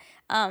enjoying it.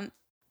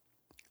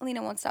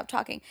 Lena won't stop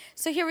talking.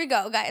 So here we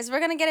go, guys. We're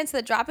going to get into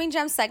the Dropping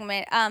Gems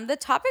segment. The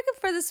topic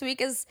for this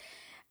week is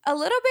a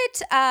little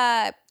bit,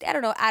 I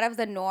don't know, out of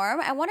the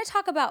norm. I want to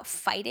talk about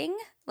fighting,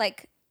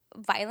 like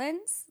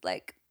violence,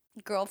 like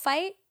girl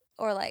fight,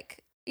 or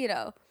like, you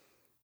know,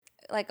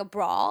 like a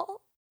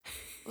brawl,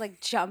 like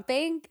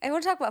jumping. I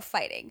want to talk about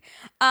fighting.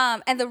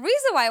 And the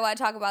reason why I want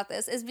to talk about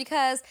this is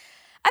because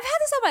I've had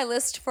this on my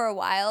list for a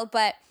while,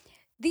 but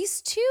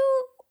these two,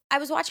 I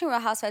was watching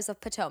Real Housewives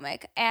of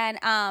Potomac,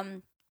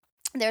 and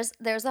there's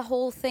a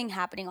whole thing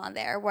happening on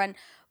there when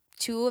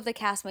two of the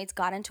castmates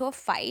got into a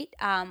fight.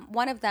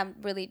 One of them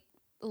really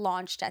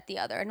launched at the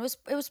other, and it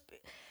was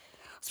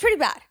pretty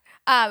bad.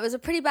 It was a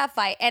pretty bad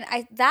fight, and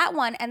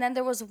then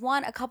there was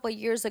one a couple of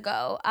years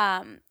ago,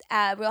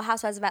 at Real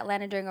Housewives of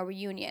Atlanta during a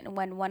reunion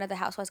when one of the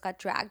housewives got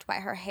dragged by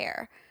her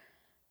hair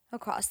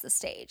across the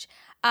stage,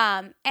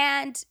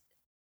 and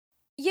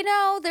you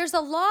know, there's a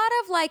lot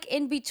of like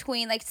in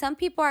between. Like some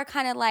people are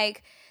kind of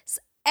like,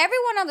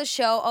 everyone on the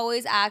show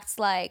always acts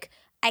like,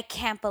 I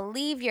can't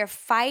believe you're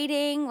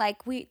fighting.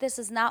 Like this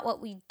is not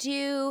what we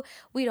do.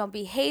 We don't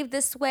behave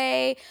this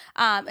way.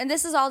 And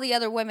this is all the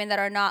other women that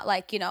are not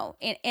like, you know,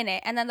 in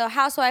it. And then the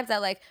housewife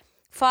that like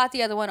fought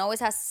the other one always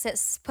has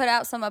to put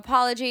out some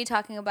apology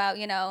talking about,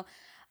 you know,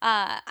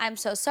 I'm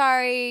so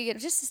sorry, you know,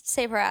 just to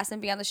save her ass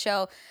and be on the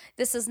show.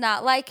 This is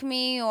not like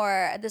me,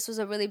 or this was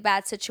a really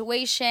bad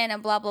situation,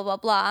 and blah, blah, blah,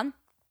 blah.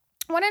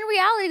 When in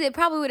reality, they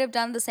probably would have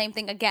done the same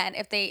thing again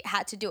if they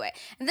had to do it.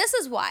 And this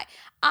is why.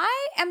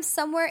 I am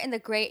somewhere in the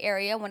gray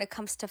area when it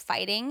comes to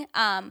fighting.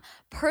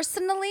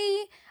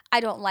 Personally,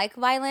 I don't like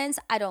violence.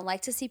 I don't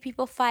like to see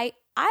people fight.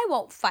 I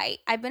won't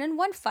fight. I've been in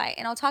one fight,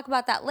 and I'll talk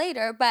about that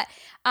later. But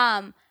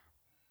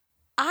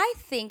I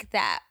think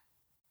that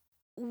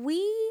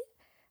we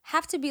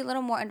have to be a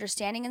little more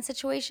understanding in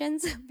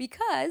situations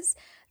because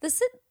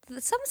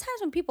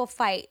sometimes when people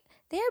fight,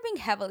 they are being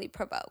heavily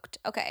provoked,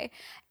 okay?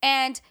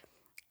 And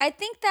I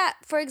think that,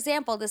 for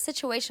example, the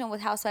situation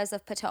with Housewives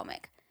of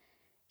Potomac,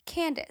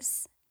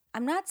 Candace,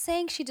 I'm not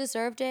saying she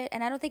deserved it,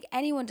 and I don't think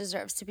anyone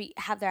deserves to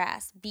have their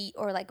ass beat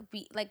or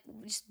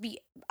just be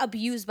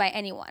abused by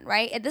anyone,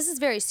 right? And this is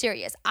very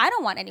serious. I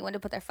don't want anyone to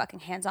put their fucking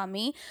hands on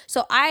me.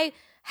 So I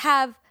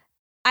have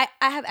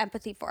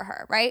empathy for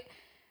her, right?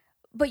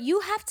 But you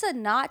have to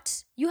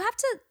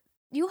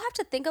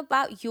think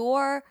about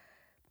your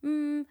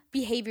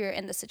behavior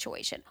in the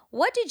situation.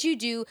 What did you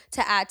do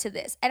to add to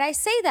this? And I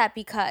say that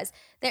because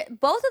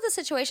both of the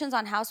situations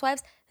on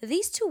Housewives,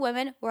 these two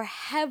women were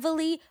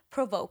heavily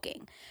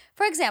provoking.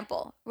 For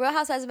example, Real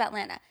Housewives of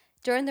Atlanta,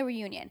 during the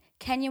reunion,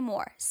 Kenya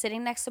Moore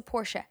sitting next to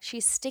Portia,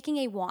 she's sticking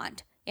a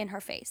wand in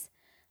her face.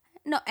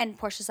 No, and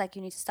Portia's like,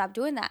 you need to stop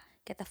doing that.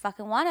 Get the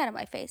fucking wand out of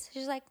my face.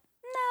 She's like,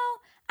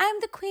 no, I'm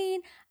the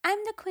queen.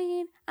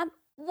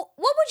 What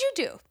would you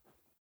do?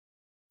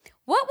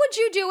 What would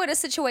you do in a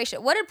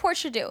situation? What did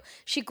Portia do?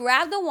 She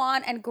grabbed the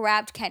wand and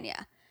grabbed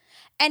Kenya.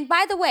 And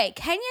by the way,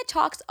 Kenya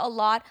talks a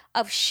lot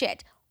of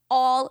shit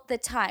all the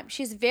time.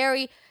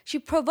 She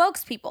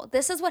provokes people.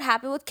 This is what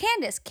happened with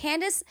Candace.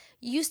 Candace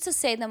used to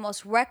say the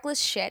most reckless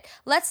shit.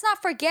 Let's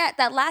not forget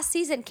that last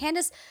season,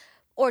 Candace,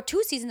 or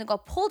 2 seasons ago,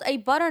 pulled a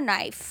butter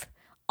knife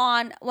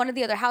on one of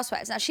the other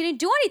housewives. Now, she didn't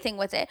do anything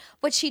with it,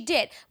 but she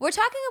did. We're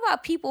talking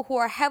about people who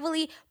are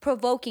heavily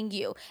provoking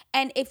you.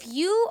 And if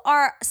you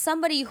are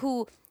somebody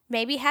who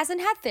maybe hasn't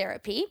had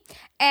therapy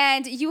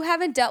and you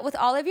haven't dealt with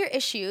all of your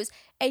issues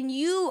and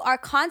you are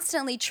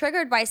constantly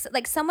triggered by,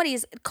 like somebody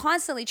is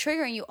constantly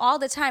triggering you all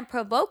the time,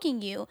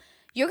 provoking you,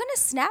 you're going to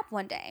snap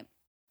one day.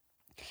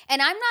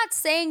 And I'm not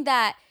saying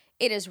that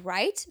it is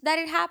right that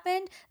it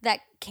happened, that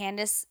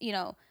Candace, you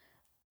know,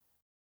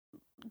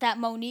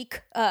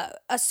 Monique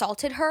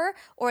assaulted her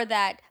or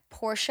that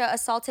Portia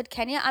assaulted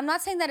Kenya. I'm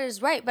not saying that it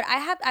is right, but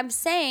I'm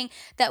saying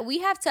that we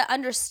have to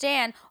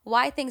understand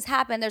why things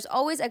happen. There's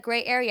always a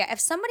gray area. If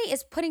somebody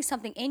is putting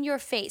something in your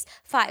face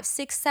 5,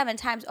 6, 7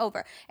 times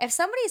over, if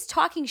somebody is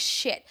talking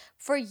shit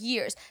for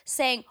years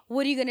saying,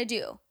 what are you going to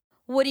do?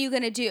 What are you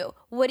going to do?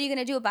 What are you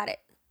going to do about it?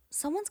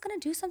 Someone's going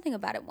to do something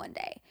about it one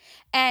day.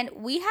 And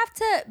we have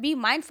to be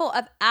mindful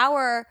of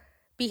our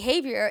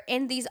behavior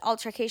in these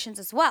altercations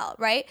as well,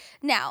 right?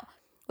 Now,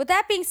 with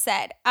that being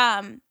said,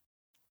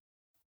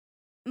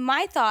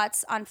 my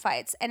thoughts on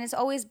fights, and it's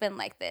always been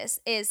like this,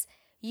 is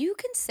you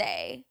can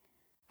say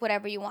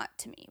whatever you want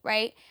to me,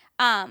 right?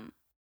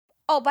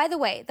 Oh, by the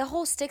way, the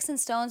whole sticks and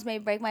stones may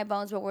break my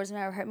bones, but words will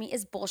never hurt me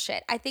is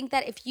bullshit. I think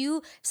that if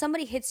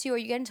somebody hits you or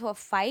you get into a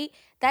fight,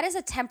 that is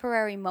a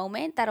temporary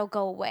moment that'll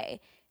go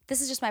away.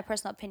 This is just my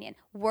personal opinion.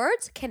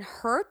 Words can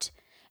hurt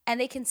and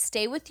they can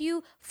stay with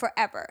you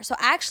forever. So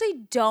I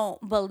actually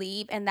don't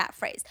believe in that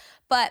phrase.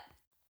 But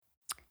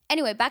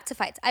anyway, back to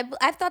fights.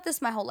 I've thought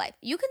this my whole life.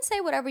 You can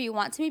say whatever you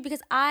want to me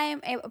because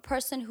I'm a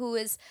person who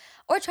is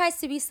or tries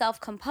to be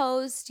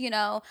self-composed, you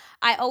know.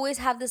 I always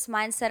have this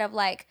mindset of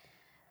like,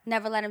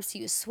 never let them see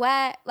you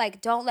sweat.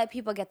 Like, don't let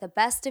people get the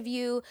best of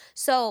you.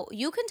 So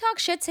you can talk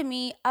shit to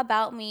me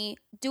about me,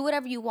 do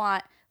whatever you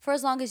want for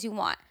as long as you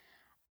want.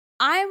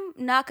 I'm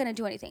not going to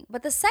do anything.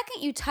 But the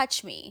second you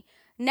touch me,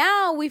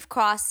 now we've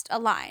crossed a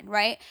line,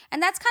 right?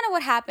 And that's kind of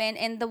what happened.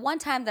 And the one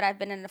time that I've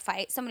been in a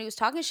fight, somebody was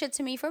talking shit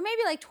to me for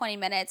maybe like 20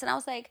 minutes. And I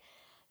was like,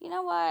 you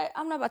know what?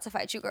 I'm not about to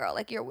fight you, girl.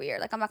 Like, you're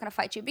weird. Like, I'm not going to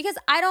fight you because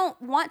I don't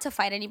want to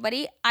fight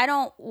anybody. I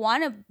don't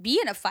want to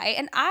be in a fight.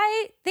 And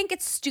I think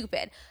it's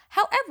stupid.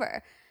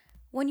 However,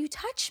 when you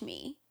touch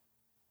me,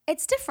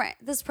 it's different.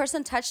 This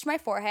person touched my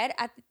forehead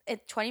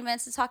at 20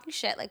 minutes of talking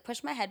shit, like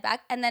pushed my head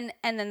back, and then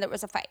there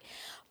was a fight.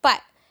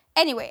 But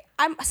anyway,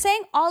 I'm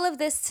saying all of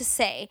this to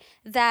say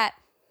that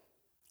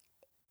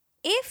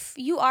if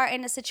you are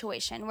in a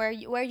situation where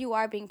you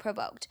are being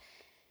provoked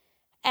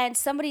and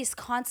somebody's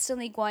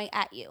constantly going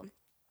at you,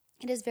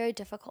 it is very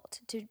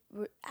difficult to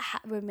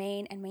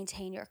remain and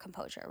maintain your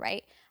composure,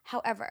 right?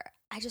 However,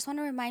 I just want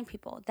to remind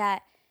people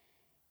that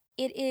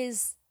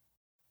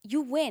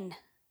you win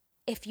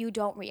if you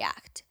don't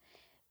react.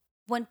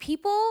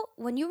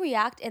 When you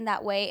react in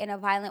that way, in a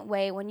violent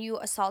way, when you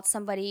assault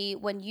somebody,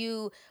 when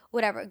you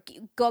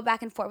go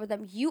back and forth with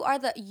them,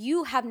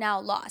 you have now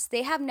lost.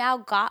 They have now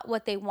got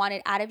what they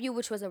wanted out of you,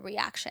 which was a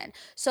reaction.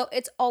 So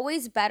it's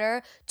always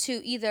better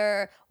to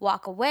either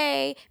walk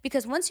away,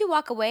 because once you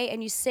walk away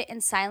and you sit in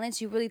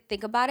silence, you really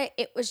think about it,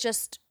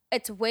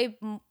 it's way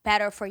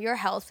better for your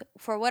health,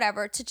 for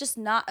whatever, to just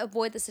not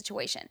avoid the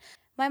situation.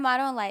 My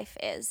motto in life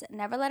is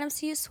never let them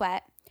see you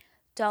sweat.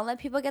 Don't let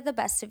people get the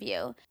best of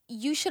you.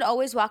 You should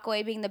always walk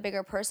away being the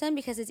bigger person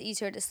because it's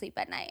easier to sleep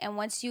at night. And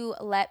once you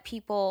let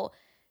people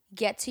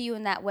get to you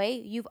in that way,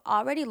 you've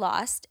already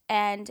lost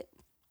and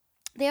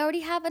they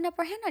already have an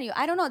upper hand on you.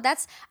 I don't know.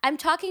 I'm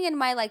talking in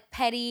my like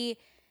petty,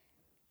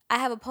 I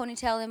have a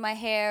ponytail in my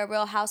hair,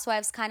 Real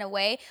Housewives kind of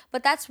way.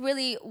 But that's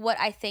really what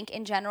I think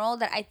in general,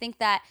 that I think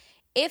that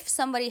if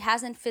somebody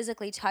hasn't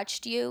physically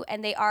touched you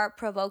and they are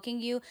provoking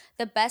you,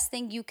 the best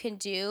thing you can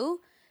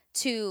do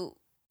to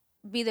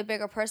be the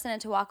bigger person and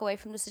to walk away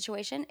from the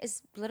situation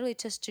is literally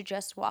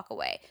just walk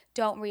away.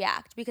 Don't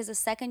react, because the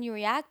second you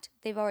react,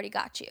 they've already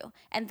got you.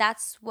 And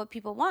that's what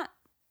people want.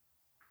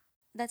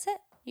 That's it.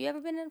 You ever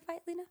been in a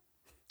fight, Lena?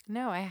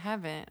 No, I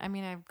haven't. I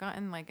mean, I've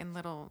gotten like in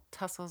little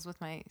tussles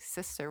with my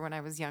sister when I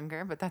was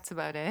younger, but that's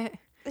about it.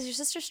 Is your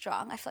sister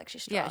strong? I feel like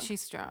she's strong. Yeah,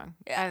 she's strong.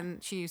 Yeah.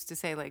 And she used to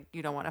say like,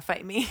 you don't want to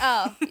fight me.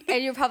 Oh,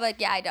 and you're probably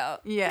like, yeah, I don't.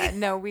 Yeah,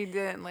 no, we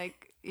didn't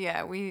like.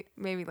 Yeah, we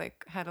maybe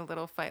like had a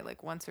little fight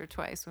like once or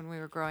twice when we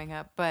were growing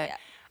up. But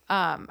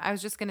I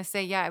was just going to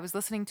say, yeah, I was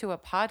listening to a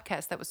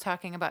podcast that was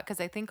talking about,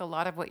 because I think a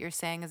lot of what you're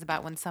saying is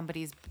about when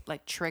somebody's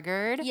like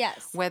triggered.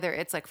 Yes. Whether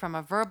it's like from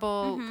a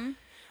verbal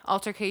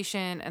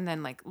altercation and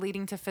then like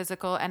leading to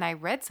physical. And I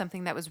read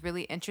something that was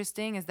really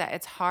interesting, is that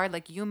it's hard.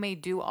 Like, you may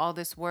do all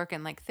this work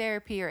in like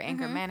therapy or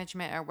anger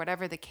management or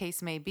whatever the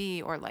case may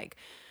be, or like,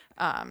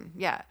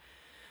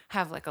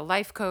 have like a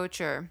life coach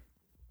or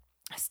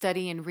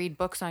study and read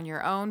books on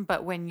your own.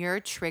 But when you're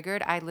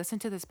triggered, I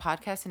listened to this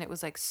podcast and it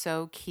was like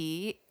so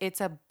key.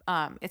 It's a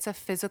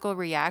physical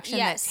reaction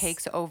that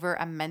takes over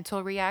a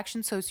mental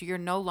reaction. So you're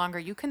no longer,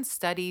 you can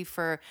study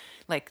for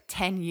like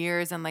 10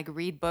 years and like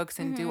read books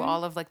and do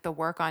all of like the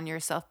work on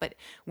yourself. But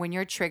when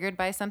you're triggered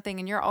by something,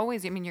 and you're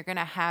going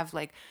to have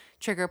like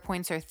trigger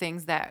points or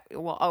things that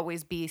will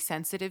always be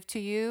sensitive to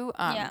you.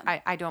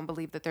 I don't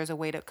believe that there's a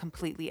way to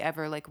completely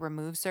ever like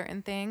remove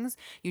certain things.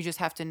 You just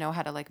have to know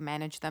how to like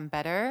manage them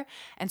better.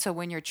 And so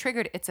when you're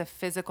triggered, it's a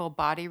physical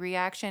body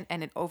reaction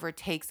and it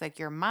overtakes like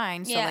your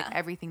mind. So like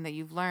everything that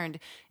you've learned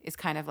is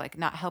kind of like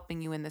not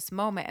helping you in this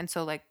moment. And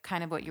so like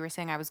kind of what you were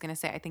saying, I was going to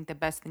say, I think the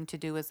best thing to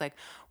do is like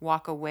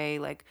walk away,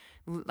 like,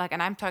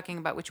 and I'm talking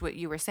about what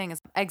you were saying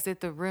is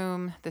exit the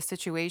room, the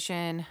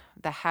situation,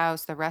 the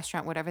house, the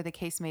restaurant, whatever the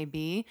case may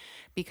be.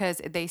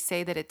 because they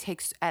say that it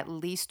takes at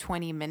least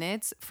 20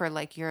 minutes for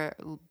like your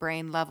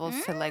brain levels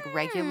to like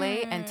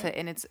regulate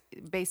and it's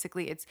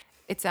basically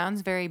it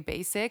sounds very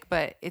basic,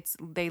 but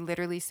they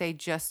literally say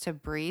just to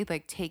breathe,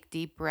 like take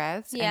deep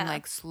breaths and Yeah.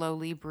 like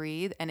slowly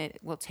breathe, and it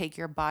will take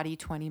your body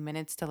 20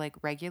 minutes to like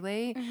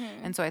regulate.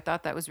 Mm-hmm. And so I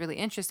thought that was really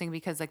interesting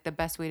because like the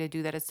best way to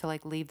do that is to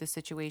like leave the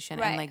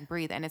situation and Right. like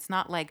breathe. And it's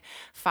not like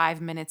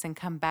 5 minutes and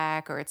come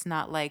back, or it's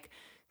not like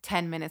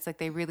 10 minutes. Like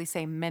they really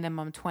say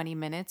minimum 20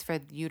 minutes for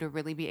you to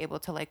really be able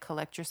to like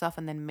collect yourself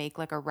and then make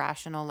like a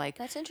rational like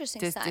That's interesting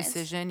science.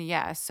 decision.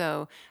 Yeah.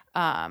 So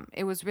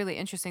it was really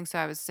interesting. So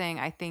I was saying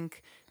I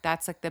think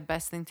that's like the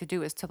best thing to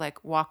do is to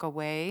like walk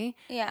away.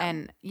 Yeah.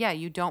 And yeah,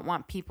 you don't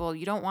want people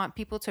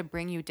to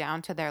bring you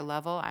down to their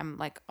level. I'm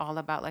like all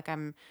about like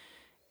I'm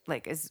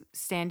like is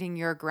standing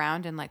your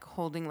ground and like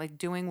holding like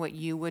doing what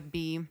you would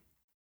be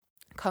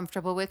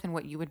comfortable with and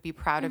what you would be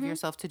proud of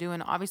yourself to do.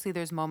 And obviously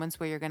there's moments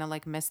where you're gonna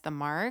like miss the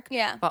mark,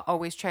 Yeah. but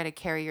always try to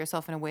carry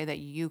yourself in a way that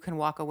you can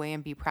walk away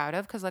and be proud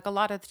of, because like a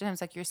lot of the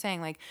times, like you're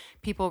saying, like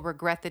people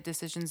regret the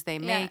decisions they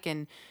make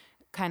and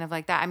kind of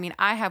like that. I mean,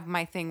 I have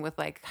my thing with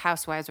like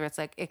Housewives where it's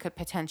like it could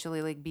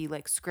potentially like be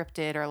like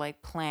scripted or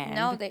like planned.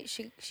 No,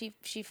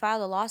 she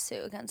filed a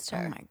lawsuit against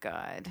her. Oh my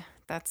god,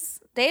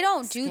 that's they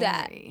don't do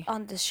that scary.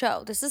 on the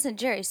show. This isn't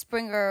Jerry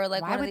Springer or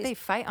like why one would of they these.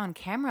 fight on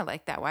camera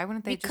like that? Why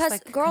wouldn't they Because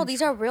just like girl,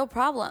 these are real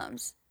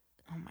problems.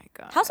 Oh my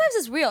god. Housewives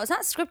is real. It's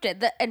not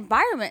scripted. The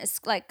environment is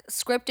like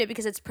scripted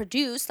because it's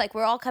produced. Like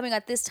we're all coming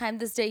at this time,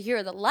 this day. Here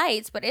are the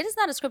lights, but it is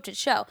not a scripted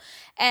show.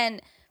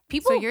 And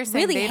people So you're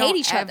saying really they hate don't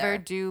each ever other.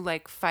 do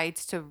like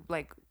fights to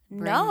like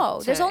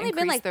No, there's only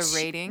been like the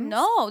ratings?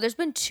 No, there's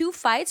been 2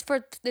 fights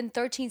in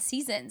 13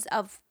 seasons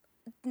of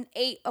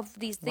 8 of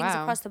these things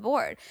Wow. across the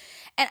board.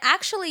 And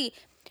actually,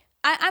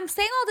 I'm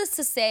saying all this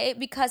to say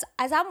because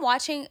as I'm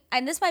watching,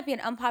 and this might be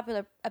an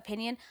unpopular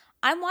opinion,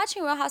 I'm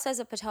watching Real Housewives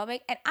of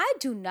Potomac, and I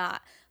do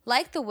not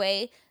like the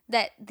way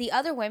that the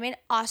other women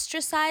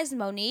ostracized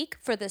Monique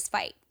for this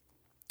fight.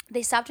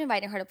 They stopped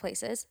inviting her to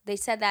places. They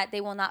said that they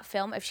will not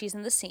film if she's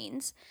in the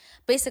scenes.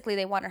 Basically,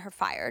 they wanted her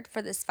fired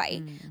for this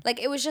fight. Like,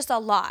 it was just a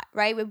lot,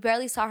 right? We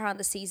barely saw her on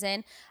the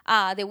season.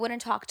 They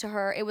wouldn't talk to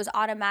her. It was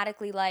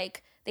automatically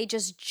like they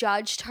just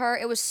judged her.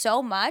 It was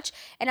so much.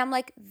 And I'm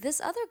like,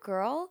 this other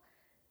girl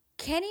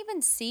can't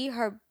even see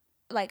her,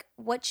 like,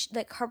 what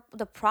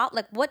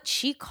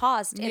she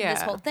caused in this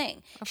Yeah, whole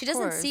thing. of She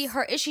doesn't see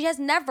course. her. She has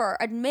never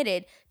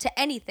admitted to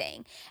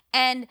anything.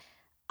 And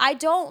I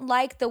don't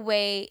like the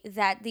way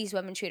that these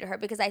women treated her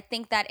because I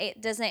think that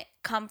it doesn't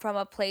come from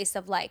a place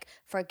of like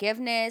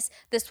forgiveness.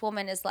 This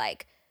woman is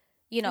like,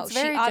 you know, It's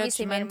she very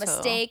obviously made a judgmental.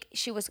 mistake.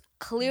 She was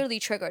clearly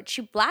triggered.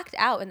 She blacked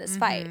out in this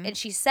fight and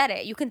she said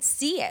it. You can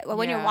see it.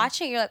 When you're Yeah.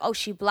 watching it, you're like, oh,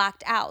 she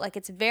blacked out. Like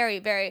it's very,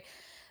 very,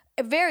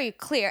 very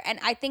clear. And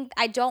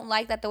I don't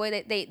like that the way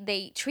that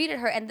they treated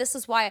her. And this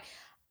is why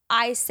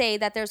I say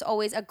that there's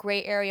always a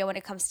gray area when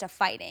it comes to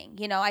fighting.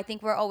 You know, I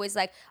think we're always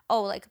like,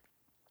 oh, like,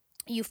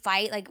 you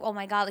fight, like, oh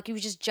my god, like you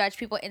just judge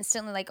people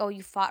instantly, like, oh,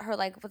 you fought her,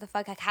 like, what the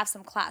fuck, like have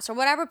some class or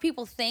whatever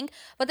people think.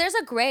 But there's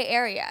a gray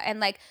area,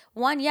 and like,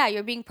 one, yeah,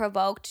 you're being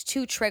provoked,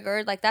 2,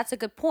 triggered, like that's a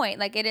good point.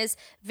 Like it is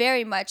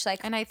very much like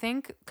And I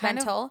think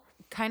mental.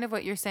 kind of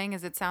what you're saying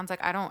is it sounds like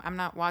I'm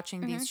not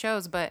watching these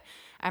shows, but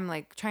I'm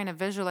like trying to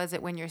visualize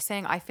it when you're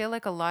saying, I feel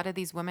like a lot of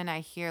these women I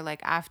hear,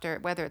 like after,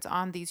 whether it's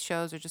on these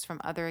shows or just from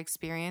other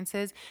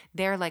experiences,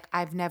 they're like,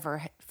 I've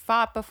never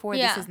fought before.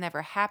 Yeah. This has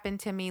never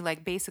happened to me.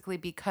 Like basically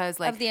because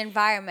like of the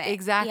environment.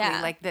 exactly.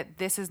 Yeah. Like that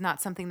this is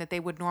not something that they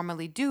would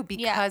normally do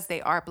because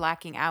they are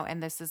blacking out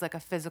and this is like a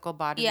physical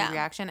bodily Yeah.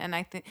 reaction. And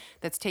I think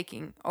that's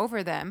taking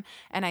over them.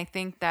 And I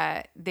think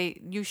that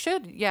you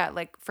should,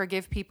 like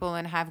forgive people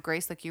and have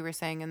grace, like you were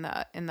saying in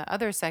the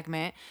other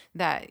segment,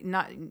 that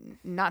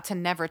not to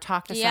never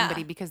talk to Yeah.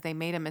 somebody because they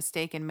made a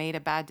mistake and made a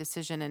bad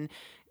decision and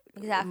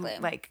Exactly.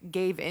 like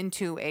gave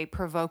into a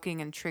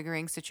provoking and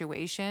triggering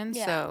situation.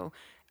 Yeah. So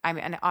I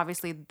mean, and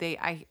obviously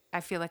I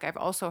feel like I've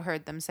also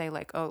heard them say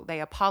like, oh, they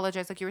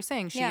apologized. Like you were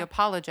saying, she Yeah.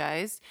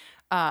 apologized.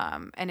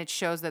 And it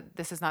shows that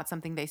this is not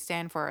something they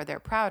stand for or they're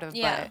proud of,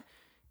 Yeah. but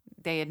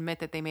they admit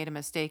that they made a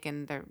mistake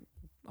and they're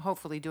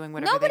hopefully doing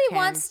whatever Nobody they can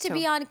wants to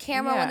be on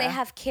camera when they Yeah.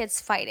 have kids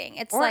fighting.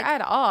 It's Or like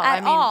at all. At I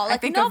mean, all. I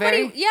Like think a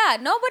nobody. very- Yeah,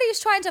 nobody's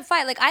trying to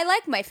fight. Like I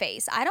like my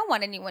face. I don't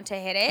want anyone to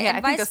hit it, Yeah, and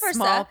I think vice a versa.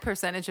 small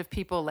percentage of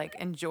people like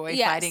enjoy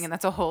Yes. fighting, and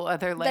that's a whole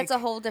other like That's a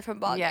whole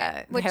different ballgame. yeah,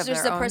 they Which have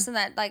there's their a own person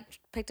that like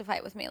picked a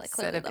fight with me, like set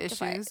clearly of loved to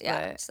fight. issues,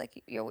 Yeah, but- it's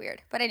like you're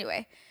weird. But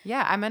anyway,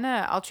 Yeah,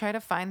 I'll try to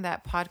find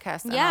that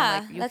podcast. And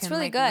Yeah, you that's can,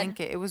 really like, good. Link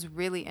it. It was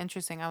really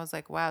interesting. I was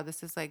like, wow,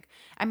 this is like,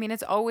 I mean,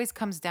 it's always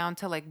comes down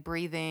to like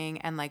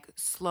breathing and like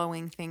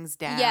slowing things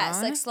down.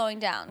 yes, like slowing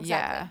down. Exactly.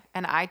 Yeah,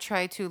 and I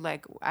try to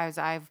like as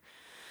I've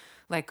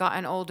like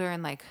gotten older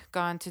and like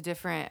gone to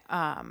different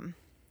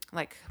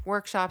like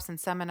workshops and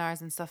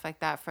seminars and stuff like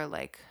that for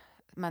like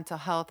mental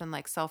health and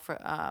like self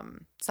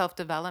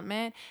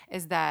development,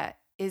 is that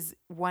is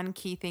one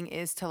key thing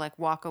is to like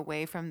walk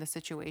away from the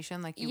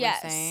situation, like you were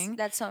Yes, saying.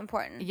 that's so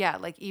important. Yeah,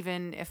 like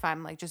even if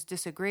I'm like just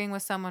disagreeing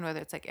with someone, whether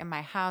it's like in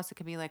my house, it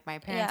could be like my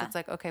parents, Yeah. it's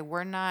like, okay,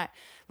 we're not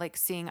like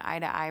seeing eye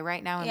to eye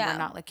right now and Yeah. we're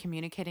not like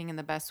communicating in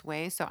the best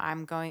way. So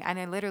I'm going, and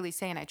I literally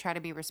say, and I try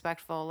to be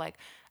respectful, like,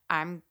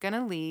 I'm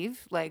gonna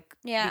leave, like,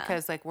 Yeah.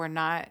 because like we're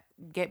not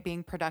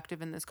being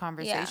productive in this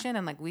conversation,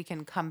 and like we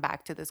can come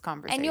back to this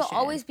conversation. And you'll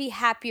always be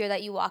happier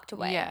that you walked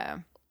away. Yeah.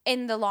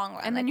 In the long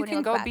run. And then like, you when can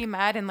look go back. be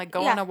mad and like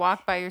go Yeah. on a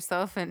walk by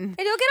yourself and And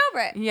you'll get over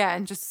it. yeah,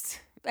 and just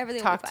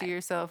Everything will talk be to fine.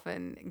 yourself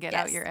and get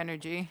out your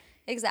energy.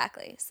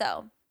 Exactly.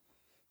 So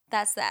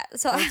that's that.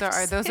 So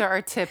those are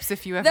our tips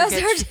if you ever Those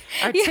get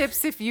are- our yeah.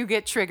 tips if you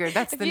get triggered.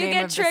 That's if the you name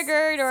get of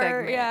triggered this or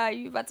segment.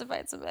 you about to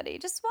fight somebody,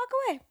 just walk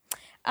away.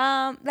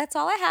 That's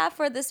all I have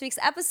for this week's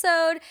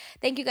episode.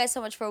 Thank you guys so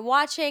much for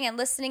watching and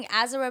listening.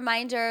 As a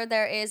reminder,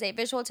 there is a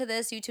visual to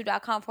this,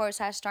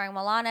 youtube.com/starring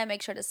Milana.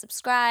 Make sure to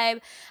subscribe,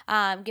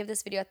 give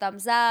this video a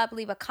thumbs up,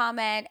 leave a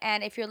comment,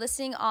 and if you're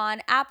listening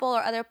on Apple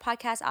or other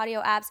podcast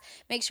audio apps,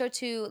 make sure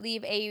to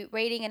leave a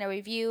rating and a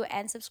review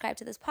and subscribe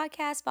to this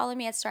podcast. Follow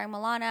me at Starring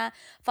Milana.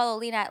 Follow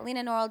Lena at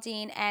Lena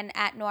Noraldine and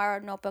at Noir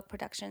Notebook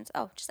Productions.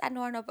 Oh, just at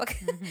Noir Notebook.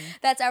 Mm-hmm.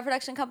 That's our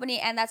production company,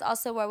 and that's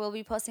also where we'll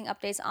be posting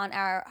updates on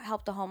our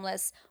Help the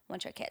Homeless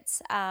winter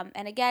kits.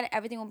 And again,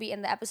 everything will be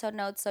in the episode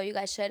notes, so you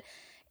guys should,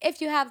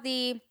 if you have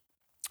the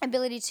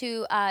ability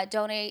to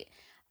donate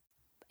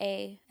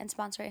and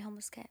sponsor a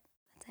homeless kit.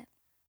 That's it.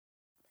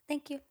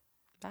 Thank you.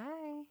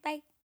 Bye.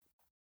 Bye.